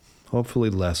 No. Hopefully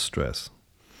less stress.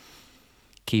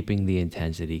 keeping the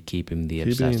intensity, keeping the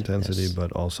Keeping the obsessiveness. intensity,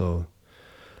 but also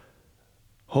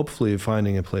hopefully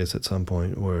finding a place at some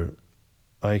point where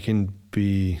I can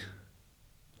be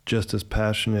just as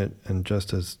passionate and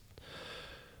just as,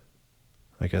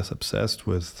 I guess, obsessed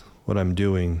with what I'm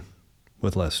doing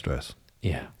with less stress.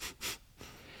 Yeah.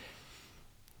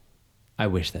 I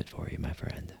wish that for you, my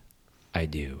friend. I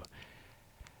do.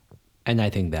 And I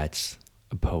think that's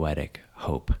a poetic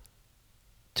hope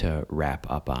to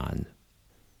wrap up on.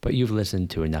 But you've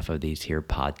listened to enough of these here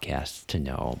podcasts to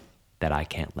know that I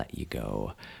can't let you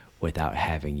go without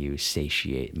having you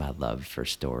satiate my love for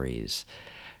stories.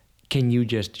 Can you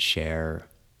just share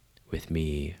with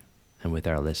me and with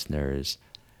our listeners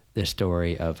the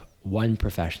story of one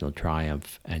professional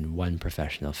triumph and one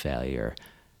professional failure?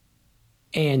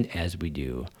 And as we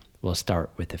do, we'll start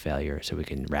with the failure so we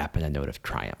can wrap in a note of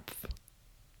triumph.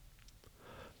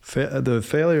 The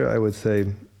failure, I would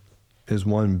say, is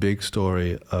one big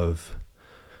story of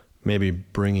maybe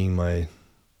bringing my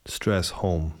stress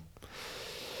home.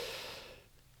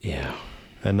 Yeah.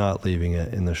 And not leaving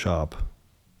it in the shop,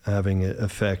 having it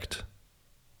affect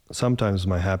sometimes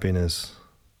my happiness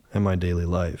and my daily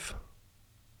life.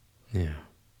 Yeah.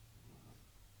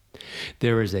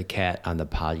 There was a cat on the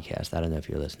podcast. I don't know if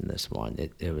you're listening to this one.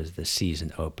 It was the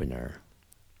season opener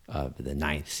of the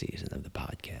 9th season of the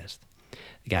podcast.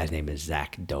 The guy's name is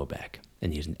Zach Dobek,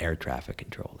 and he's an air traffic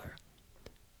controller.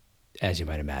 As you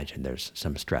might imagine, there's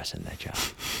some stress in that job.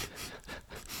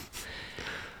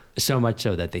 So much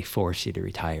so that they force you to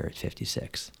retire at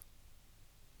 56.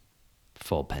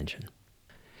 Full pension.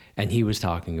 And he was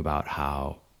talking about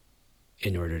how,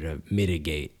 in order to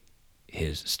mitigate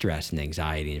his stress and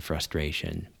anxiety and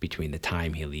frustration between the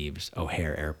time he leaves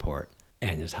O'Hare Airport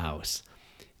and his house,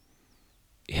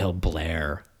 he'll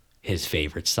blare his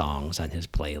favorite songs on his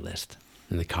playlist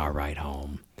in the car ride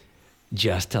home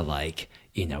just to, like,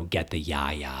 you know, get the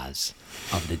yayas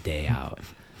of the day out.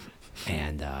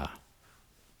 And I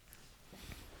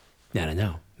don't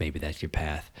know, maybe that's your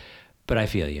path. But I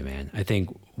feel you, man. I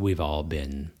think we've all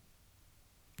been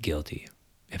guilty,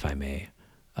 if I may,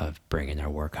 of bringing our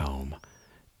work home.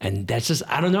 And that's just,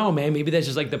 I don't know, man. Maybe that's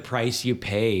just like the price you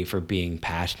pay for being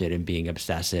passionate and being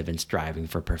obsessive and striving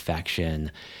for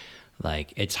perfection.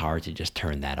 Like, it's hard to just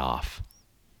turn that off,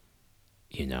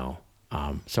 you know?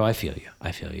 So I feel you.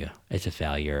 I feel you. It's a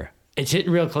failure. It's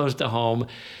hitting real close to home.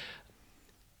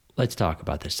 Let's talk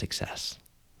about the success.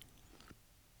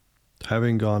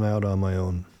 Having gone out on my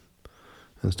own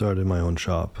and started my own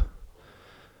shop.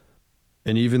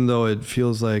 And even though it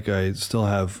feels like I still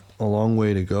have a long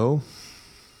way to go,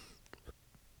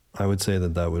 I would say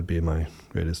that that would be my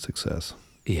greatest success.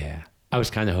 Yeah. I was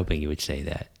kind of hoping you would say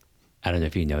that. I don't know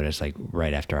if you noticed, like,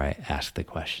 right after I asked the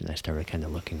question, I started kind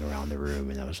of looking around the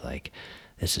room, and I was like,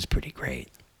 this is pretty great.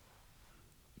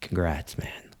 Congrats,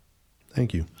 man.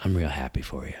 Thank you. I'm real happy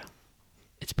for you.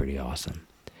 It's pretty awesome.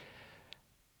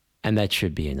 And that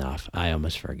should be enough. I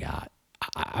almost forgot.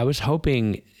 I was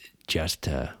hoping just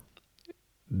to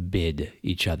bid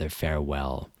each other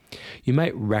farewell. You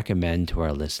might recommend to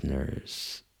our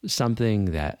listeners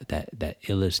something that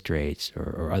illustrates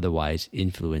or otherwise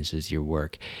influences your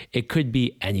work. It could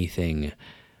be anything,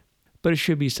 but it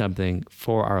should be something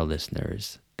for our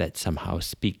listeners that somehow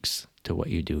speaks to what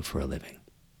you do for a living.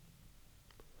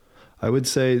 I would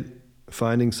say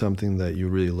finding something that you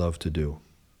really love to do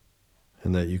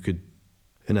and that you could,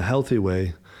 in a healthy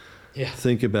way,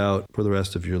 think about for the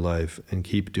rest of your life and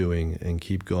keep doing and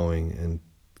keep going and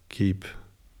keep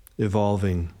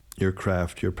evolving your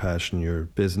craft, your passion, your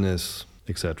business,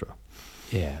 etc.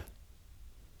 Yeah.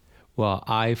 Well,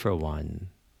 I, for one,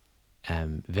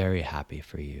 am very happy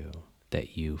for you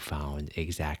that you found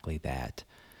exactly that.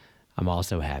 I'm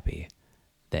also happy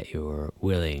that you were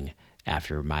willing,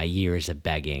 after my years of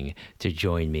begging, to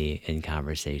join me in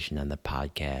conversation on the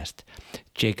podcast.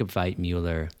 Jacob Viet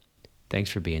Mueller, thanks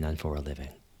for being on For a Living.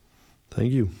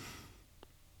 Thank you.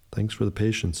 Thanks for the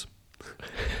patience.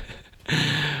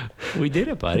 We did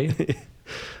it, buddy.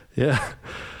 Yeah.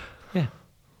 Yeah.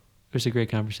 It was a great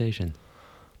conversation.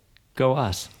 Go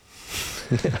us.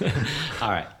 All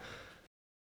right.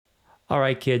 All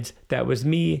right, kids. That was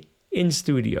me in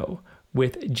studio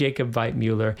with Jacob Viet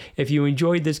Mueller. If you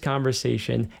enjoyed this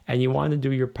conversation and you want to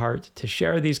do your part to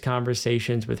share these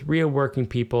conversations with real working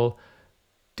people,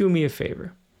 do me a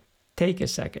favor. Take a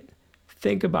second.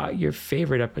 Think about your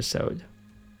favorite episode.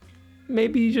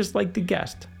 Maybe you just like the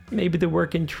guest. Maybe the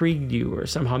work intrigued you or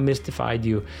somehow mystified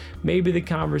you. Maybe the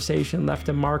conversation left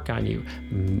a mark on you.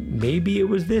 Maybe it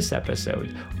was this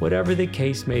episode. Whatever the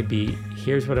case may be,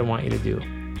 here's what I want you to do.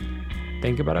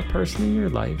 Think about a person in your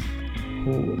life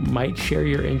who might share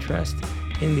your interest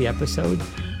in the episode,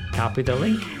 copy the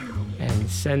link, and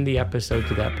send the episode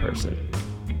to that person.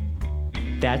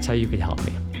 That's how you could help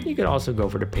me. You could also go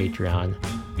for the Patreon.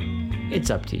 It's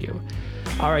up to you.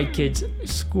 All right, kids,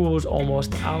 school's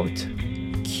almost out.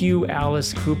 Cue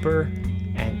Alice Cooper,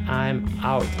 and I'm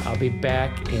out. I'll be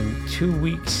back in 2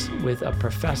 weeks with a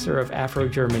professor of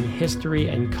Afro-German history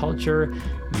and culture,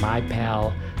 my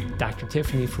pal, Dr.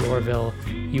 Tiffany Florville.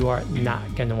 You are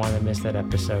not going to want to miss that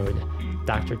episode.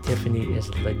 Dr. Tiffany is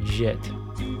legit.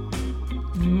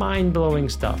 Mind-blowing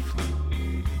stuff.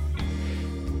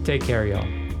 Take care, y'all.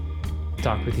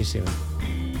 Talk with you soon.